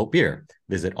All About Beer.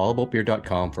 Visit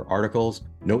allaboutbeer.com for articles,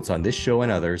 notes on this show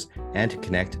and others, and to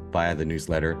connect via the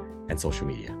newsletter and social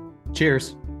media.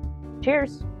 Cheers.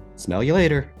 Cheers. Smell you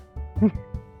later.